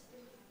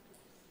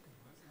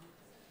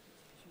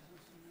 She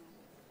wants to know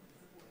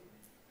the way that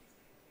people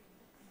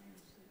can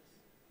use this.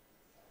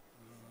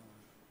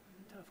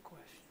 Tough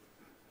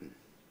question.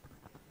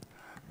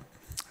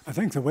 I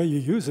think the way you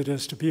use it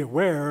is to be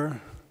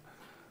aware,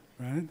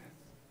 right?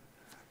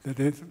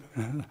 That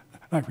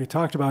like we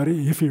talked about,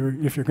 if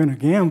you're going to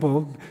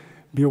gamble,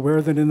 be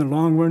aware that in the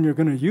long run you're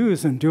going to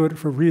use and do it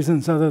for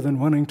reasons other than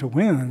wanting to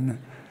win.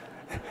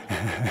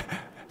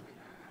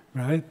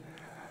 right?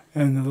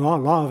 And the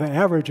law of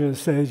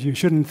averages says you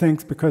shouldn't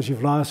think because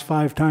you've lost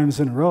 5 times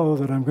in a row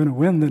that I'm going to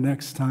win the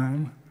next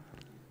time.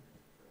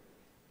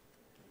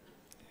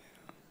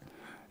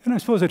 And I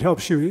suppose it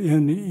helps you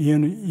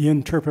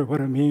interpret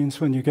what it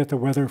means when you get the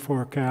weather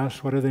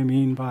forecast. What do they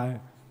mean by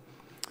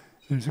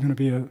there's going to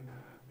be a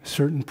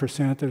certain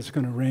percent that it's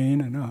going to rain,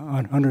 and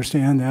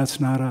understand that's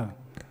not a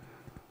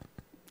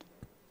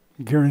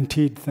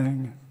guaranteed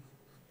thing.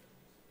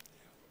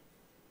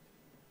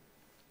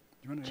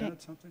 Do you want to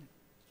add something?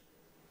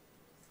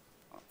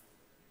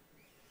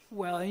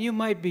 Well, you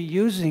might be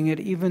using it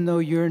even though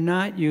you're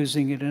not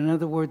using it. In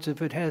other words,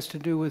 if it has to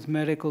do with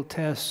medical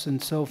tests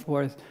and so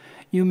forth,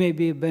 you may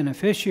be a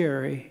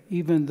beneficiary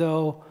even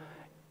though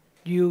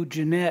you,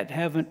 Jeanette,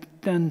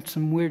 haven't done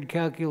some weird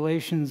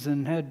calculations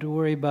and had to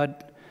worry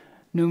about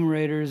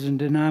numerators and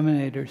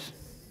denominators.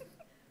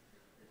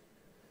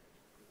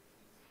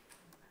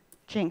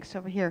 Jinx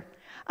over here.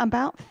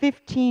 About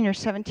 15 or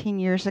 17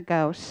 years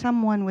ago,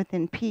 someone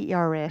within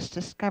PERS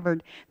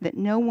discovered that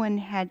no one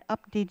had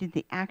updated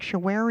the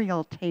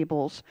actuarial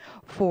tables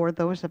for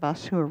those of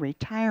us who are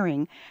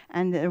retiring,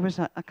 and there was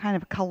a kind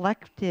of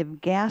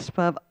collective gasp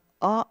of,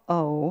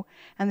 uh-oh,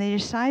 and they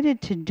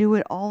decided to do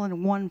it all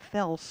in one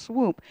fell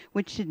swoop,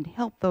 which didn't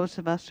help those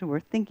of us who were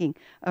thinking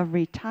of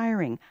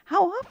retiring.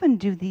 How often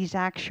do these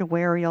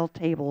actuarial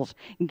tables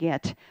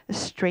get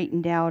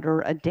straightened out or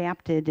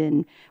adapted,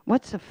 and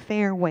what's a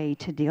fair way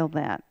to deal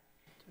that?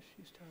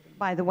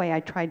 By the way,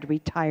 I tried to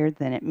retire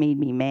then. It made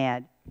me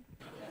mad.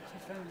 She's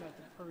talking about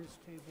the PERS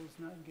tables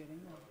not getting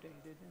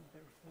updated, and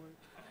therefore,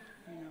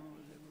 you know,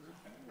 they were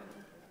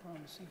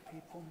promising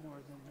people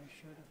more than they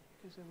should have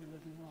because they were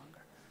living longer.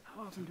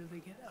 How often do they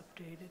get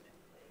updated?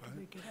 Do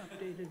they get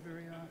updated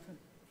very often?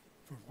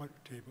 For what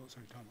tables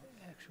are you talking about?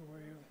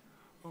 Actuarial.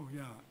 Oh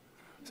yeah.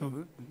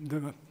 So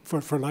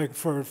for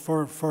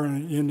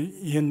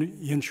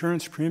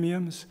insurance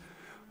premiums,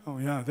 oh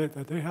yeah,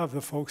 they have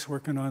the folks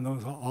working on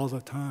those all the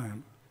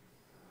time.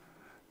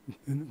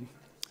 I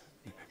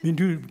mean,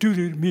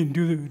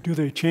 do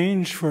they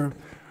change for?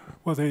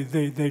 Well,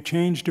 they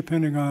change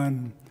depending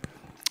on,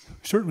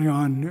 certainly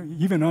on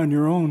even on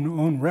your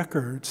own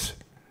records,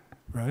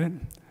 right?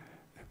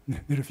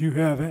 That if you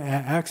have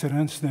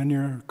accidents, then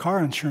your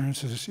car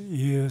insurance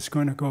is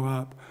going to go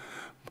up.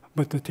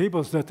 But the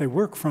tables that they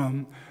work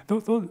from,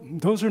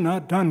 those are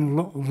not done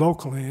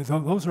locally.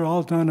 Those are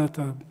all done at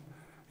the,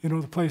 you know,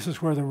 the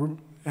places where the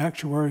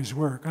actuaries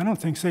work. I don't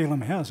think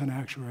Salem has an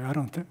actuary. I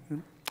don't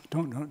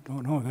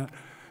know that.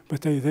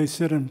 But they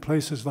sit in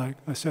places like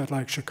I said,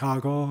 like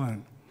Chicago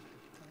and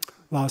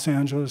Los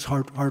Angeles,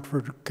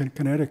 Hartford,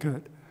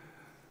 Connecticut.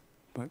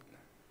 But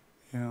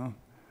you know.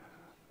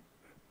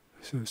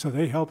 So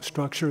they help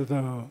structure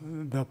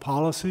the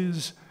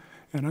policies,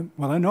 and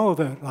I know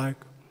that like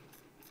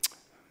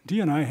Dee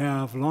and I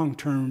have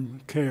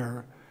long-term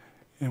care,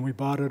 and we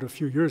bought it a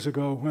few years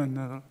ago when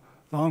the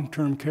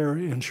long-term care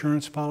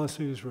insurance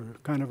policies were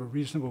kind of a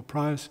reasonable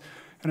price,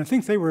 and I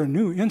think they were a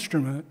new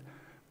instrument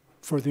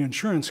for the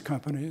insurance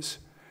companies,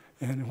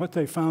 and what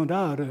they found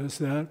out is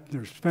that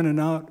they're spending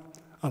out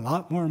a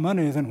lot more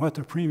money than what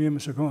the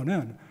premiums are going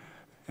in,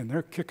 and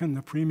they're kicking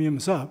the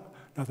premiums up.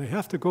 Now they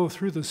have to go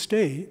through the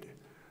state.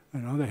 You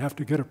know, they have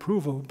to get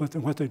approval, but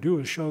then what they do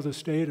is show the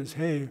state is,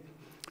 hey,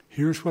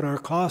 here's what our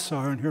costs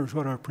are and here's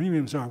what our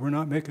premiums are. We're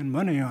not making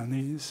money on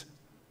these.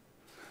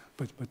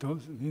 But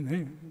those, I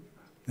mean,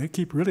 they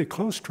keep really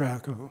close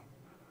track of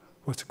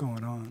what's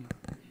going on.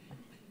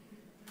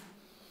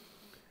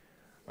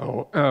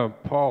 Oh,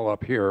 Paul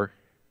up here,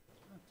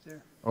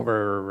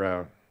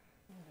 over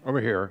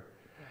here.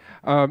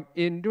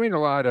 In doing a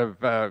lot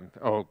of, I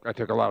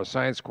took a lot of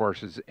science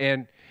courses,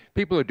 and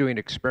people are doing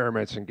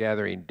experiments and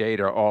gathering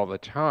data all the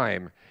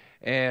time.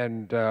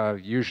 And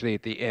usually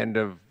at the end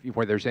of,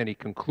 where there's any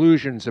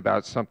conclusions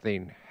about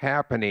something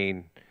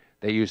happening,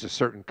 they use a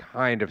certain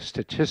kind of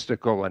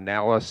statistical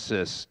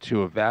analysis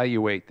to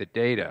evaluate the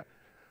data.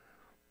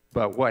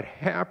 But what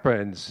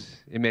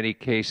happens in many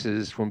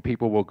cases when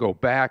people will go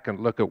back and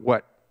look at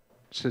what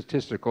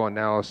statistical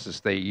analysis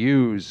they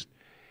used,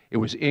 it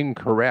was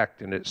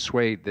incorrect and it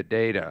swayed the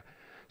data.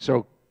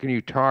 So can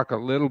you talk a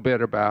little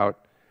bit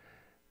about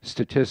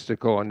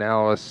statistical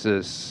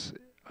analysis,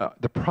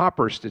 the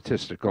proper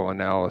statistical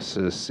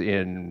analysis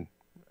in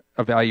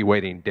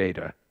evaluating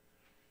data?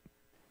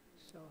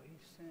 So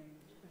he's saying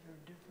that there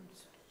are different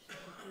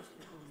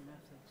statistical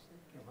methods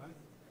that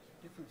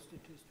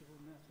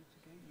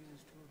get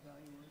used to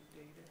evaluate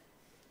data,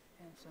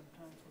 and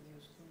sometimes we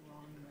use the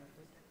wrong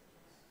method.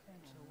 And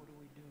so what do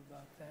we do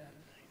about that?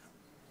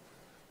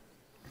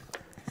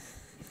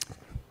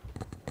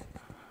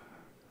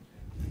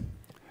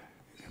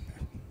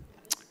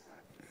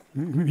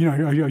 You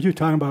know, are you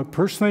talking about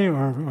personally,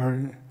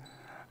 or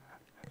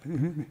I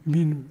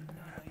mean?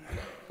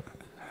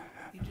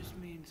 He just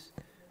means.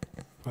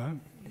 What?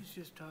 He's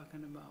just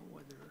talking about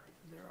whether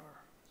there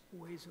are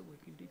ways that we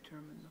can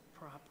determine the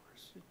proper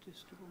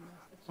statistical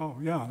methods. Oh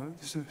yeah.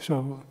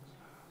 So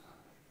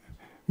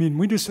I mean,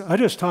 I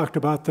just talked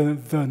about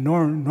the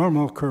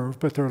normal curve,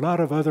 but there are a lot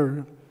of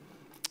other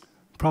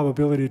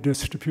probability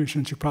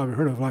distributions you probably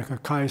heard of, like a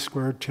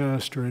chi-squared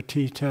test or a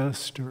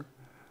t-test,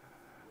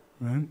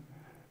 right?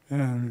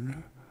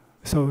 And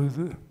so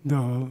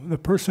the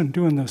person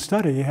doing the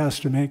study has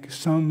to make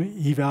some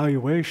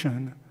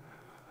evaluation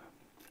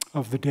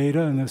of the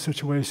data and the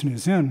situation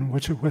he's in,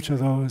 which of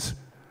those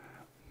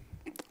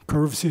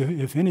curves,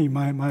 if any,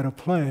 might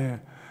apply.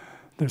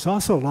 There's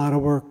also a lot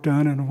of work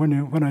done, and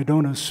when I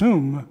don't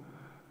assume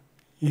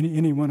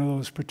any one of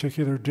those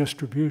particular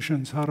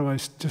distributions, how do I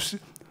just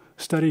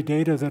study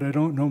data that I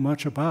don't know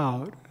much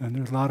about? And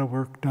there's a lot of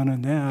work done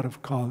in that. It's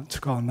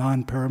called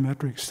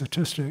non-parametric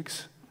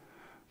statistics.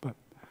 But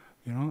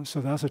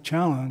so that's a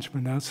challenge,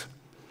 but that's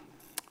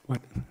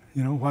what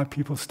why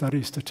people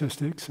study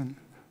statistics and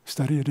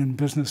study it in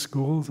business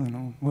schools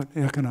and what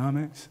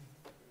economics.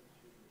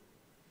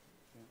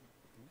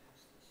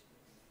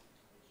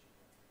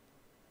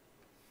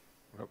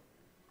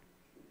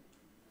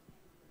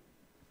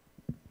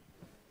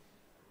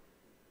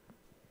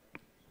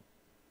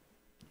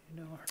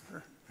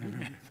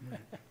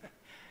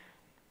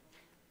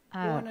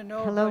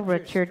 Hello,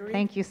 Richard.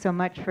 Thank you so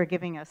much for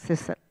giving us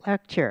this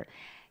lecture.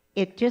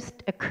 It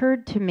just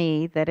occurred to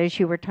me that as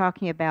you were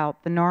talking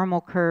about the normal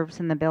curves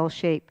and the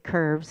bell-shaped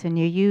curves, and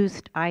you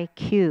used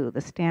IQ,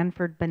 the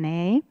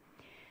Stanford-Binet,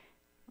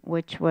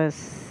 which was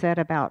set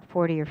about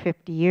 40 or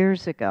 50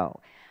 years ago,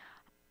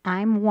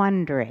 I'm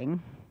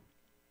wondering,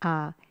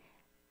 do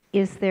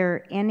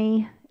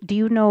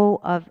you know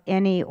of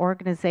any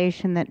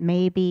organization that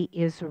maybe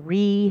is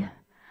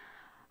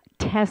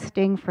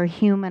testing for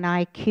human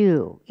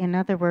IQ? In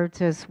other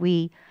words, as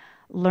we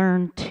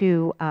learn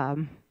to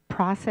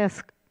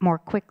process more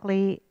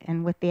quickly,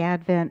 and with the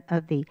advent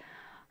of the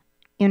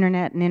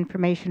internet and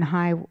information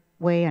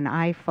highway and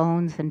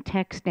iPhones and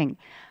texting,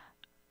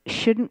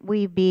 shouldn't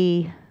we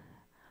be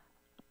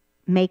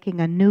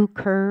making a new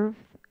curve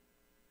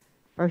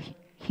for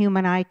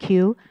human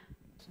IQ?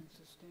 Since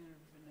the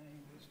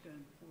Stanford-Binet was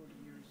done 40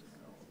 years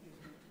ago,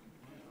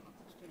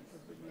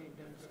 Stanford-Binet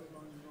done so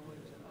long ago,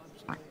 it's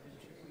obsolete, and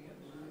should we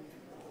have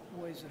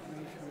new ways of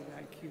measuring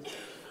IQ?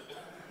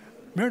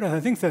 Meredith, I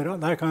think that,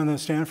 like on the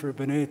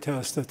Stanford-Binet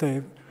test, that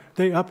they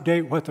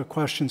update what the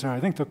questions are. I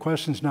think the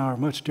questions now are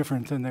much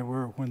different than they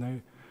were when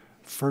they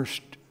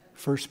first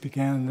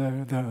began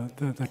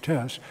the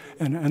test.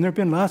 And there have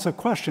been lots of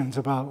questions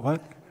about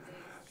what,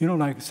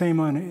 like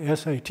same on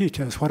SAT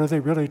tests, what do they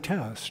really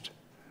test?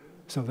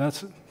 So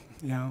that's,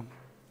 I'm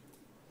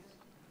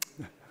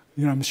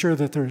sure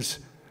that there's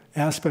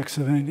aspects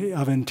of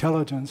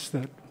intelligence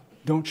that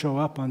don't show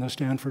up on the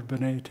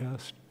Stanford-Binet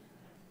test.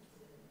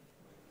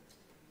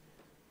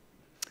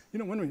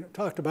 When we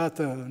talked about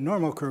the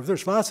normal curve,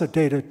 there's lots of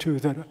data too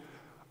that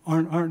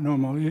aren't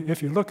normal.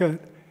 If you look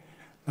at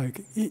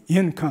like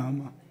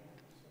income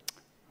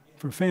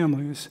for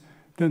families,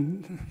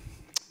 then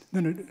I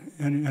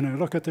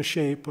look at the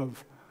shape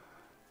of,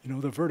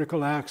 the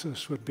vertical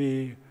axis would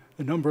be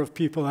the number of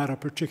people at a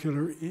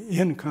particular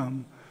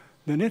income,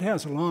 then it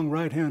has a long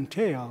right-hand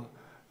tail.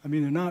 I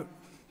mean, they're not,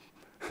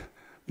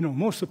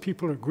 most of the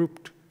people are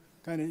grouped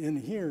kind of in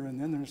here, and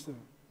then there's the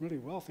really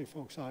wealthy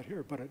folks out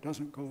here, but it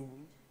doesn't go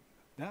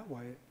that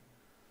way.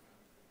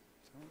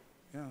 So,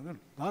 there are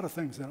a lot of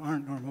things that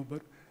aren't normal,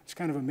 but it's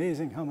kind of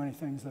amazing how many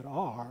things that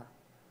are.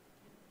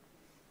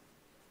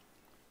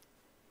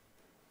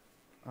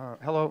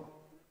 Hello.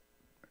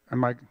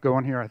 Am I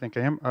going here? I think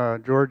I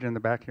am. George in the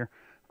back here.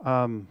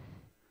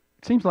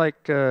 It seems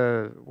like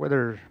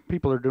whether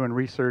people are doing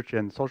research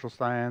in social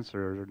science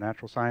or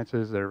natural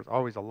sciences, there's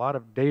always a lot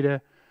of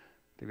data.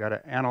 They've got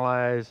to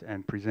analyze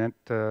and present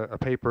a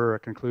paper, a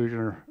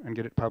conclusion, and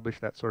get it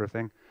published, that sort of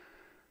thing.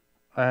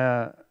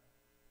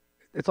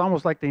 It's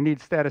almost like they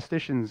need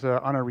statisticians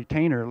on a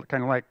retainer,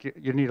 kind of like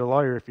you need a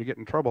lawyer if you get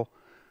in trouble.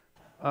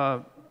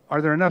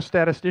 Are there enough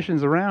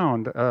statisticians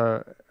around?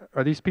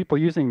 Are these people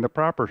using the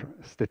proper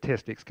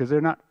statistics? Because they're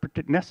not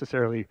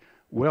necessarily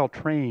well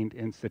trained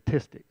in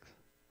statistics.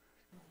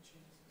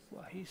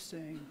 Well, he's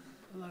saying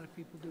a lot of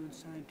people doing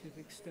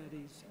scientific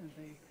studies, and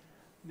they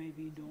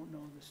maybe don't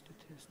know the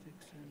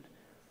statistics,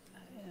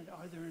 and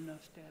are there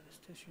enough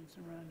statisticians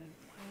around? And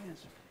my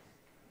answer,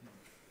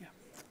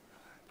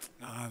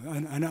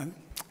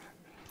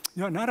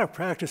 I'm not a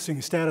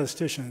practicing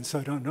statistician, so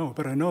I don't know,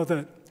 but I know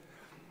that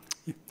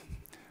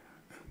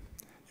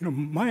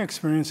my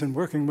experience in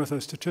working with a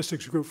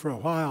statistics group for a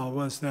while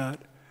was that,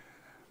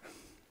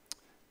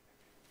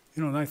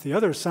 like the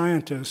other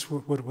scientists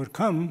would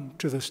come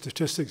to the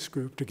statistics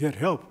group to get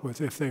help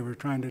with if they were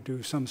trying to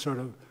do some sort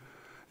of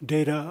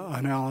data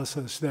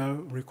analysis that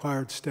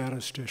required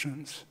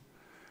statisticians.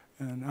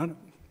 And I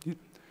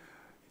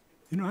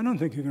don't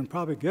think you can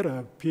probably get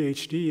a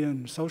PhD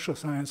in social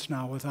science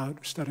now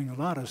without studying a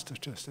lot of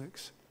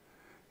statistics.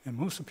 And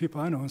most of the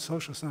people I know in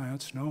social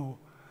science know,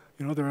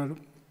 there are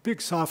big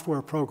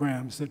software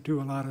programs that do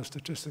a lot of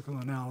statistical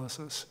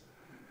analysis.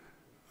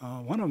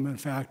 One of them, in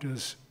fact,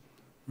 is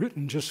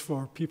written just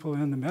for people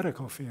in the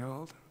medical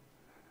field.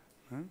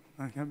 Right?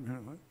 I can't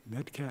remember,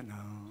 MedCat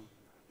now.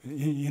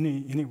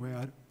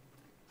 Anyway,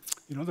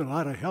 there's a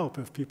lot of help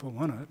if people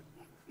want it.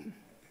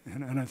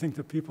 And I think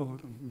that people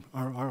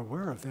are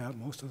aware of that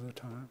most of the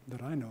time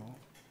that I know.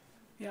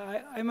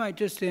 Yeah, I might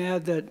just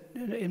add that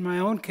in my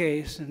own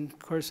case, and of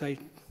course I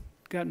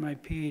got my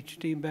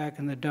PhD back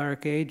in the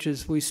dark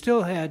ages, we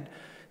still had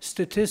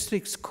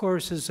statistics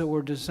courses that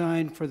were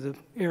designed for the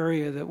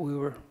area that we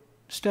were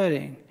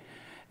studying.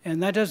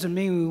 And that doesn't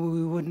mean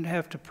we wouldn't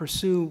have to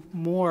pursue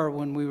more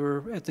when we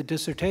were at the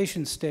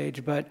dissertation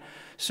stage, but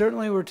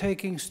certainly we're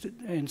taking,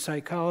 in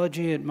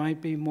psychology, it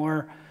might be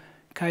more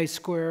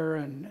chi-square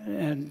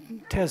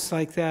and tests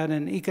like that.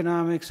 In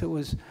economics,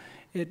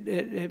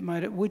 it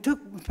might, we took,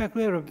 in fact,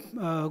 we had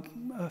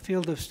a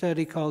field of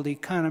study called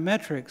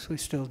econometrics, we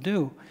still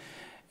do.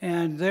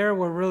 And there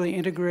we're really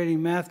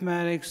integrating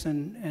mathematics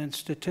and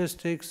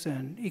statistics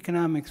and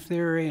economic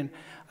theory. And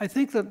I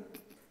think that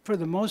for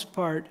the most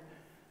part,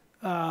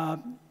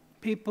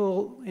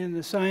 people in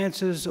the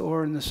sciences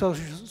or in the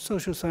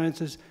social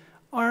sciences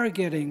are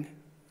getting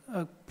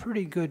a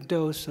pretty good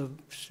dose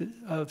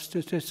of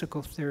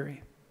statistical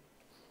theory.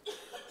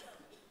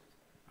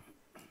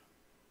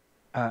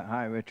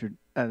 Hi, Richard.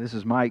 This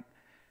is Mike.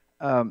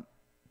 I'm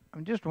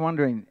just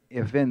wondering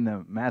if in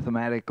the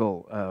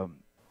mathematical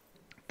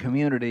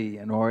community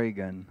in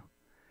Oregon,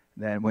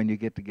 that when you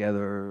get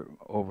together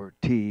over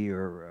tea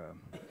or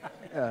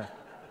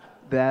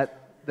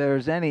that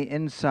there's any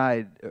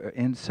insight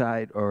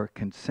or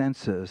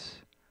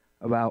consensus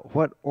about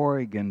what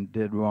Oregon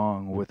did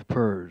wrong with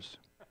PERS.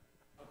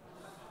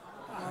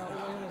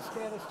 When the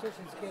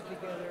statisticians get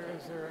together,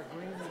 is there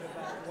agreement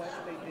about what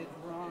they did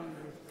wrong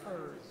with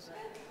PERS?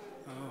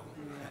 Oh.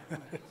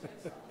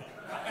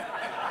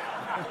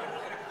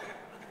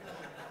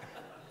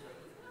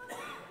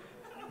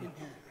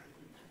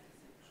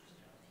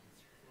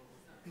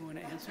 You want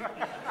to answer?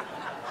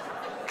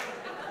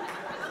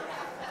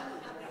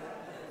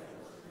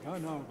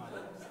 No.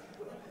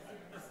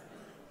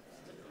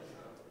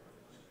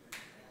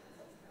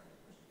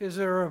 Is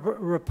there a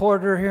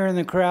reporter here in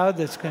the crowd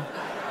that's going to...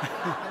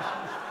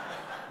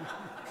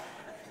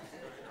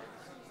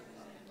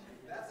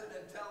 That's an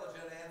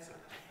intelligent answer.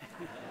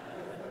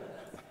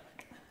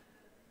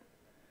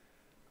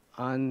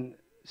 On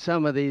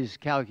some of these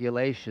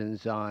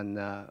calculations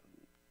on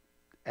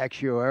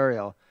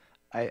actuarial,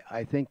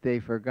 I think they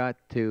forgot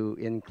to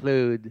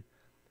include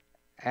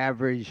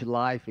average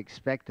life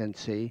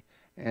expectancy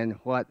and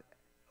what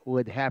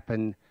would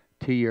happen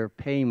to your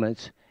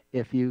payments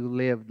if you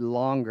lived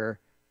longer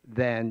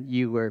than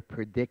you were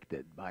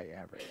predicted by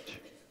average.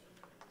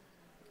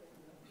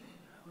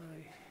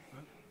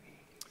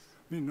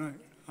 I mean,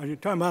 are you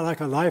talking about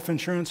like a life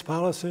insurance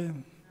policy?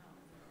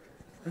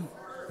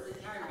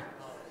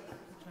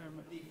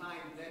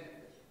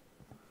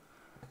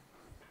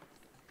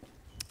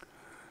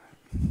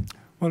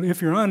 Well,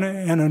 if you're on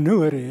an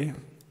annuity,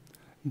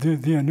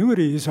 the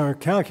annuities are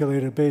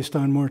calculated based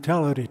on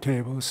mortality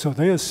tables. So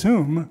they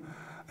assume,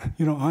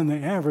 on the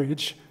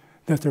average,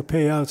 that their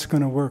payout's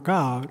going to work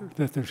out,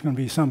 that there's going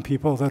to be some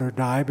people that are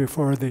die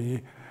before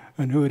the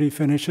annuity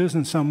finishes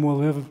and some will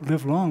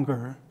live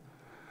longer.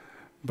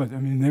 But I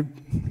mean,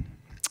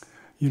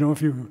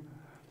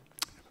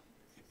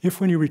 if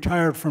when you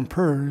retired from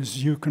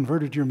PERS, you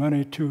converted your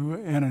money to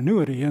an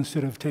annuity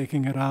instead of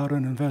taking it out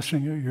and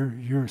investing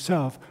it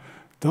yourself,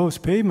 those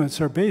payments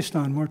are based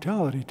on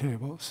mortality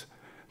tables.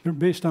 They're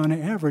based on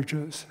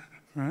averages,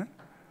 right?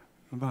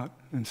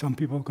 And some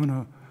people are going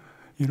to,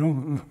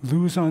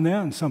 lose on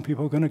that, and some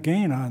people are going to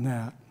gain on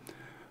that.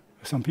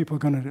 Some people are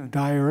going to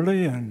die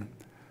early, and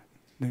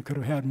they could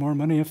have had more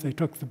money if they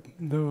took the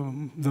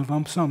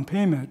lump sum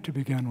payment to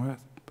begin with.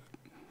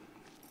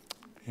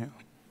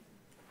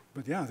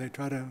 But yeah, they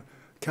try to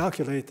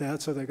calculate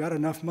that so they got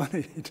enough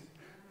money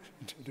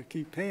to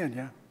keep paying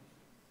you.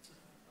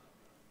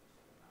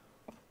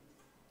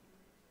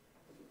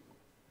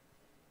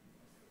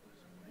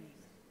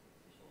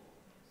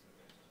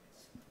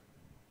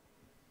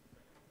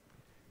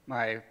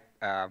 My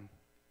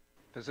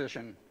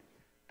physician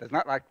does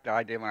not like the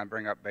idea when I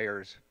bring up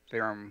Bayer's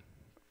theorem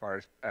as far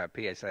as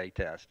PSA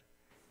test.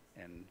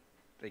 And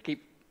they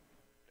keep,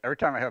 every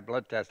time I have a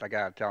blood test, I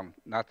got to tell them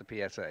not the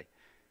PSA.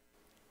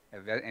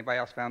 Have anybody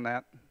else found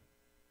that?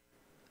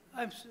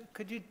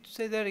 Could you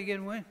say that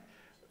again, Wayne?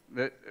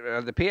 The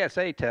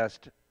PSA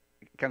test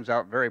comes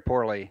out very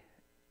poorly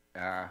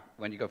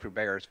when you go through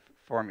Bayer's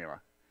formula.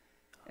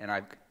 And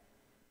I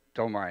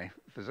told my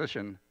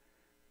physician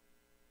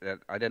that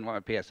I didn't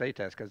want a PSA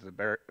test because the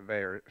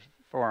Bayer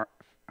theorem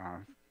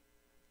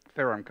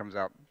comes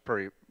out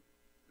the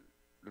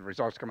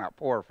results come out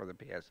poor for the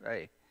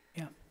PSA.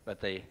 Yeah.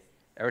 But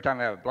every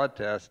time I have a blood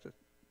test,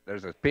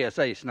 there's a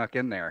PSA snuck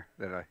in there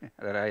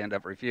that I end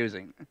up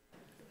refusing.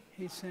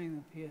 He's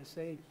saying the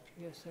PSA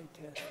test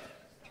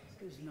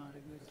is not a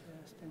good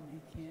test, and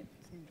he can't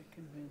seem to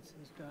convince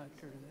his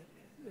doctor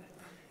that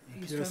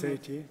he's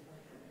PSAT?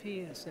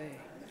 PSA.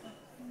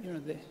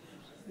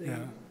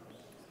 Yeah.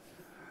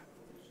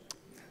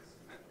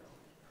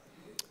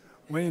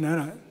 Wayne,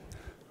 I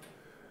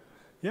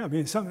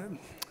mean,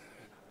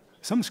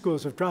 some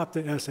schools have dropped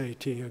the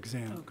SAT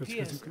exam. Oh,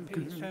 he's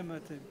talking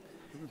about the,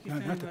 he's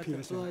not talking the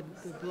about PSA.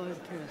 the blood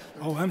test.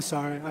 Oh, I'm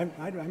sorry.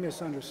 I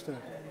misunderstood.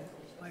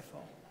 My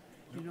fault.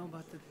 You know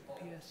about the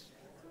PS?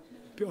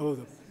 Oh,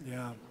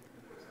 yeah.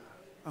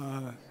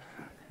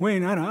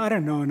 Wayne, I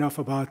don't know enough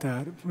about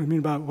that. I mean,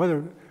 about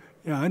whether,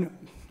 yeah,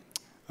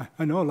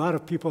 I know a lot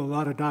of people, a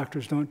lot of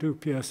doctors don't do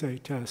PSA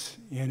tests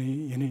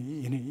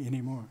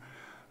anymore.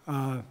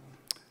 I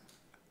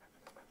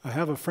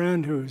have a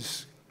friend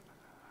who's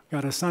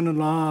got a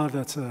son-in-law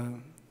that's a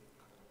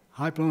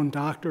high-blown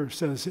doctor,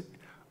 says,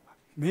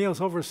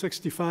 males over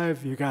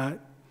 65, you got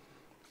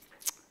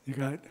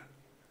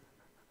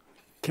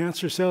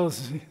cancer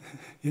cells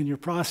in your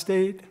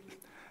prostate,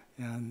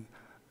 and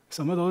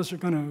some of those are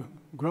going to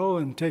grow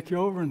and take you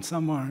over, and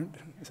some aren't.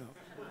 So.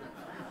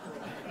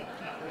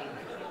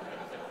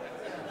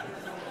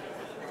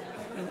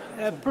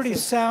 Pretty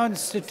sound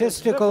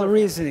statistical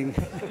reasoning.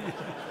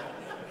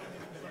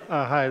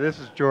 Hi, this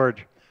is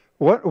George.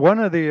 One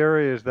of the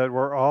areas that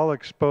we're all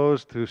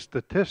exposed to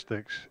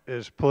statistics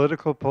is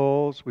political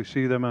polls. We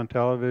see them on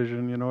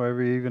television, you know,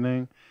 every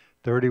evening.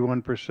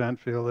 31%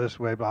 feel this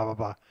way, blah, blah,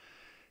 blah.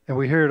 And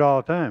we hear it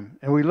all the time.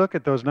 And we look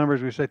at those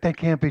numbers, we say, that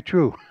can't be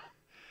true.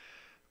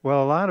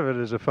 Well, a lot of it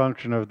is a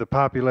function of the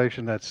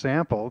population that's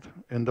sampled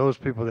and those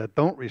people that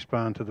don't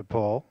respond to the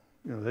poll.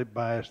 You know, they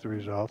bias the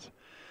results.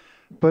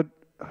 But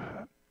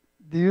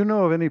do you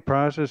know of any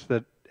process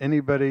that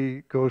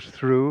anybody goes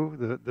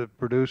through, the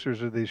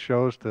producers of these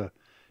shows, to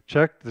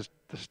check the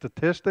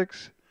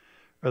statistics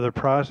or the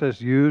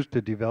process used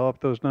to develop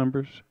those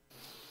numbers?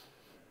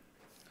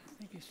 I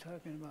think he's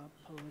talking about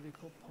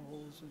political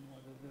polls and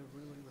whether they're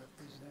really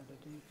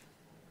representative,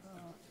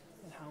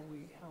 and how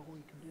we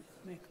can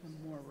make them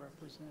more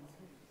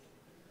representative.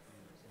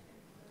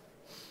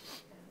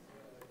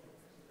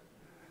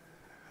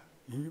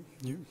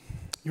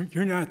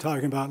 You're not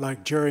talking about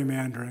like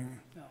gerrymandering.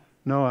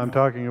 No, I'm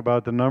talking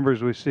about the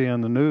numbers we see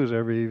on the news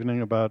every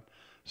evening about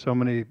so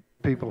many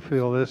people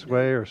feel this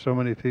way or so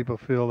many people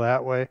feel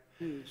that way.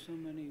 So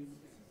many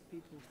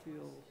people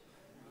feel,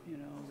 you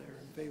know, they're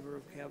in favor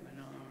of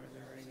Kavanaugh or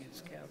they're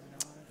against Kavanaugh.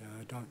 Yeah,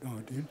 I don't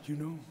know. Do you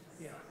know?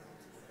 Yeah.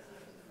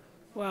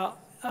 Well,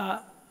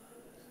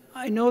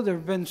 I know there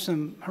have been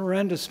some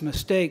horrendous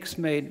mistakes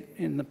made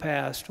in the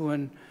past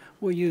when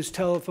we used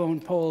telephone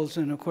polls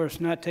and, of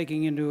course, not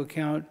taking into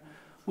account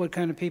what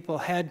kind of people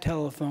had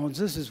telephones.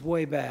 This is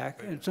way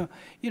back. And so,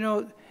 you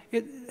know,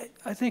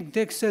 I think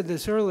Dick said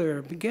this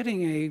earlier, but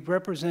getting a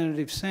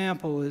representative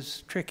sample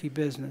is tricky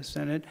business.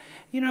 And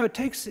it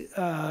takes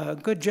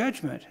good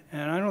judgment.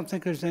 And I don't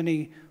think there's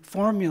any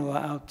formula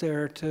out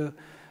there to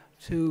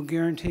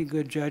guarantee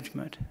good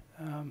judgment.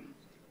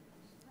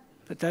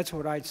 But that's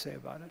what I'd say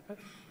about it. But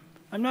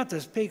I'm not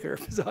the speaker,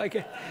 so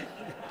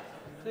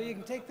so you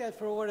can take that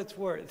for what it's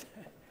worth.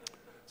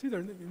 See,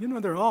 there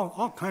are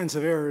all kinds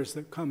of errors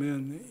that come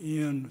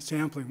in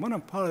sampling.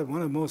 Probably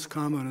one of the most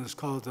common is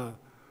called the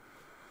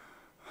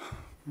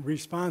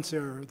response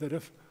error, that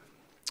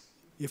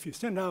if you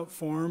send out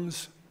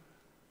forms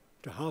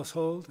to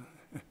household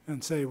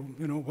and say, you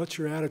know, what's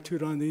your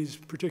attitude on these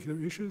particular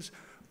issues?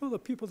 Well, the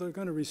people that are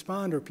going to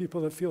respond are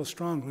people that feel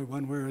strongly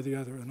one way or the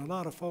other. And a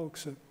lot of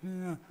folks that,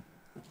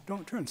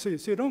 don't turn. So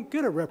you don't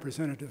get a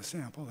representative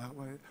sample that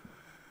way.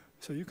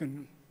 So you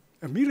can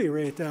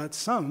ameliorate that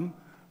some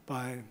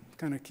by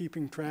kind of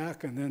keeping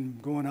track and then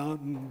going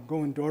out and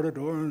going door to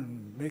door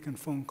and making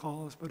phone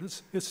calls. But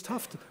it's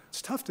tough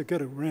to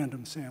get a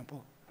random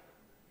sample.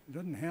 It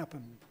doesn't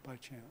happen by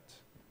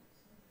chance.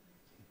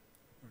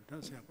 Or it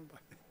does happen by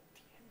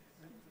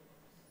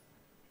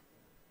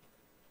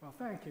Well,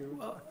 thank you.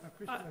 Well,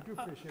 I do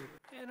appreciate it.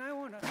 And I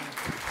want to...